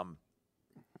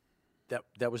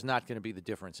 That was not going to be the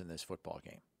difference in this football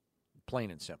game, plain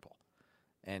and simple.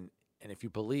 And if you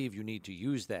believe you need to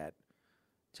use that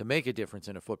to make a difference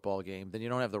in a football game, then you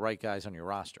don't have the right guys on your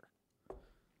roster.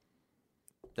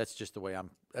 That's just the way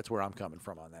that's where I'm coming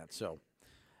from on that. So,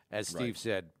 as Steve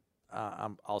said,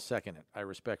 I'll second it. I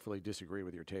respectfully disagree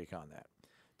with your take on that.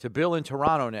 To Bill in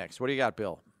Toronto next. What do you got,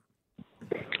 Bill?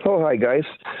 Oh, hi, guys.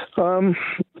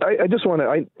 I just want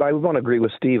to I want to agree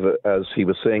with Steve as he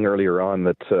was saying earlier on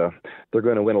that they're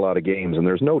going to win a lot of games, and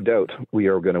there's no doubt we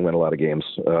are going to win a lot of games.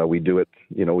 We do it,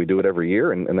 we do it every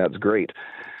year, and that's great.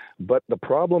 But the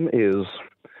problem is,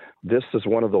 this is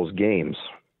one of those games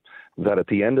that at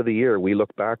the end of the year we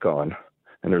look back on,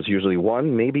 and there's usually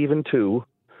one, maybe even two,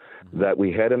 that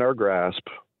we had in our grasp,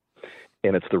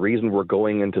 and it's the reason we're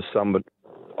going into some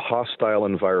hostile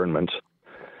environment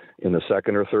in the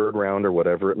second or third round or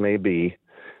whatever it may be,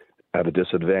 at a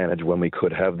disadvantage when we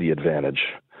could have the advantage.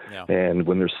 Yeah. And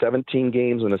when there's 17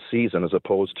 games in a season as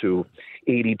opposed to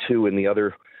 82 in the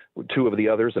other, two of the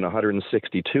others and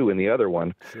 162 in the other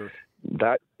one, Sure.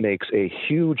 that makes a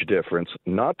huge difference.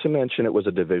 Not to mention it was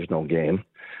a divisional game.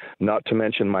 Not to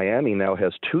mention Miami now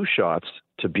has 2 shots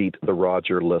to beat the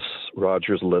Rodgers-less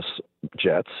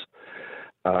Jets.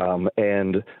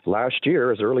 And last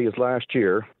year, as early as last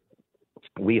year,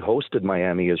 we hosted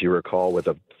Miami, as you recall, with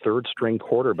a third-string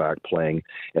quarterback playing,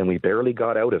 and we barely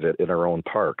got out of it in our own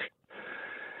park.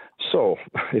 So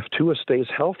if Tua stays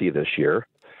healthy this year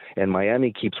and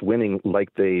Miami keeps winning like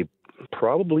they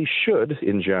probably should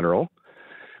in general,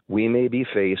 we may be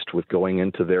faced with going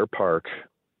into their park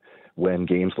when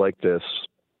games like this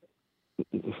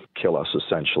kill us,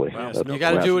 essentially. Well, you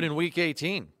got to do it in Week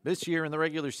 18 this year in the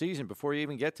regular season before you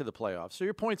even get to the playoffs. So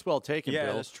your point's well taken, Bill.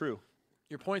 Yeah, that's true.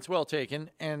 Your point's well taken,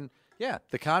 and yeah,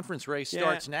 the conference race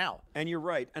starts now. And you're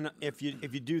right. And if you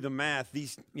do the math,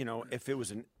 these if it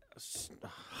was a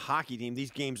hockey team, these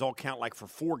games all count like for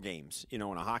 4 games, in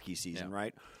a hockey season,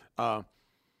 right?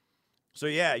 So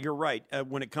yeah, you're right.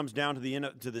 When it comes down to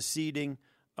the seeding,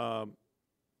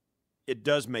 it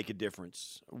does make a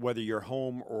difference whether you're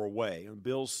home or away. And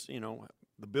Bills,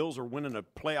 the Bills are winning a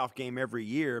playoff game every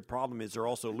year. The problem is they're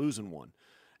also losing one,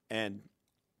 and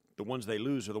the ones they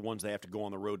lose are the ones they have to go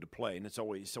on the road to play, and it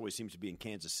always seems to be in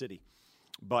Kansas City.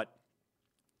 But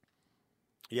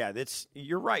yeah,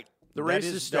 you're right. The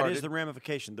race has started. That is the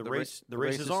ramification. The race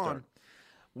is on. Started.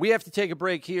 We have to take a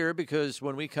break here because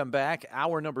when we come back,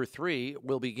 hour number 3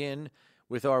 will begin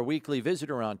with our weekly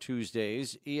visitor on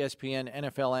Tuesdays, ESPN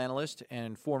NFL analyst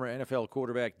and former NFL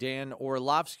quarterback Dan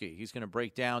Orlovsky. He's going to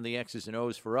break down the X's and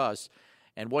O's for us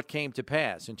and what came to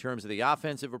pass in terms of the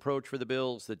offensive approach for the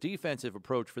Bills, the defensive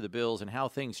approach for the Bills, and how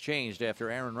things changed after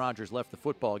Aaron Rodgers left the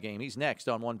football game. He's next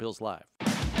on One Bills Live.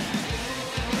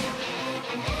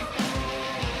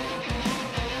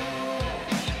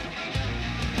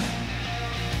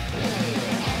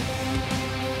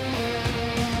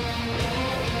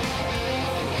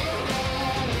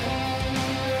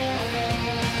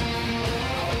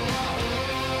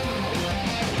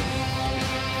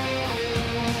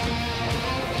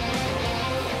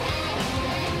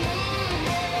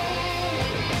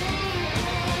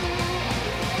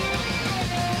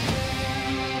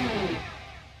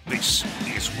 This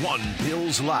is One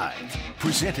Bills Live,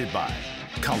 presented by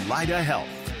Kaleida Health.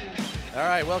 All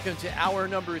right, welcome to hour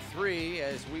number 3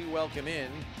 as we welcome in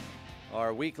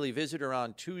our weekly visitor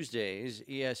on Tuesdays,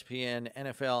 ESPN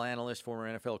NFL analyst, former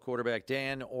NFL quarterback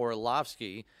Dan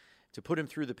Orlovsky, to put him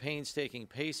through the painstaking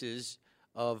paces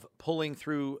of pulling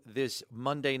through this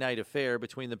Monday night affair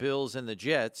between the Bills and the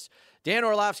Jets. Dan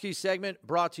Orlovsky's segment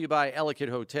brought to you by Ellicott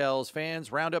Hotels.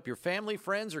 Fans, round up your family,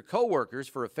 friends, or coworkers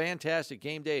for a fantastic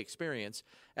game day experience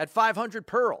at 500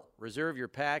 Pearl. Reserve your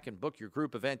pack and book your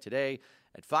group event today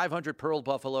at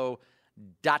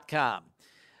 500pearlbuffalo.com.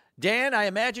 Dan, I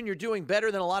imagine you're doing better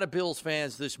than a lot of Bills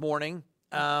fans this morning.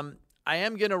 I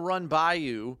am going to run by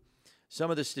you some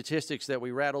of the statistics that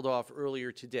we rattled off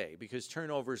earlier today because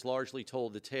turnovers largely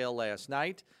told the tale last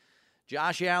night.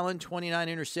 Josh Allen, 29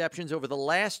 interceptions over the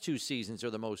last 2 seasons are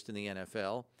the most in the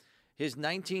NFL. His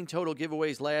 19 total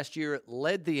giveaways last year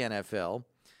led the NFL.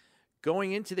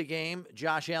 Going into the game,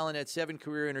 Josh Allen had 7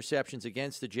 career interceptions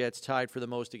against the Jets, tied for the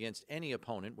most against any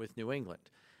opponent with New England.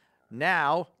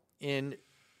 Now, in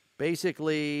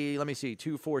basically,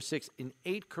 2, 4, 6, in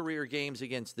 8 career games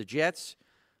against the Jets,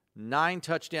 9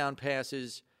 touchdown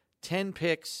passes, 10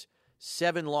 picks,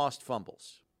 7 lost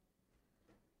fumbles.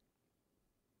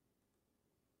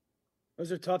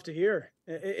 Those are tough to hear.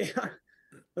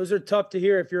 Those are tough to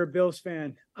hear if you're a Bills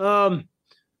fan. All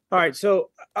right,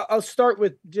 so I'll start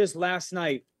with just last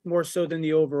night more so than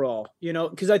the overall,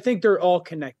 because I think they're all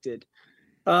connected.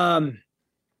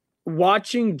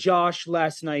 Watching Josh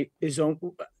last night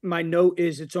my note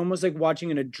is it's almost like watching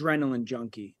an adrenaline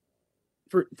junkie.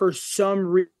 For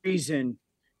some reason,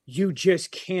 you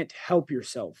just can't help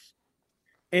yourself.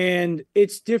 And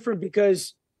it's different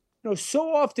because,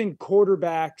 so often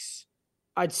quarterbacks,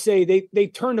 I'd say they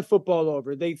turn the football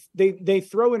over. They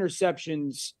throw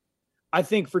interceptions, I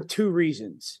think, for 2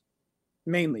 reasons,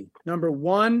 mainly. Number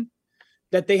one,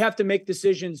 that they have to make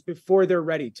decisions before they're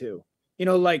ready to.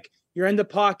 Like you're in the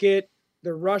pocket,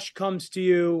 the rush comes to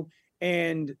you,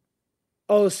 and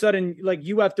all of a sudden, like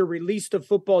you have to release the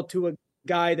football to a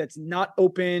guy that's not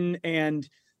open, and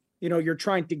you're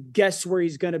trying to guess where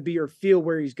he's going to be or feel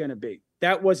where he's going to be.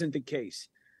 That wasn't the case.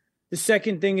 The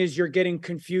second thing is you're getting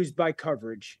confused by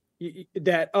coverage.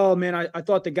 That, oh man, I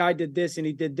thought the guy did this and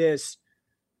he did this.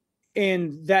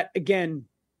 And that, again,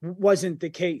 wasn't the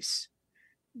case.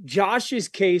 Josh's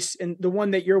case, and the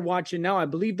one that you're watching now, I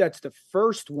believe that's the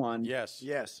first one. Yes.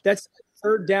 That's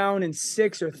 3rd down and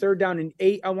 6 or 3rd down and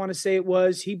 8, I want to say it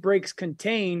was. He breaks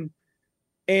contain,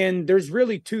 and there's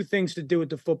really 2 things to do with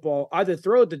the football. Either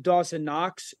throw it to Dawson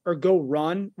Knox or go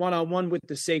run one-on-one with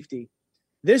the safety.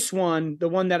 This one, the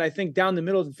one that I think down the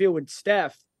middle of the field with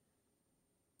Steph,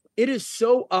 it is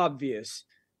so obvious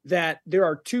that there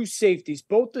are 2 safeties.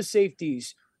 Both the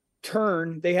safeties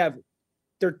turn.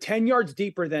 They're 10 yards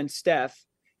deeper than Steph,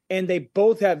 and they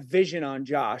both have vision on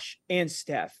Josh and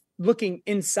Steph looking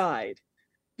inside.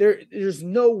 There's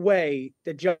no way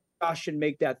that Josh should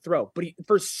make that throw. But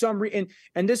for some reason,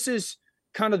 and this is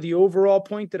kind of the overall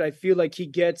point that I feel like he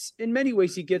gets. In many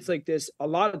ways, he gets like this a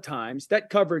lot of times.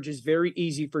 That coverage is very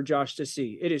easy for Josh to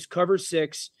see. It is cover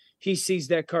 6. He sees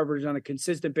that coverage on a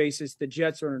consistent basis. The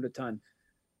Jets earned a ton.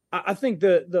 I think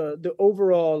the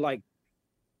overall like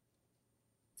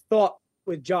thought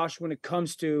with Josh when it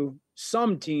comes to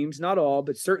some teams, not all,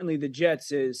 but certainly the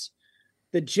Jets, is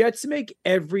the Jets make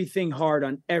everything hard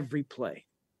on every play.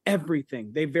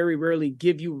 Everything. They very rarely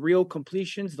give you real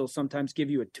completions. They'll sometimes give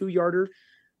you a 2-yarder.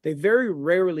 They very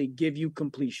rarely give you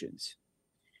completions.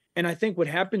 And I think what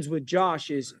happens with Josh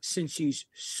is, since he's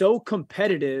so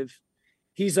competitive,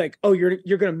 he's like, oh, you're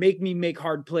going to make me make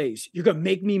hard plays. You're going to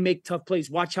make me make tough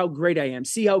plays. Watch how great I am.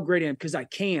 See how great I am, because I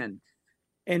can.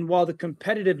 And while the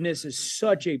competitiveness is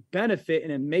such a benefit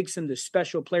and it makes him the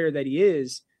special player that he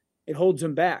is, it holds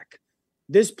him back.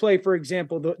 This play, for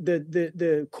example,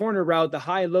 the corner route, the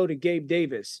high-low to Gabe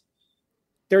Davis,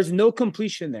 there's no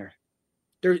completion there.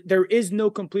 There is no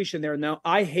completion there. Now,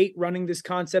 I hate running this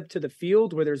concept to the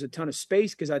field where there's a ton of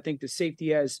space, because I think the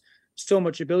safety has so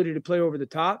much ability to play over the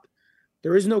top.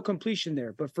 There is no completion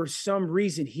there. But for some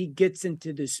reason, he gets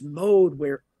into this mode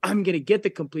where I'm going to get the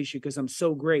completion because I'm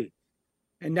so great.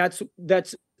 And that's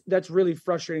really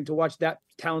frustrating to watch that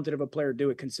talented of a player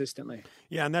do it consistently.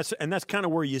 Yeah, and that's kind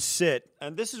of where you sit.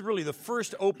 And this is really the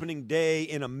first opening day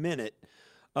in a minute,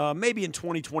 maybe in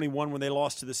 2021 when they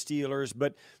lost to the Steelers.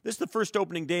 But this is the first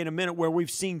opening day in a minute where we've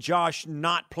seen Josh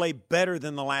not play better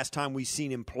than the last time we've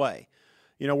seen him play.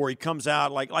 Where he comes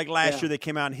out like last year, they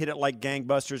came out and hit it like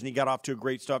gangbusters, and he got off to a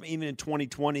great start. Even in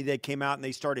 2020, they came out and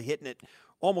they started hitting it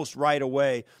almost right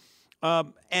away.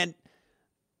 And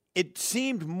it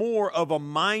seemed more of a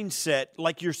mindset,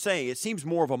 like you're saying, it seems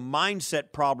more of a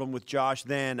mindset problem with Josh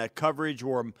than a coverage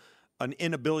or an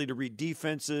inability to read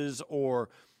defenses or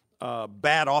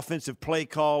bad offensive play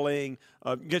calling.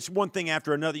 Just one thing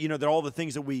after another, that all the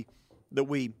things that we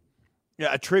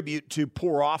attribute to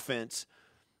poor offense.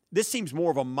 This seems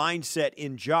more of a mindset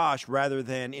in Josh rather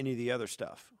than any of the other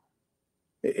stuff.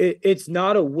 It's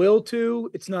not a will to,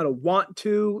 it's not a want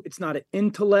to, it's not an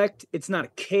intellect, it's not a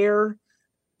care.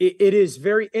 It is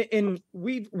very, and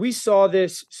we saw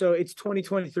this. So it's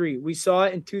 2023. We saw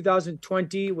it in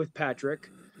 2020 with Patrick.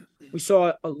 We saw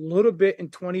it a little bit in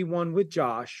 21 with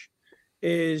Josh.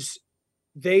 These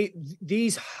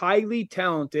highly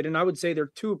talented, and I would say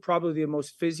they're 2 of probably the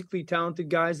most physically talented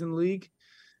guys in the league.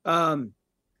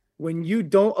 When you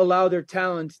don't allow their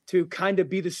talent to kind of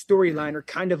be the storyline or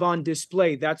kind of on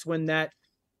display, that's when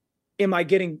am I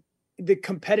getting the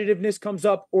competitiveness comes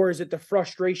up, or is it the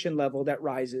frustration level that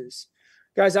rises?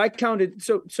 Guys, I counted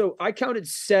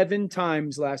 7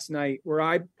 times last night where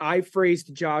I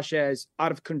phrased Josh as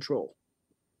out of control.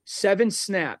 7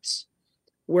 snaps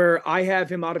where I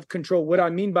have him out of control. What I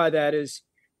mean by that is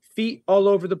feet all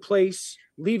over the place,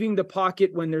 leaving the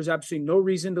pocket when there's absolutely no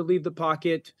reason to leave the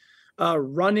pocket,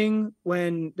 running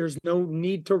when there's no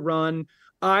need to run,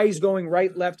 eyes going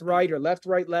right, left, or left,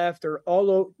 left, or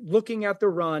all looking at the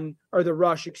run or the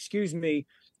rush,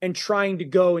 and trying to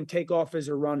go and take off as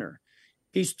a runner.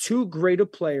 He's too great a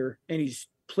player, and he's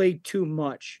played too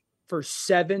much for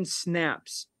 7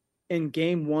 snaps in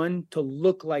game 1 to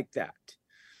look like that.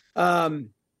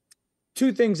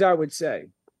 2 things I would say.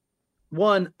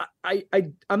 One,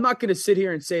 I'm not going to sit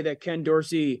here and say that Ken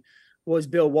Dorsey was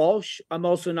Bill Walsh. I'm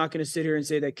also not going to sit here and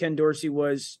say that Ken Dorsey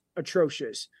was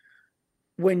atrocious.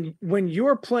 When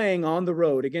you're playing on the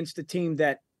road against a team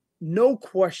that no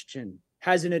question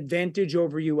has an advantage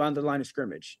over you on the line of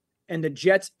scrimmage, and the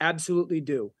Jets absolutely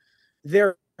do,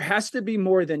 there has to be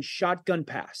more than shotgun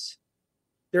pass.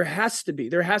 There has to be.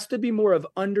 There has to be more of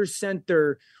under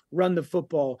center, run the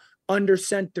football, under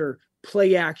center,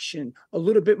 play action, a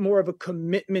little bit more of a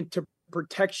commitment to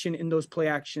protection in those play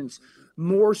actions,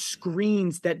 more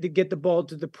screens that to get the ball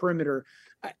to the perimeter.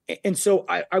 And so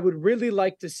I would really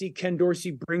like to see Ken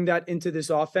Dorsey bring that into this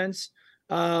offense.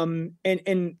 And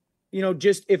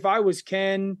just if I was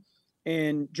Ken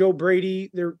and Joe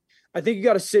Brady, I think you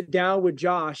got to sit down with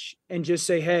Josh and just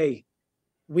say, hey,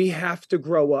 we have to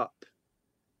grow up.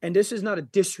 And this is not a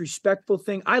disrespectful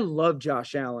thing. I love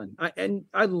Josh Allen.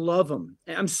 I love him.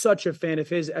 I'm such a fan of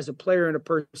his as a player and a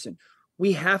person.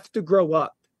 We have to grow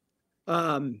up.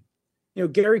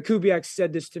 Gary Kubiak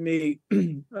said this to me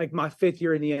like my 5th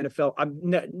year in the NFL. I'm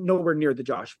nowhere near the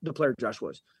player Josh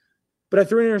was. But I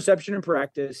threw an interception in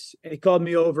practice, and he called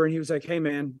me over, and he was like, hey,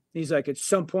 man, he's like, at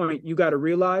some point, you got to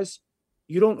realize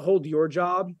you don't hold your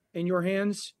job in your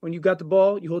hands when you got the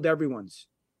ball. You hold everyone's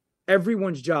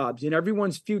jobs and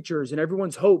everyone's futures and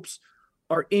everyone's hopes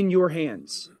are in your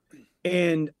hands.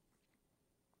 And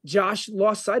Josh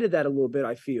lost sight of that a little bit,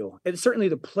 I feel. And certainly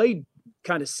the play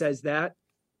kind of says that.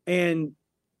 And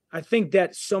I think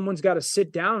that someone's got to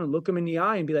sit down and look him in the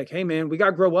eye and be like, hey, man, we got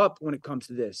to grow up when it comes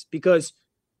to this, because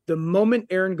the moment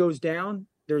Aaron goes down,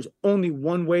 there's only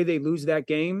one way they lose that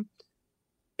game.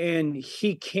 And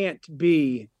he can't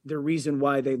be the reason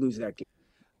why they lose that game.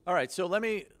 All right. So let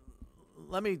me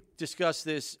discuss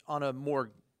this on a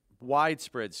more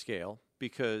widespread scale,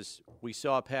 because we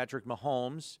saw Patrick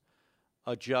Mahomes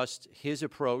adjust his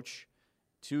approach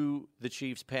to the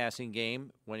Chiefs passing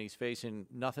game when he's facing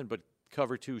nothing but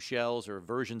cover 2 shells or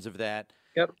versions of that.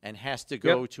 Yep. And has to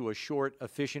go to a short,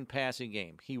 efficient passing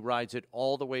game. He rides it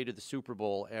all the way to the Super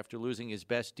Bowl after losing his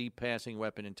best deep passing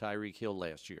weapon in Tyreek Hill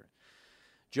last year.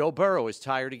 Joe Burrow is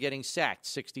tired of getting sacked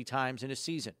 60 times in a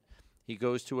season. He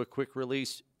goes to a quick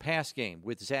release pass game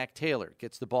with Zach Taylor,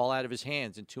 gets the ball out of his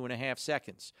hands in 2.5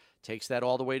 seconds, takes that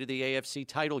all the way to the AFC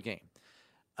title game.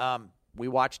 We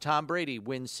watched Tom Brady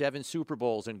win 7 Super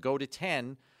Bowls and go to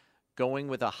 10 going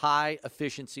with a high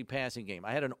efficiency passing game.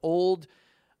 I had an old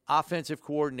offensive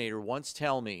coordinator once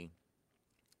tell me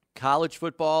college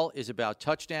football is about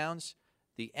touchdowns.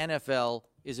 The NFL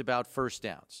is about first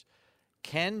downs.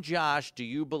 Can Josh, do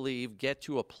you believe, get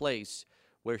to a place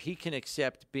where he can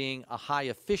accept being a high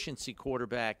efficiency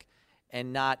quarterback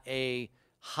and not a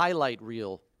highlight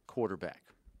reel quarterback?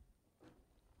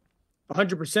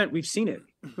 100%. We've seen it.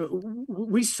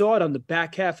 We saw it on the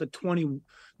back half of 20,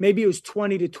 maybe it was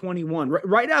 20 to 21,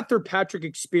 right after Patrick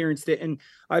experienced it. And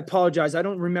I apologize, I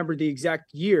don't remember the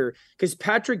exact year, because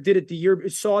Patrick did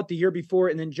it saw it the year before,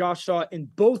 and then Josh saw it,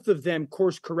 and both of them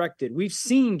course corrected. We've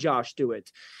seen Josh do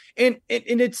it. And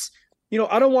it's,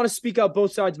 I don't want to speak out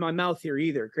both sides of my mouth here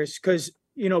either, Chris, because,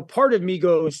 part of me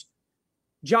goes,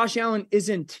 Josh Allen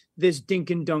isn't this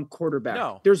dink and dunk quarterback.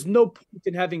 No. There's no point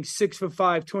in having 6'5",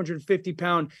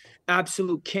 250-pound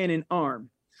absolute cannon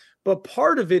arm. But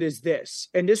part of it is this,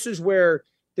 and this is where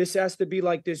this has to be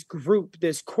like this group,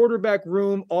 this quarterback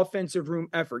room, offensive room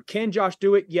effort. Can Josh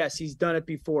do it? Yes, he's done it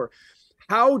before.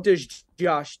 How does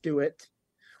Josh do it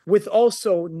with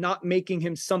also not making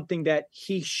him something that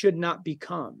he should not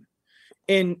become?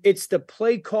 And it's the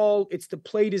play call, it's the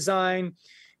play design,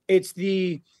 it's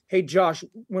the, hey, Josh,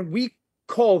 when we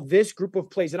call this group of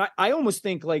plays, and I almost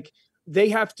think like they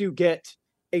have to get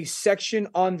a section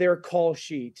on their call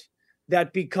sheet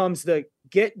that becomes the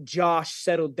get Josh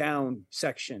settled down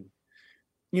section,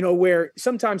 where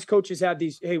sometimes coaches have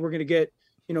these, hey, we're going to get,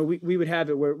 we would have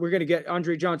it where we're going to get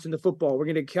Andre Johnson the football. We're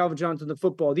going to get Calvin Johnson the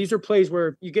football. These are plays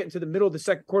where you get into the middle of the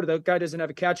second quarter, the guy doesn't have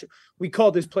a catch. We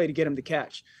call this play to get him to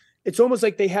catch. It's almost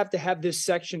like they have to have this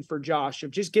section for Josh of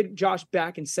just get Josh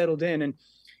back and settled in. And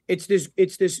it's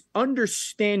this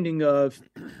understanding of,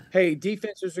 hey,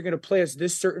 defenses are going to play us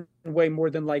this certain way more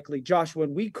than likely. Josh,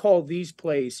 when we call these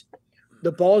plays,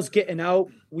 the ball's getting out.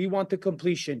 We want the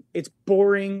completion. It's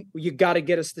boring. You got to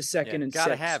get us the second and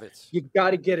gotta 6. have it. You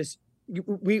got to get us.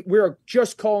 We're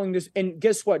just calling this. And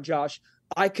guess what, Josh?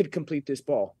 I could complete this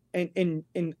ball. And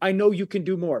I know you can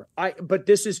do more. But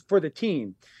this is for the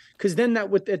team. Because then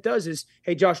what it does is,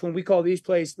 hey, Josh, when we call these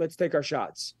plays, let's take our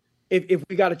shots. If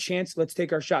we got a chance, let's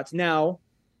take our shots. Now,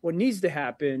 what needs to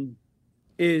happen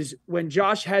is when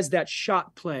Josh has that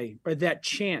shot play or that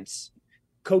chance,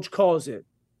 coach calls it,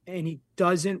 and he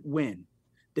doesn't win.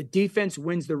 The defense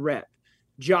wins the rep.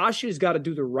 Josh has got to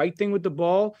do the right thing with the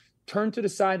ball, turn to the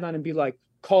sideline and be like,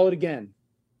 call it again.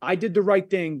 I did the right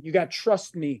thing. You got to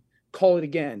trust me. Call it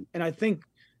again. And I think,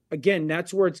 again,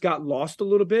 that's where it's got lost a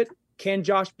little bit. Can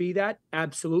Josh be that?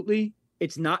 Absolutely.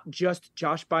 It's not just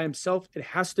Josh by himself. It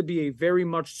has to be a very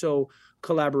much so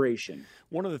collaboration.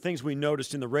 One of the things we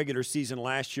noticed in the regular season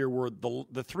last year were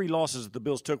the 3 losses that the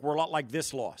Bills took were a lot like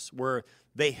this loss, where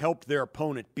they helped their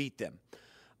opponent beat them.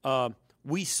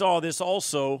 We saw this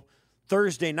also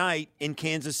Thursday night in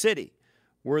Kansas City,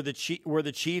 where the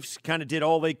Chiefs kind of did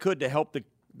all they could to help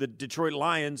the Detroit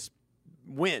Lions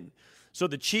win. So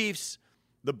the Chiefs,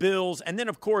 the Bills, and then,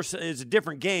 of course, it's a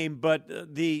different game,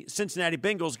 but the Cincinnati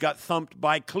Bengals got thumped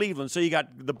by Cleveland. So you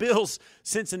got the Bills,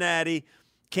 Cincinnati,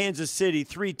 Kansas City,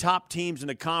 3 top teams in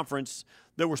the conference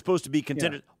that were supposed to be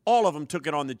contenders. Yeah. All of them took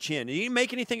it on the chin. Did you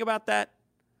make anything about that?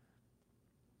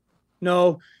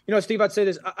 No. Steve, I'd say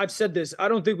this. I've said this. I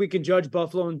don't think we can judge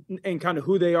Buffalo and kind of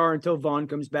who they are until Vaughn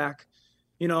comes back.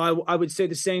 I would say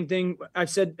the same thing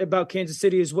I've said about Kansas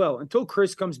City as well. Until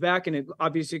Chris comes back, and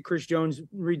obviously Chris Jones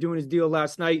redoing his deal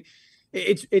last night,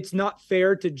 it's not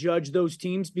fair to judge those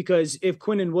teams, because if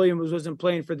Quinnen Williams wasn't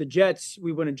playing for the Jets,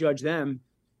 we wouldn't judge them.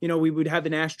 We would have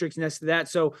an asterisk next to that.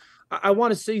 So I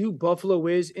want to see who Buffalo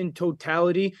is in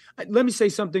totality. Let me say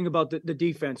something about the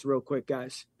defense real quick,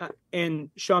 guys. And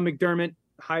Sean McDermott,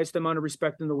 highest amount of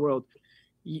respect in the world.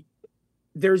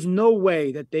 There's no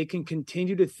way that they can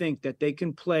continue to think that they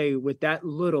can play with that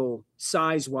little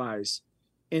size-wise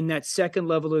in that second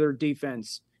level of their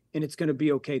defense, and it's going to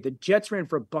be okay. The Jets ran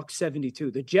for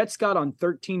 $172. The Jets got on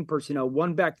 13 personnel,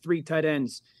 1 back, 3 tight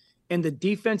ends. And the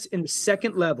defense in the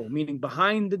second level, meaning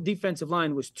behind the defensive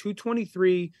line, was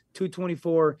 223,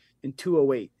 224, and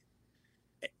 208.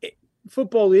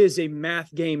 Football is a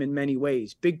math game in many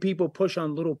ways. Big people push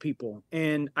on little people.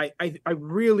 And I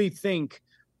really think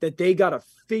that they got to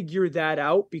figure that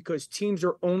out, because teams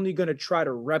are only going to try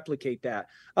to replicate that.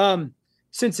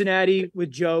 Cincinnati,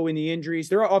 with Joe and the injuries,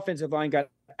 their offensive line got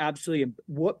absolutely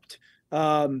whooped.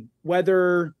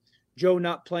 Whether Joe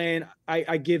not playing,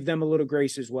 I give them a little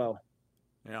grace as well.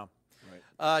 Yeah.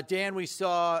 Right. Dan, we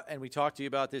saw, and we talked to you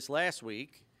about this last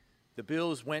week, the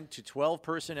Bills went to 12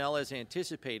 personnel as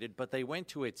anticipated, but they went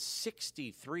to it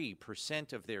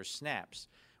 63% of their snaps.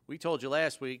 We told you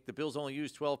last week the Bills only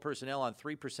used 12 personnel on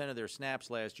 3% of their snaps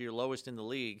last year, lowest in the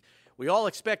league. We all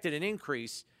expected an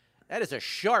increase. That is a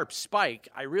sharp spike.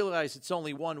 I realize it's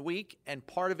only 1 week, and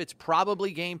part of it's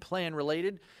probably game plan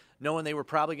related, knowing they were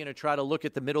probably going to try to look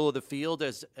at the middle of the field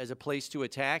as a place to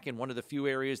attack, and one of the few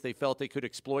areas they felt they could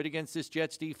exploit against this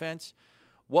Jets defense.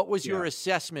 What was your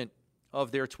assessment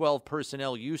of their 12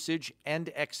 personnel usage and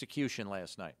execution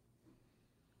last night?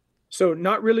 So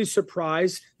not really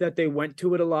surprised that they went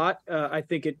to it a lot. I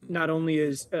think it not only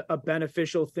is a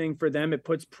beneficial thing for them, it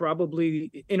puts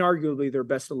probably inarguably their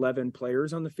best 11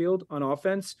 players on the field on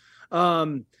offense.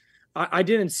 I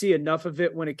didn't see enough of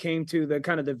it when it came to the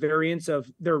kind of the variance of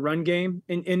their run game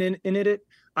in it.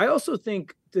 I also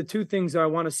think the two things I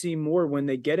want to see more when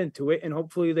they get into it, and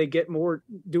hopefully they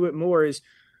do it more, is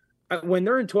when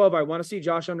they're in 12, I want to see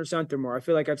Josh under center more. I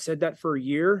feel like I've said that for a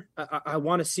year. I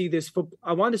want to see this.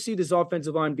 I want to see this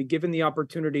offensive line be given the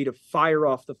opportunity to fire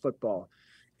off the football,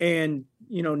 and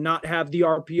not have the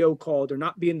RPO called or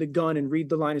not be in the gun and read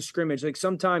the line of scrimmage. Like,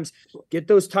 sometimes get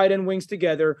those tight end wings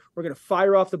together. We're going to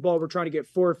fire off the ball. We're trying to get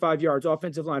 4 or 5 yards.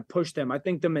 Offensive line, push them. I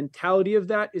think the mentality of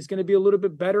that is going to be a little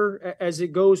bit better as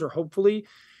it goes, or hopefully.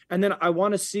 And then I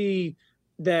want to see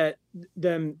that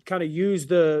them kind of use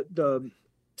the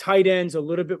tight ends a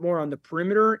little bit more on the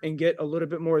perimeter and get a little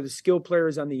bit more of the skill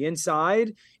players on the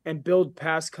inside and build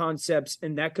pass concepts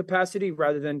in that capacity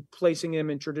rather than placing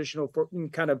them in traditional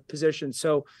kind of positions.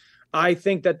 So I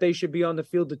think that they should be on the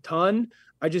field a ton.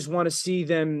 I just want to see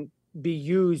them be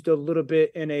used a little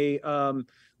bit in a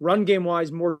run game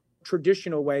wise, more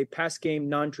traditional way, pass game,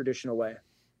 non-traditional way.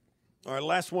 All right.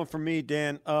 Last one for me,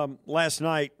 Dan. Last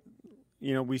night,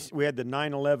 we had the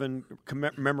 9/11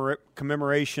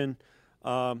 commemoration.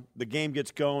 The game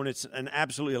gets going. It's an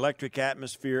absolutely electric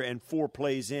atmosphere, and 4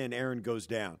 plays in, Aaron goes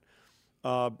down.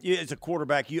 As a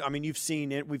quarterback, you've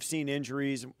seen it. We've seen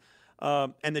injuries,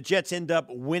 and the Jets end up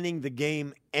winning the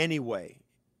game anyway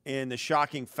in the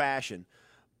shocking fashion.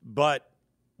 But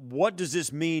what does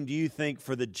this mean, do you think,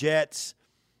 for the Jets,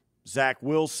 Zach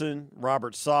Wilson,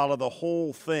 Robert Saleh, the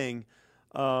whole thing,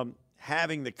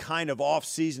 having the kind of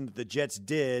offseason that the Jets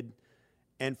did,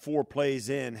 and 4 plays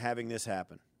in, having this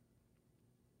happen?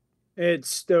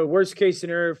 It's the worst case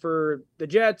scenario for the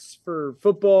Jets, for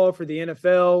football, for the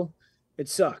NFL. It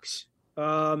sucks.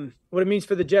 What it means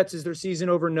for the Jets is their season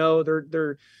over. No,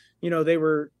 they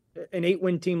were an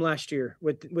 8-win team last year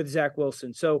with Zach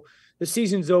Wilson. So the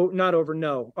season's not over.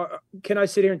 No. Can I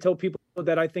sit here and tell people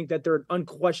that I think that they're an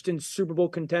unquestioned Super Bowl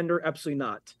contender? Absolutely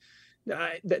not.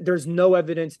 There's no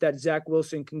evidence that Zach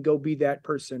Wilson can go be that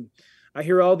person. I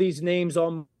hear all these names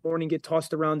all morning get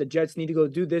tossed around. The Jets need to go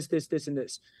do this, this, this, and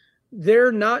this.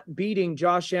 They're not beating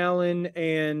Josh Allen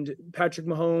and Patrick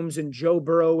Mahomes and Joe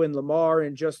Burrow and Lamar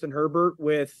and Justin Herbert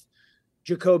with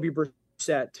Jacoby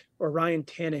Brissett or Ryan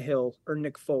Tannehill or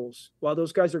Nick Foles. While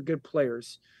those guys are good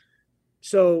players.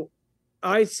 So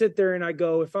I sit there and I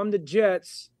go, if I'm the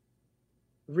Jets,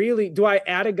 really, do I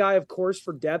add a guy, of course,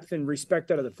 for depth and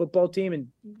respect out of the football team and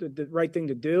the right thing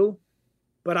to do?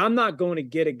 But I'm not going to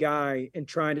get a guy and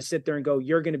trying to sit there and go,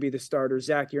 you're going to be the starter.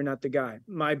 Zach, you're not the guy.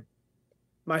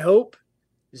 My hope,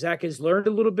 Zach has learned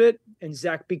a little bit, and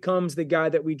Zach becomes the guy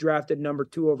that we drafted number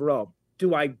 2 overall.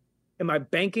 Am I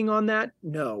banking on that?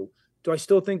 No. Do I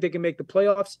still think they can make the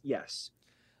playoffs? Yes.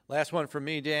 Last one from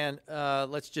me, Dan.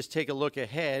 Let's just take a look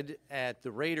ahead at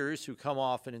the Raiders, who come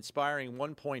off an inspiring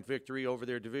 1-point victory over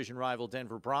their division rival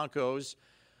Denver Broncos.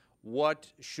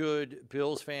 What should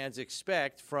Bills fans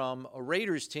expect from a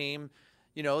Raiders team,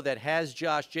 that has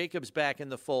Josh Jacobs back in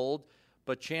the fold,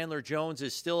 but Chandler Jones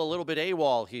is still a little bit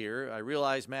AWOL here? I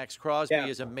realize Max Crosby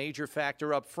is a major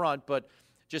factor up front, but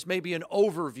just maybe an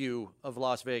overview of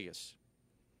Las Vegas.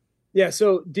 Yeah,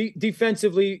 so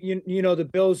defensively, the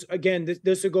Bills, again,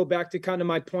 this will go back to kind of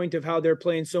my point of how they're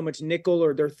playing so much nickel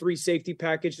or their 3 safety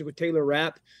packages with Taylor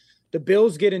Rapp. The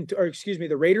Bills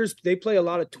the Raiders, they play a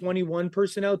lot of 21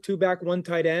 personnel, 2 back, 1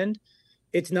 tight end.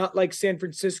 It's not like San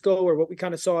Francisco or what we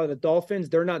kind of saw at the Dolphins.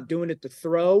 They're not doing it to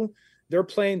throw. They're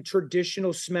playing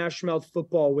traditional smash mouth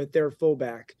football with their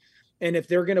fullback. And if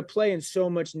they're going to play in so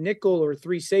much nickel or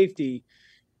 3 safety,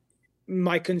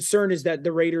 my concern is that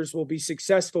the Raiders will be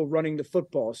successful running the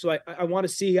football. So I want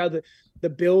to see how the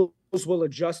Bills will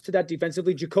adjust to that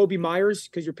defensively. Jacoby Myers,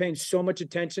 because you're paying so much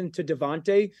attention to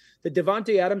Devontae. The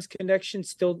Devontae Adams connection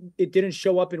it didn't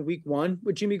show up in week 1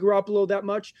 with Jimmy Garoppolo that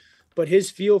much, but his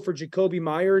feel for Jacoby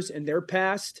Myers and their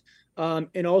past,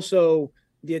 and also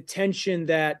the attention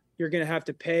that you're going to have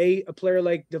to pay a player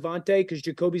like Devontae, because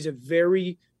Jacoby's a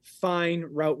very fine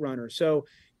route runner. So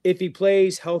if he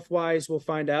plays health-wise, we'll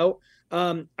find out.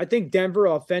 I think Denver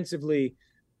offensively,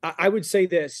 I would say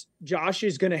this. Josh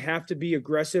is going to have to be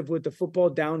aggressive with the football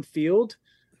downfield.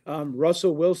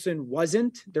 Russell Wilson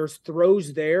wasn't. There's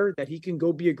throws there that he can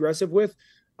go be aggressive with.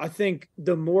 I think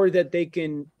the more that they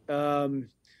can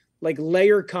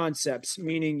layer concepts,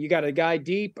 meaning you got a guy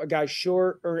deep, a guy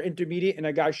short or intermediate, and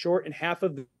a guy short in half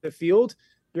of the field,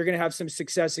 you're going to have some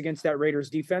success against that Raiders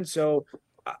defense. So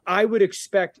I would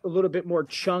expect a little bit more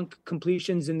chunk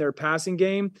completions in their passing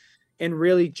game and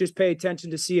really just pay attention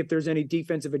to see if there's any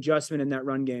defensive adjustment in that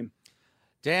run game.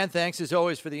 Dan, thanks as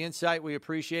always for the insight. We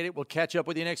appreciate it. We'll catch up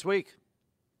with you next week.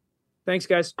 Thanks,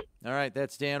 guys. All right,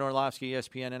 that's Dan Orlovsky,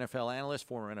 ESPN NFL analyst,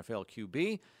 former NFL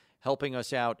QB, helping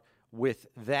us out with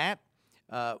that.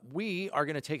 We are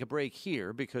going to take a break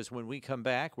here because when we come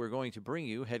back, we're going to bring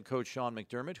you head coach Sean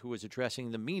McDermott, who is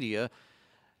addressing the media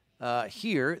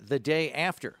here the day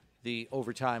after the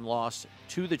overtime loss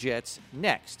to the Jets,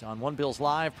 next on One Bills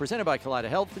Live, presented by Kaleida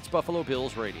Health. It's Buffalo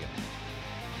Bills Radio.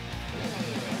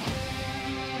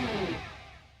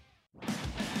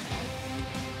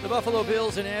 The Buffalo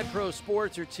Bills and AdPro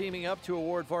Sports are teaming up to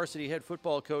award varsity head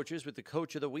football coaches with the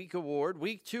Coach of the Week award.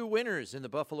 Week 2 winners in the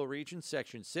Buffalo region,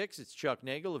 Section 6. It's Chuck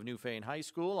Nagel of Newfane High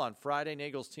School. On Friday,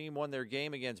 Nagel's team won their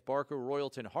game against Barco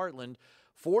Royalton Heartland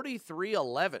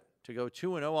 43-11 to go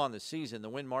 2-0 on the season. The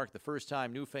win marked the first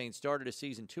time Newfane started a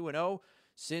season 2-0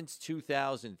 since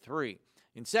 2003.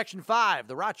 In Section 5,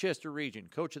 the Rochester region,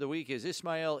 Coach of the Week is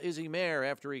Ismael Izzy Mayer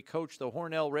after he coached the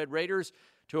Hornell Red Raiders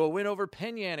to a win over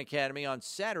Penn Yan Academy on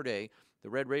Saturday. The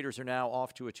Red Raiders are now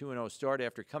off to a 2-0 start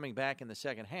after coming back in the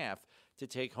second half to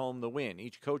take home the win.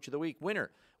 Each Coach of the Week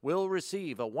winner will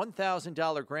receive a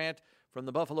 $1,000 grant from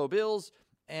the Buffalo Bills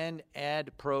and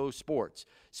AdPro Sports.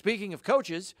 Speaking of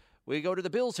coaches, we go to the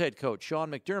Bills head coach,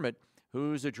 Sean McDermott,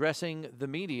 who's addressing the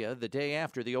media the day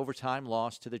after the overtime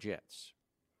loss to the Jets.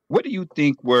 What do you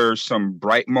think were some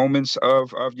bright moments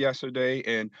of yesterday,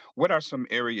 and what are some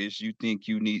areas you think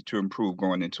you need to improve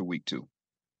going into week 2?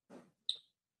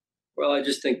 Well, I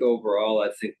just think overall, I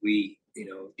think we,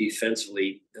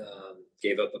 defensively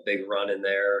gave up a big run in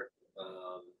there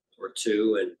or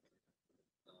two, and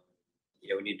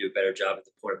we need to do a better job at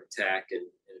the point of attack and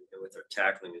with our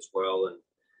tackling as well, and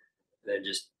then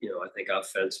just I think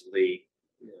offensively,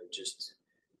 just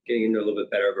getting into a little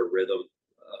bit better of a rhythm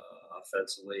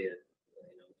offensively, and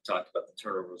talked about the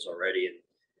turnovers already,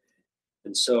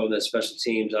 and so the special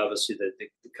teams, obviously the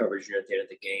coverage unit at the end of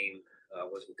the game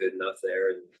wasn't good enough there,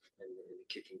 and the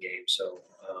kicking game. So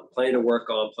plenty to work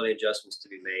on, plenty of adjustments to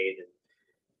be made, and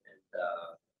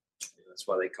that's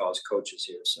why they call us coaches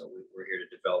here. So we're here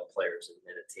to develop players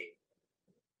in a team.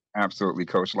 Absolutely,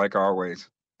 Coach, like always.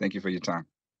 Thank you for your time.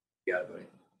 You got it, buddy.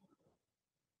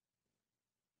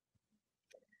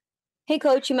 Hey,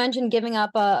 Coach, you mentioned giving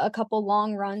up a couple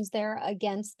long runs there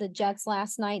against the Jets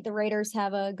last night. The Raiders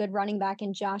have a good running back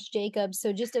in Josh Jacobs.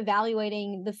 So just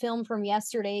evaluating the film from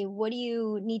yesterday, what do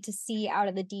you need to see out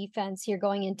of the defense here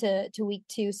going into week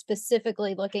 2,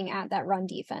 specifically looking at that run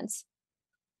defense?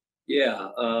 Yeah,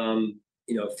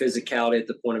 physicality at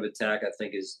the point of attack, I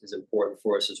think, is important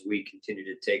for us as we continue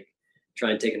to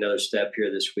try and take another step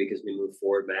here this week as we move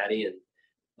forward, Maddie, and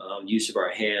use of our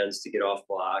hands to get off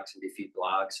blocks and defeat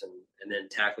blocks, and then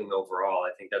tackling overall.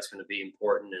 I think that's going to be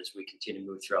important as we continue to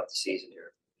move throughout the season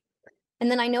here. And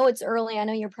then I know it's early. I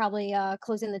know you're probably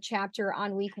closing the chapter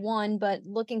on week 1, but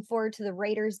looking forward to the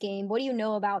Raiders game. What do you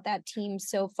know about that team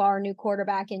so far? New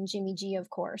quarterback in Jimmy G, of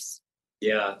course.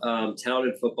 Yeah,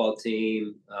 talented football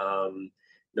team.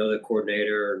 Know the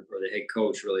coordinator or the head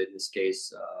coach, really, in this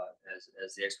case,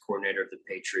 as the ex-coordinator of the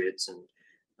Patriots. And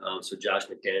so Josh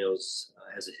McDaniels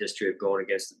has a history of going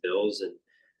against the Bills and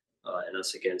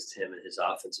us against him and his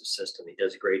offensive system. He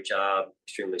does a great job,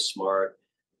 extremely smart,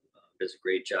 does a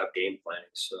great job game planning.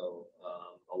 So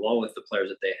along with the players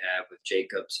that they have with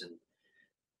Jacobs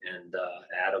and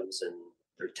Adams, and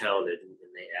they're talented, and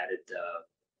they added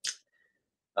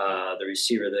the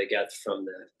receiver they got from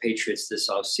the Patriots this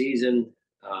offseason,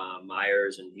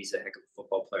 Myers, and he's a heck of a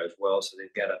football player as well. So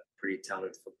they've got a pretty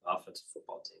talented offensive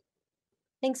football team.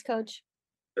 Thanks, Coach.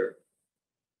 Sure.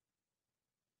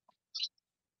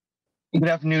 Good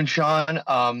afternoon, Sean.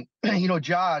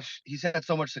 Josh, he's had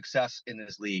so much success in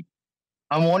this league.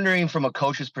 I'm wondering, from a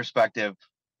coach's perspective,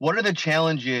 what are the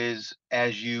challenges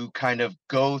as you kind of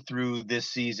go through this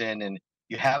season and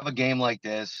you have a game like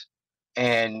this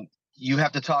and you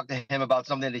have to talk to him about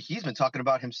something that he's been talking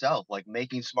about himself, like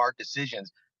making smart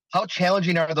decisions? How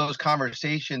challenging are those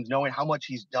conversations, knowing how much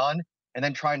he's done and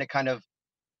then trying to kind of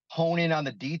hone in on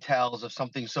the details of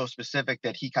something so specific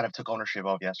that he kind of took ownership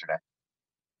of yesterday?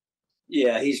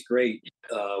 Yeah, he's great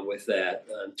with that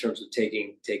in terms of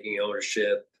taking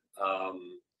ownership.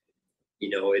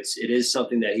 It is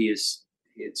something that he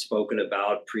had spoken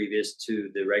about previous to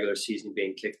the regular season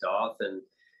being kicked off, and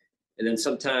then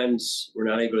sometimes we're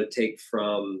not able to take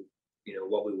from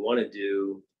what we want to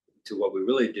do to what we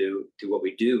really do to what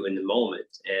we do in the moment,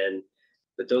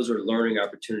 but those are learning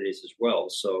opportunities as well.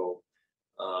 So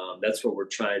that's what we're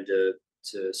trying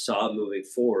to solve moving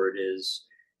forward is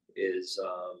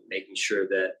making sure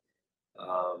that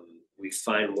we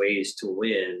find ways to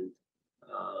win,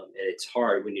 and it's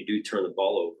hard when you do turn the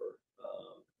ball over.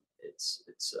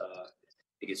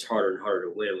 It gets harder and harder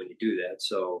to win when you do that.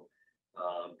 So,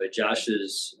 but Josh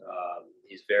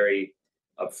he's very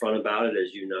upfront about it,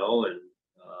 as you know, and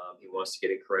he wants to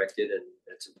get it corrected, and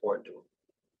it's important to him.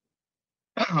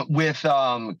 With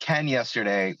Ken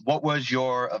yesterday, what was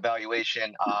your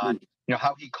evaluation on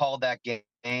how he called that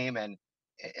game, and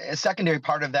a secondary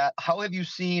part of that, how have you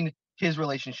seen his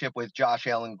relationship with Josh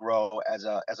Allen grow as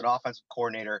an offensive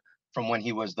coordinator from when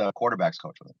he was the quarterback's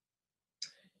coach with him?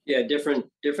 Yeah, different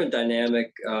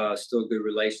dynamic, still a good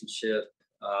relationship.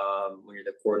 When you're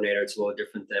the coordinator, it's a little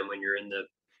different than when you're in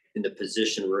the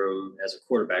position room as a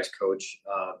quarterback's coach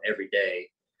every day.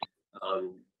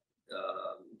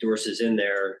 Dorsey is in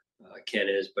there, Ken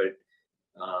is, but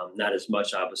not as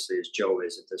much, obviously, as Joe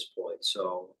is at this point.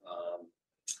 So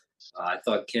I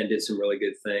thought Ken did some really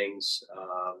good things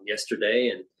yesterday,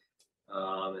 and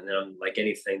then like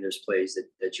anything, there's plays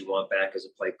that you want back as a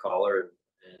play caller,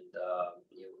 and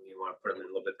you want to put him in a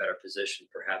little bit better position,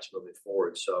 perhaps moving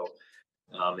forward. So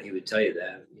he would tell you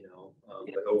that,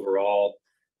 but overall,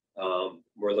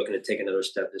 we're looking to take another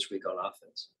step this week on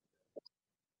offense.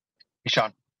 Hey,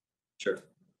 Sean. Sure.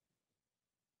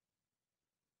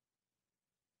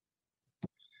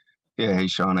 Yeah, hey,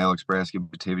 Sean, Alex Brasky,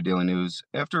 Batavia Daily News.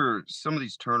 After some of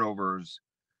these turnovers,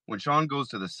 when Sean goes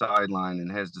to the sideline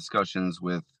and has discussions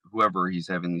with whoever he's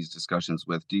having these discussions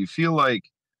with, do you feel like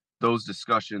those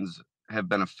discussions have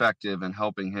been effective in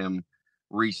helping him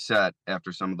reset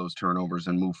after some of those turnovers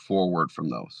and move forward from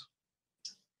those?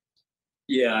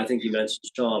 Yeah, I think you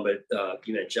mentioned Sean, but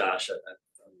you meant Josh.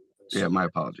 Yeah, my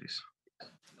apologies.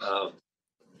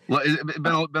 Well, it's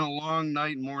been a long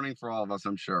night and morning for all of us,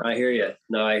 I'm sure. I hear you.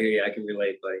 No, I hear you. I can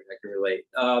relate, buddy. I can relate.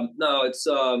 No, it's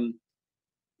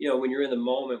when you're in the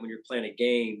moment, when you're playing a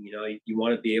game, you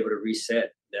want to be able to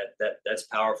reset. That's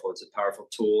powerful. It's a powerful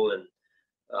tool, and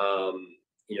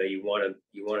you want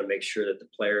to make sure that the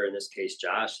player, in this case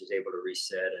Josh, is able to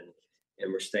reset,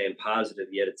 and we're staying positive,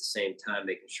 yet at the same time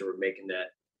making sure we're making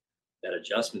that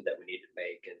adjustment that we need to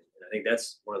make. And I think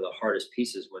that's one of the hardest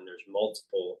pieces when there's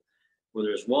multiple. When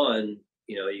there's one,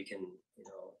 you can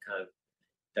kind of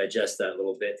digest that a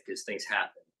little bit because things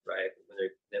happen. right?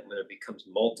 When it becomes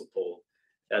multiple,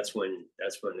 that's when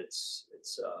it's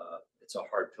a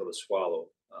hard pill to swallow,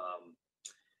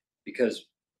 because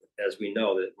as we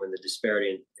know that when the disparity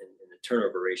in the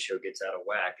turnover ratio gets out of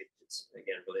whack, it's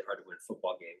again really hard to win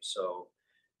football games. So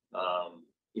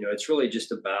it's really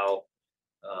just about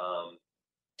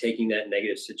taking that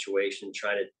negative situation,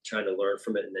 trying to learn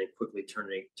from it, and then quickly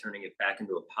turning it back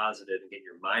into a positive and getting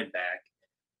your mind back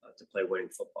to play winning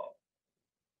football.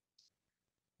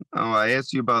 Oh, I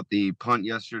asked you about the punt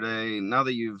yesterday. Now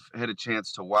that you've had a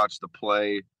chance to watch the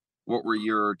play, what were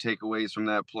your takeaways from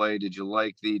that play? Did you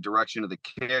like the direction of the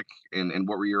kick, and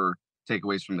what were your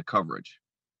takeaways from the coverage?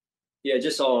 Yeah,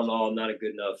 just all in all, not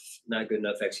good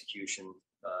enough execution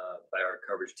by our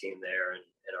coverage team there, and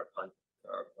our punt,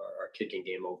 our kicking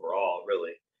game overall,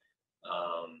 really.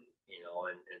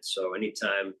 And so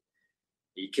anytime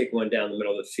you kick one down the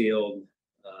middle of the field,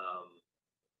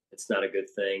 it's not a good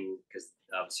thing, because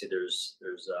obviously there's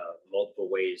multiple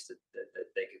ways that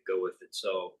they could go with it.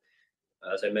 So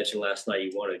as I mentioned last night,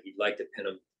 you'd like to pin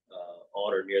them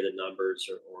on or near the numbers,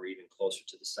 or even closer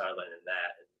to the sideline than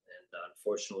that. And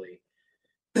unfortunately,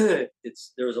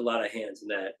 there was a lot of hands in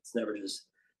that. It's never just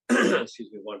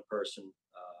one person.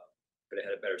 Could have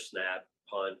had a better snap,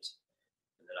 punt,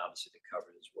 and then obviously the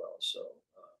coverage as well. So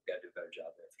got to do a better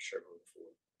job there for sure moving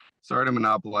forward. Sorry to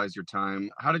monopolize your time.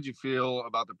 How did you feel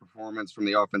about the performance from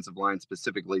the offensive line,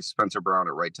 specifically Spencer Brown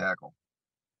at right tackle?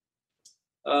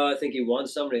 I think he won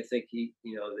some, and I think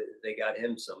they got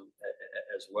him some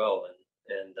as well.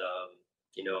 And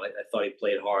I thought he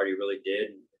played hard. He really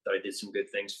did. I thought he did some good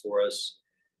things for us.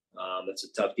 That's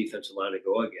a tough defensive line to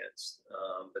go against.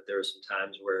 But there were some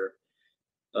times where,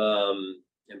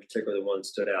 in particular, the one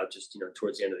stood out just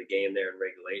towards the end of the game there in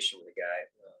regulation, with the guy,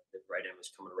 the right end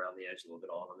was coming around the edge a little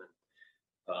bit on him.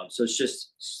 And so it's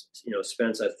just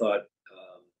Spence, I thought,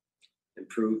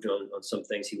 improved on some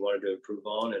things he wanted to improve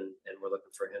on, and we're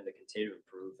looking for him to continue to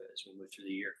improve as we move through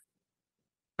the year.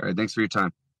 All right, thanks for your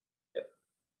time.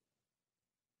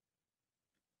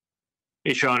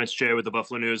 Hey, Sean, it's Jay with the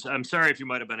Buffalo News. I'm sorry if you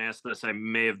might have been asked this. I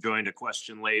may have joined a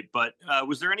question late, but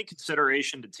was there any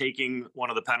consideration to taking one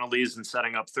of the penalties and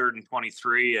setting up 3rd and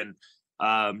 23? And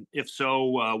if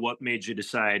so, what made you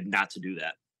decide not to do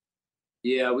that?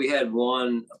 Yeah, we had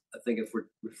one. I think if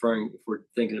we're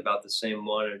thinking about the same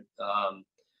one,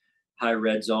 high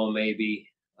red zone maybe.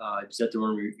 Is that the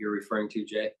one you're referring to,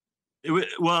 Jay? It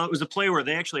was a play where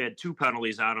they actually had 2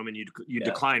 penalties on them, and you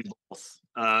declined both.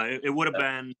 It would have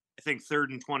been, I think,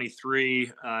 3rd and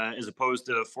 23 as opposed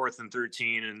to 4th and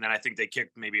 13, and then I think they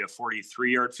kicked maybe a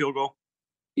 43-yard field goal.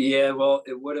 Yeah, well,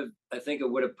 I think it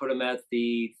would have put them at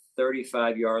the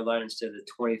 35-yard line instead of the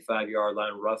 25-yard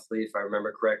line, roughly, if I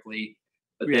remember correctly.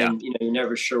 But then, you're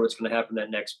never sure what's going to happen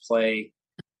that next play.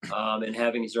 And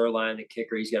having Zerline, the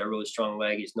kicker, he's got a really strong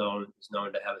leg. He's known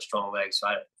to have a strong leg, so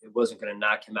it wasn't going to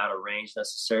knock him out of range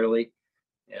necessarily.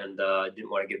 And I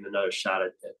didn't want to give him another shot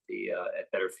at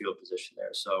better field position there.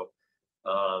 So,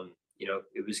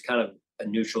 it was kind of a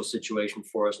neutral situation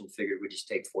for us, and figured we'd just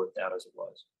take 4th down as it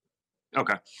was.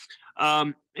 Okay.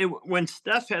 When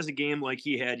Steph has a game like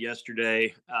he had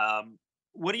yesterday,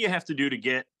 what do you have to do to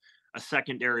get a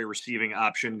secondary receiving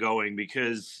option going?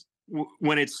 Because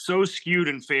when it's so skewed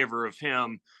in favor of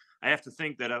him, I have to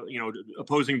think that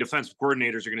opposing defensive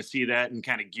coordinators are going to see that and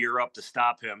kind of gear up to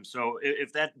stop him. So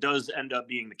if that does end up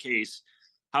being the case,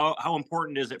 how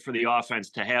important is it for the offense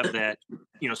to have that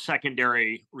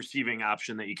secondary receiving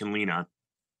option that you can lean on?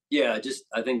 Yeah,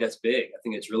 I think that's big. I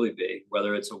think it's really big.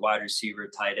 Whether it's a wide receiver,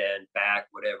 tight end, back,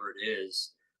 whatever it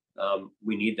is,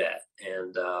 we need that.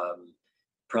 And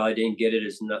probably didn't get it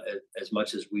as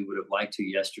much as we would have liked to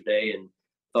yesterday. And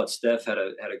thought Steph had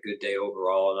a good day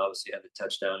overall, and obviously had the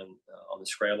touchdown on the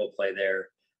scramble play there.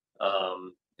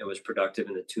 It was productive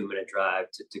in the 2-minute drive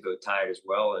to go tie it as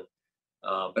well. And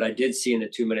but I did see in the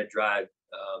 2-minute drive,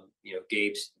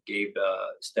 Gabe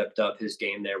stepped up his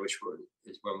game there, which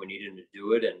is when we needed him to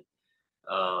do it. And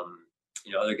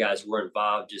other guys were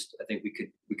involved. Just I think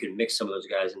we could mix some of those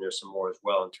guys in there some more as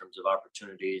well in terms of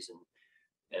opportunities and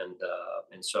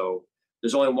so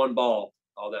there's only one ball.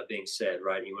 All that being said,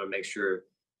 right, you want to make sure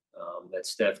that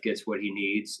Steph gets what he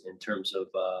needs in terms of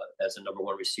as a number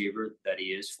 1 receiver that he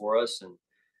is for us, and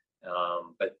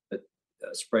but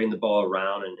spreading the ball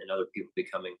around and other people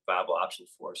becoming viable options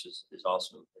for us is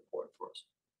also important for us.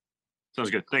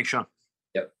 Sounds good. Thanks, Sean.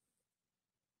 Yep.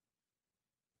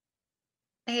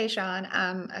 Hey, Sean.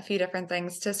 A few different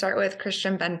things. To start with,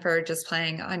 Christian Benford just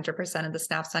playing 100% of the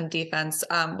snaps on defense.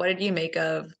 What did you make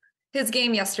of his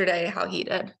game yesterday, how he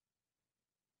did?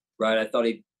 Right. I thought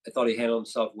he handled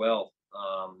himself well.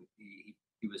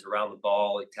 He was around the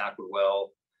ball. He tackled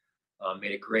well.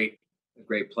 Made a great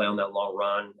play on that long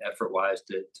run, effort-wise,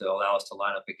 to allow us to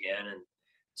line up again, and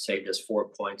saved us 4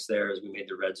 points there as we made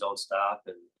the red zone stop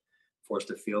and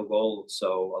forced a field goal.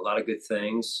 So a lot of good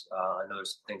things. I know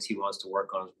there's things he wants to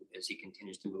work on as he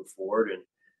continues to move forward, and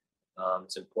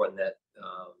it's important that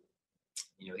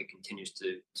he continues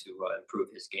to improve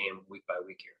his game week by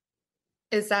week here.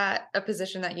 Is that a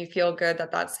position that you feel good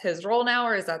that that's his role now,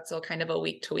 or is that still kind of a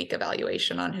week-to-week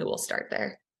evaluation on who will start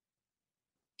there?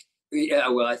 Yeah,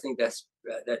 well, I think that's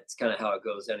kind of how it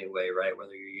goes anyway, right?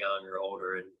 Whether you're young or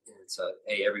older, and it's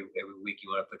every week you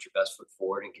want to put your best foot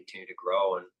forward and continue to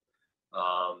grow. And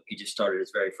he just started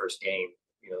his very first game,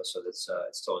 so that's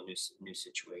it's still a new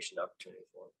situation, opportunity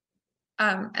for him.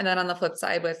 And then on the flip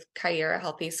side, with Kyer, a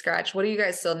healthy scratch, what do you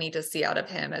guys still need to see out of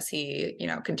him as he,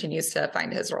 continues to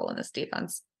find his role in this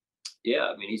defense? Yeah,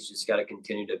 I mean, he's just got to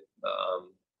continue to,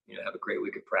 have a great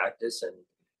week of practice and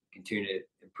continue to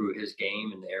improve his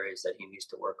game in the areas that he needs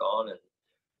to work on. And,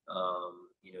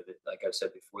 like I've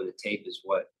said before, the tape is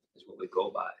what we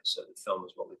go by. So the film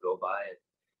is what we go by. And,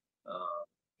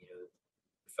 it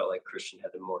felt like Christian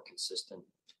had the more consistent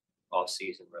off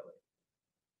season, really.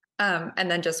 And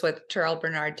then just with Terrell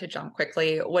Bernard, to jump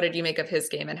quickly, what did you make of his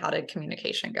game and how did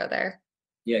communication go there?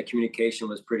 Yeah, communication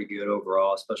was pretty good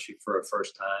overall, especially for a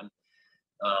first time.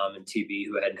 And TB,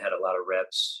 who hadn't had a lot of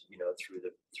reps, through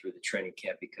the training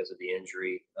camp because of the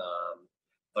injury.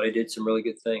 But he did some really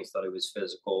good things. Thought he was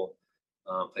physical,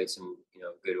 played some,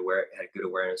 had good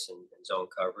awareness and zone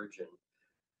coverage. And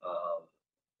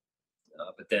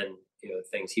but then,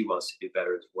 things he wants to do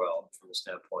better as well from the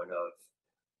standpoint of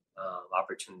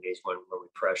opportunities when we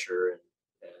pressure and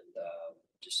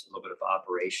just a little bit of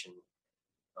operation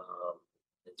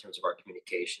in terms of our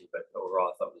communication. But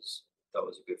overall, I thought it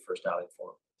was a good first outing for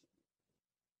him.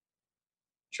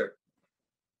 Sure.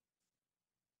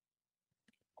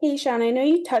 Hey, Sean, I know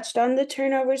you touched on the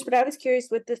turnovers, but I was curious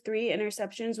with the 3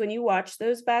 interceptions, when you watched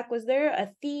those back, was there a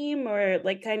theme or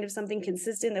like kind of something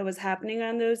consistent that was happening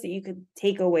on those that you could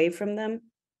take away from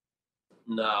them?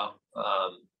 No.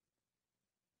 I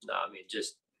mean,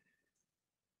 just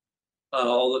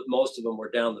most of them were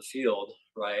down the field,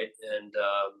 right? And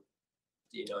I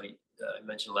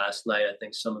mentioned last night, I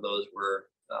think some of those were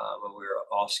when we were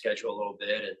off schedule a little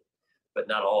bit, but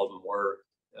not all of them were.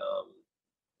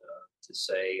 To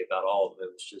say about all of them,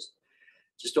 it was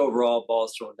just overall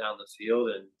balls thrown down the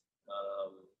field, and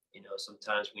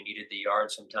sometimes we needed the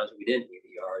yards, sometimes we didn't need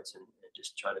the yards, and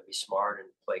just trying to be smart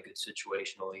and play good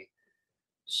situationally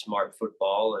smart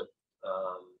football, and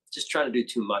just trying to do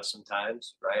too much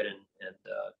sometimes, right? And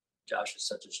Josh is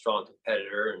such a strong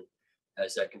competitor and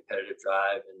has that competitive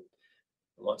drive and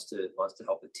wants to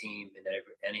help the team in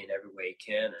any and every way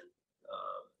he can. And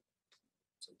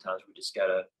sometimes we just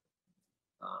gotta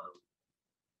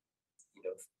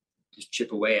just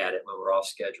chip away at it when we're off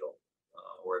schedule,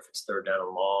 or if it's third down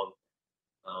and long,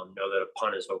 know that a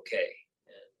punt is okay.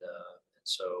 And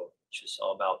so it's just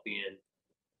all about being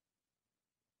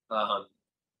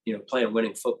playing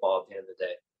winning football at the end of the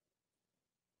day.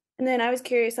 And then I was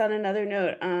curious on another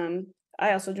note.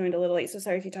 I also joined a little late, so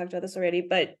sorry if you talked about this already,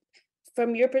 but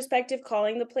from your perspective,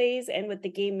 calling the plays and with the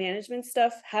game management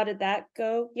stuff, how did that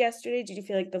go yesterday? Did you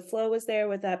feel like the flow was there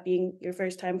with that being your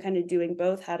first time kind of doing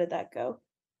both? How did that go?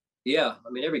 Yeah, I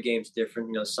mean, every game's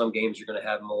different. Some games you're going to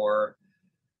have more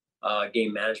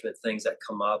game management things that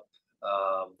come up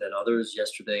than others.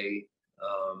 Yesterday,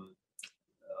 I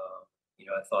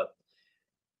thought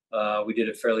we did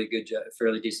a fairly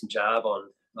decent job on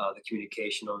the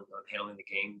communication on handling the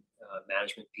game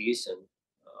management piece, and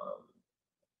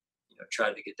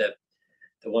tried to get the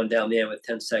one down the end with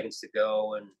 10 seconds to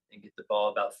go and get the ball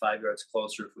about 5 yards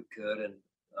closer if we could, and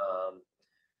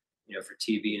for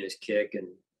TB and his kick, and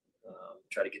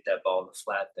try to get that ball in the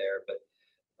flat there. But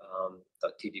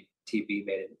thought TB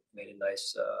made a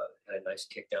nice had a nice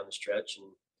kick down the stretch, and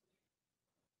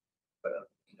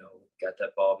got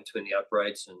that ball between the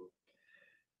uprights and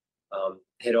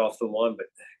hit off the one, but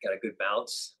got a good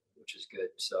bounce, which is good.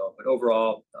 So, but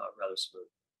overall, rather smooth.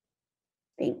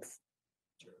 Thanks.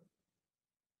 Sure.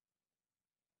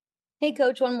 Hey,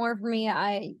 Coach, one more for me.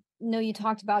 I know you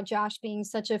talked about Josh being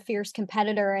such a fierce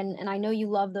competitor, and I know you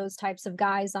love those types of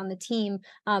guys on the team.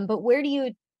 But where do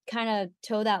you kind of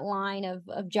toe that line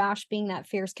of Josh being that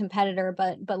fierce competitor,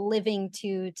 but living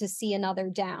to see another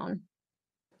down?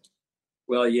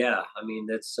 Well, yeah. I mean,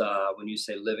 that's when you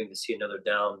say living to see another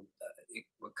down,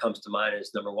 what comes to mind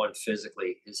is number one,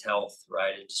 physically, his health,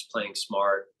 right? And just playing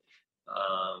smart.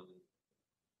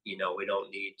 We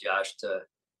don't need Josh to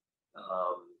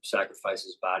sacrifice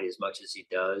his body as much as he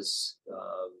does.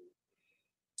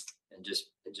 And just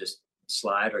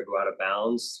slide or go out of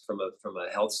bounds from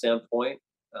a health standpoint.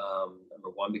 Number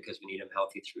one, because we need him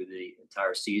healthy through the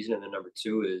entire season, and then number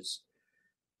two is,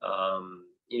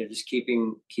 just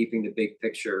keeping the big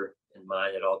picture in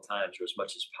mind at all times, or as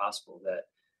much as possible. That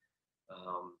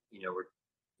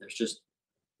there's just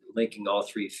linking all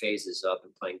three phases up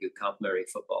and playing good complementary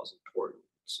football is important.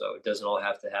 So it doesn't all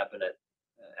have to happen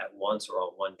at once or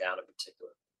on one down in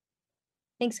particular.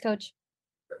 Thanks, Coach.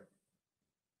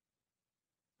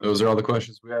 Those are all the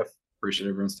questions we have. Appreciate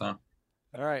everyone's time.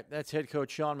 All right, that's head coach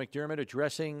Sean McDermott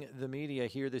addressing the media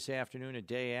here this afternoon, a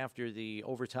day after the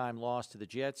overtime loss to the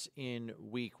Jets in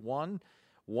Week 1.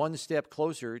 One step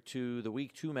closer to the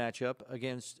Week 2 matchup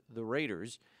against the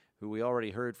Raiders, who we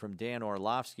already heard from Dan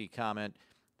Orlovsky comment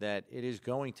that it is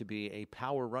going to be a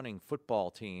power-running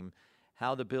football team.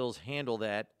 How the Bills handle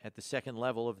that at the second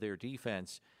level of their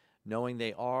defense, knowing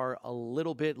they are a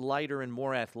little bit lighter and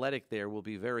more athletic there, will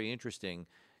be very interesting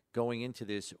going into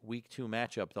this Week 2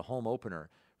 matchup, the home opener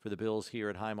for the Bills here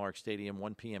at Highmark Stadium,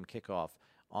 1 p.m. kickoff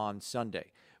on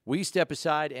Sunday. We step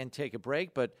aside and take a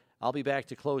break, but I'll be back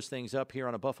to close things up here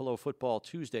on a Buffalo Football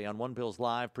Tuesday on One Bills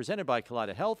Live, presented by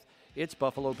Kaleida Health. It's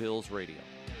Buffalo Bills Radio.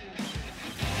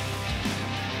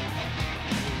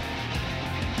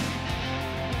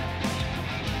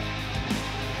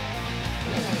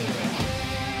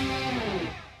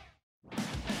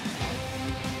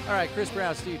 All right, Chris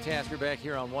Brown, Steve Tasker back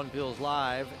here on One Bills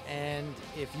Live. And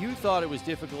if you thought it was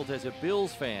difficult as a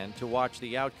Bills fan to watch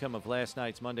the outcome of last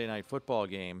night's Monday Night Football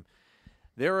game,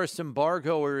 there are some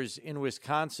bargoers in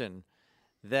Wisconsin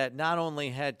that not only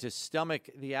had to stomach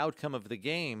the outcome of the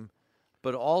game,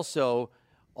 but also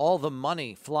all the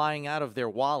money flying out of their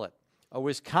wallet. A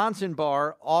Wisconsin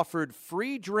bar offered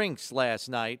free drinks last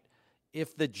night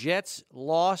if the Jets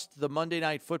lost the Monday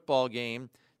Night Football game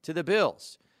to the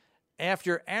Bills.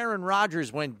 After Aaron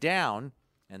Rodgers went down,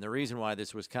 and the reason why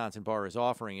this Wisconsin bar is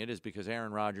offering it is because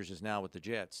Aaron Rodgers is now with the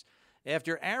Jets.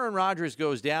 After Aaron Rodgers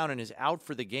goes down and is out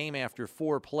for the game after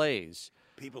 4 plays,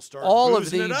 people start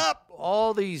boozing it up.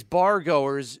 All these bar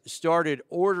goers started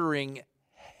ordering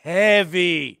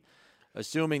heavy,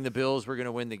 assuming the Bills were going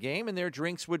to win the game and their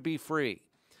drinks would be free.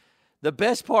 The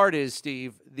best part is,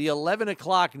 Steve, the 11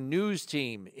 o'clock news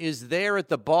team is there at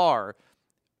the bar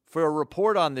for a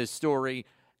report on this story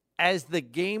as the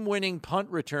game-winning punt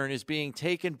return is being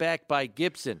taken back by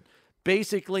Gibson,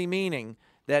 basically meaning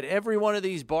that every one of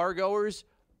these bar-goers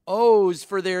owes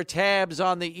for their tabs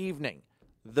on the evening.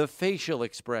 The facial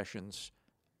expressions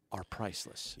are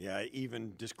priceless. Yeah,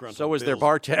 even disgruntled So is Bills, their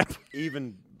bar tab.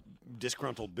 Even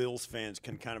disgruntled Bills fans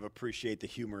can kind of appreciate the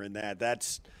humor in that.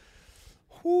 That's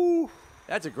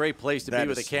a great place to be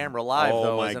with a camera live,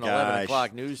 though, as an 11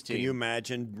 o'clock news team. Can you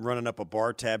imagine running up a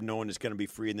bar tab knowing it's going to be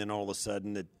free, and then all of a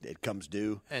sudden it comes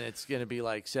due? And it's going to be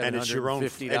like $750. And it's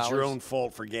your own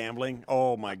fault for gambling?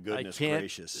 Oh, my goodness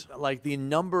gracious. Like the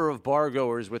number of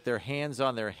bar-goers with their hands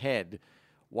on their head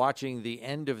watching the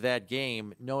end of that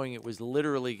game, knowing it was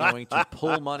literally going to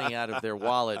pull money out of their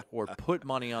wallet or put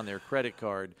money on their credit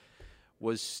card,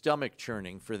 was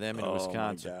stomach-churning for them in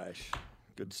Wisconsin. Oh, my gosh.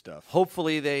 Good stuff.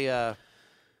 Hopefully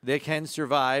they can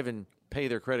survive and pay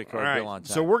their credit card bill on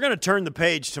time. So we're going to turn the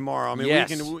page tomorrow. I mean,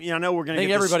 yes. I know we're going to. I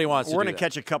think everybody wants to. We're going to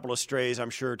catch a couple of strays, I'm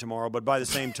sure, tomorrow. But by the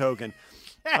same token,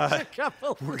 we're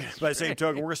going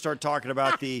to start talking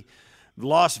about the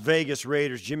Las Vegas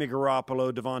Raiders: Jimmy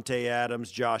Garoppolo, Devontae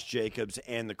Adams, Josh Jacobs,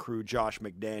 and the crew, Josh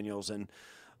McDaniels, and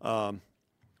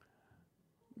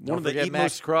don't forget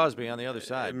Max Crosby on the other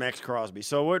side. Max Crosby.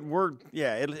 So it's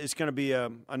going to be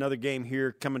another game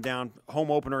here coming down,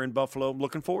 home opener in Buffalo.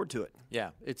 Looking forward to it.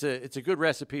 Yeah, it's a good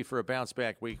recipe for a bounce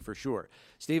back week for sure.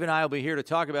 Steve and I will be here to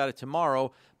talk about it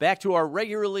tomorrow. Back to our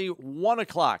regularly 1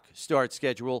 o'clock start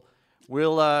schedule.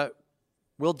 We'll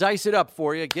dice it up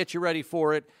for you, get you ready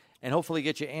for it, and hopefully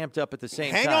get you amped up at the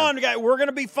same time. Hang on, guys. We're going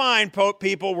to be fine,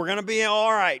 people. We're going to be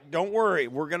all right. Don't worry.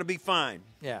 We're going to be fine.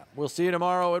 Yeah, we'll see you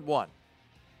tomorrow at 1.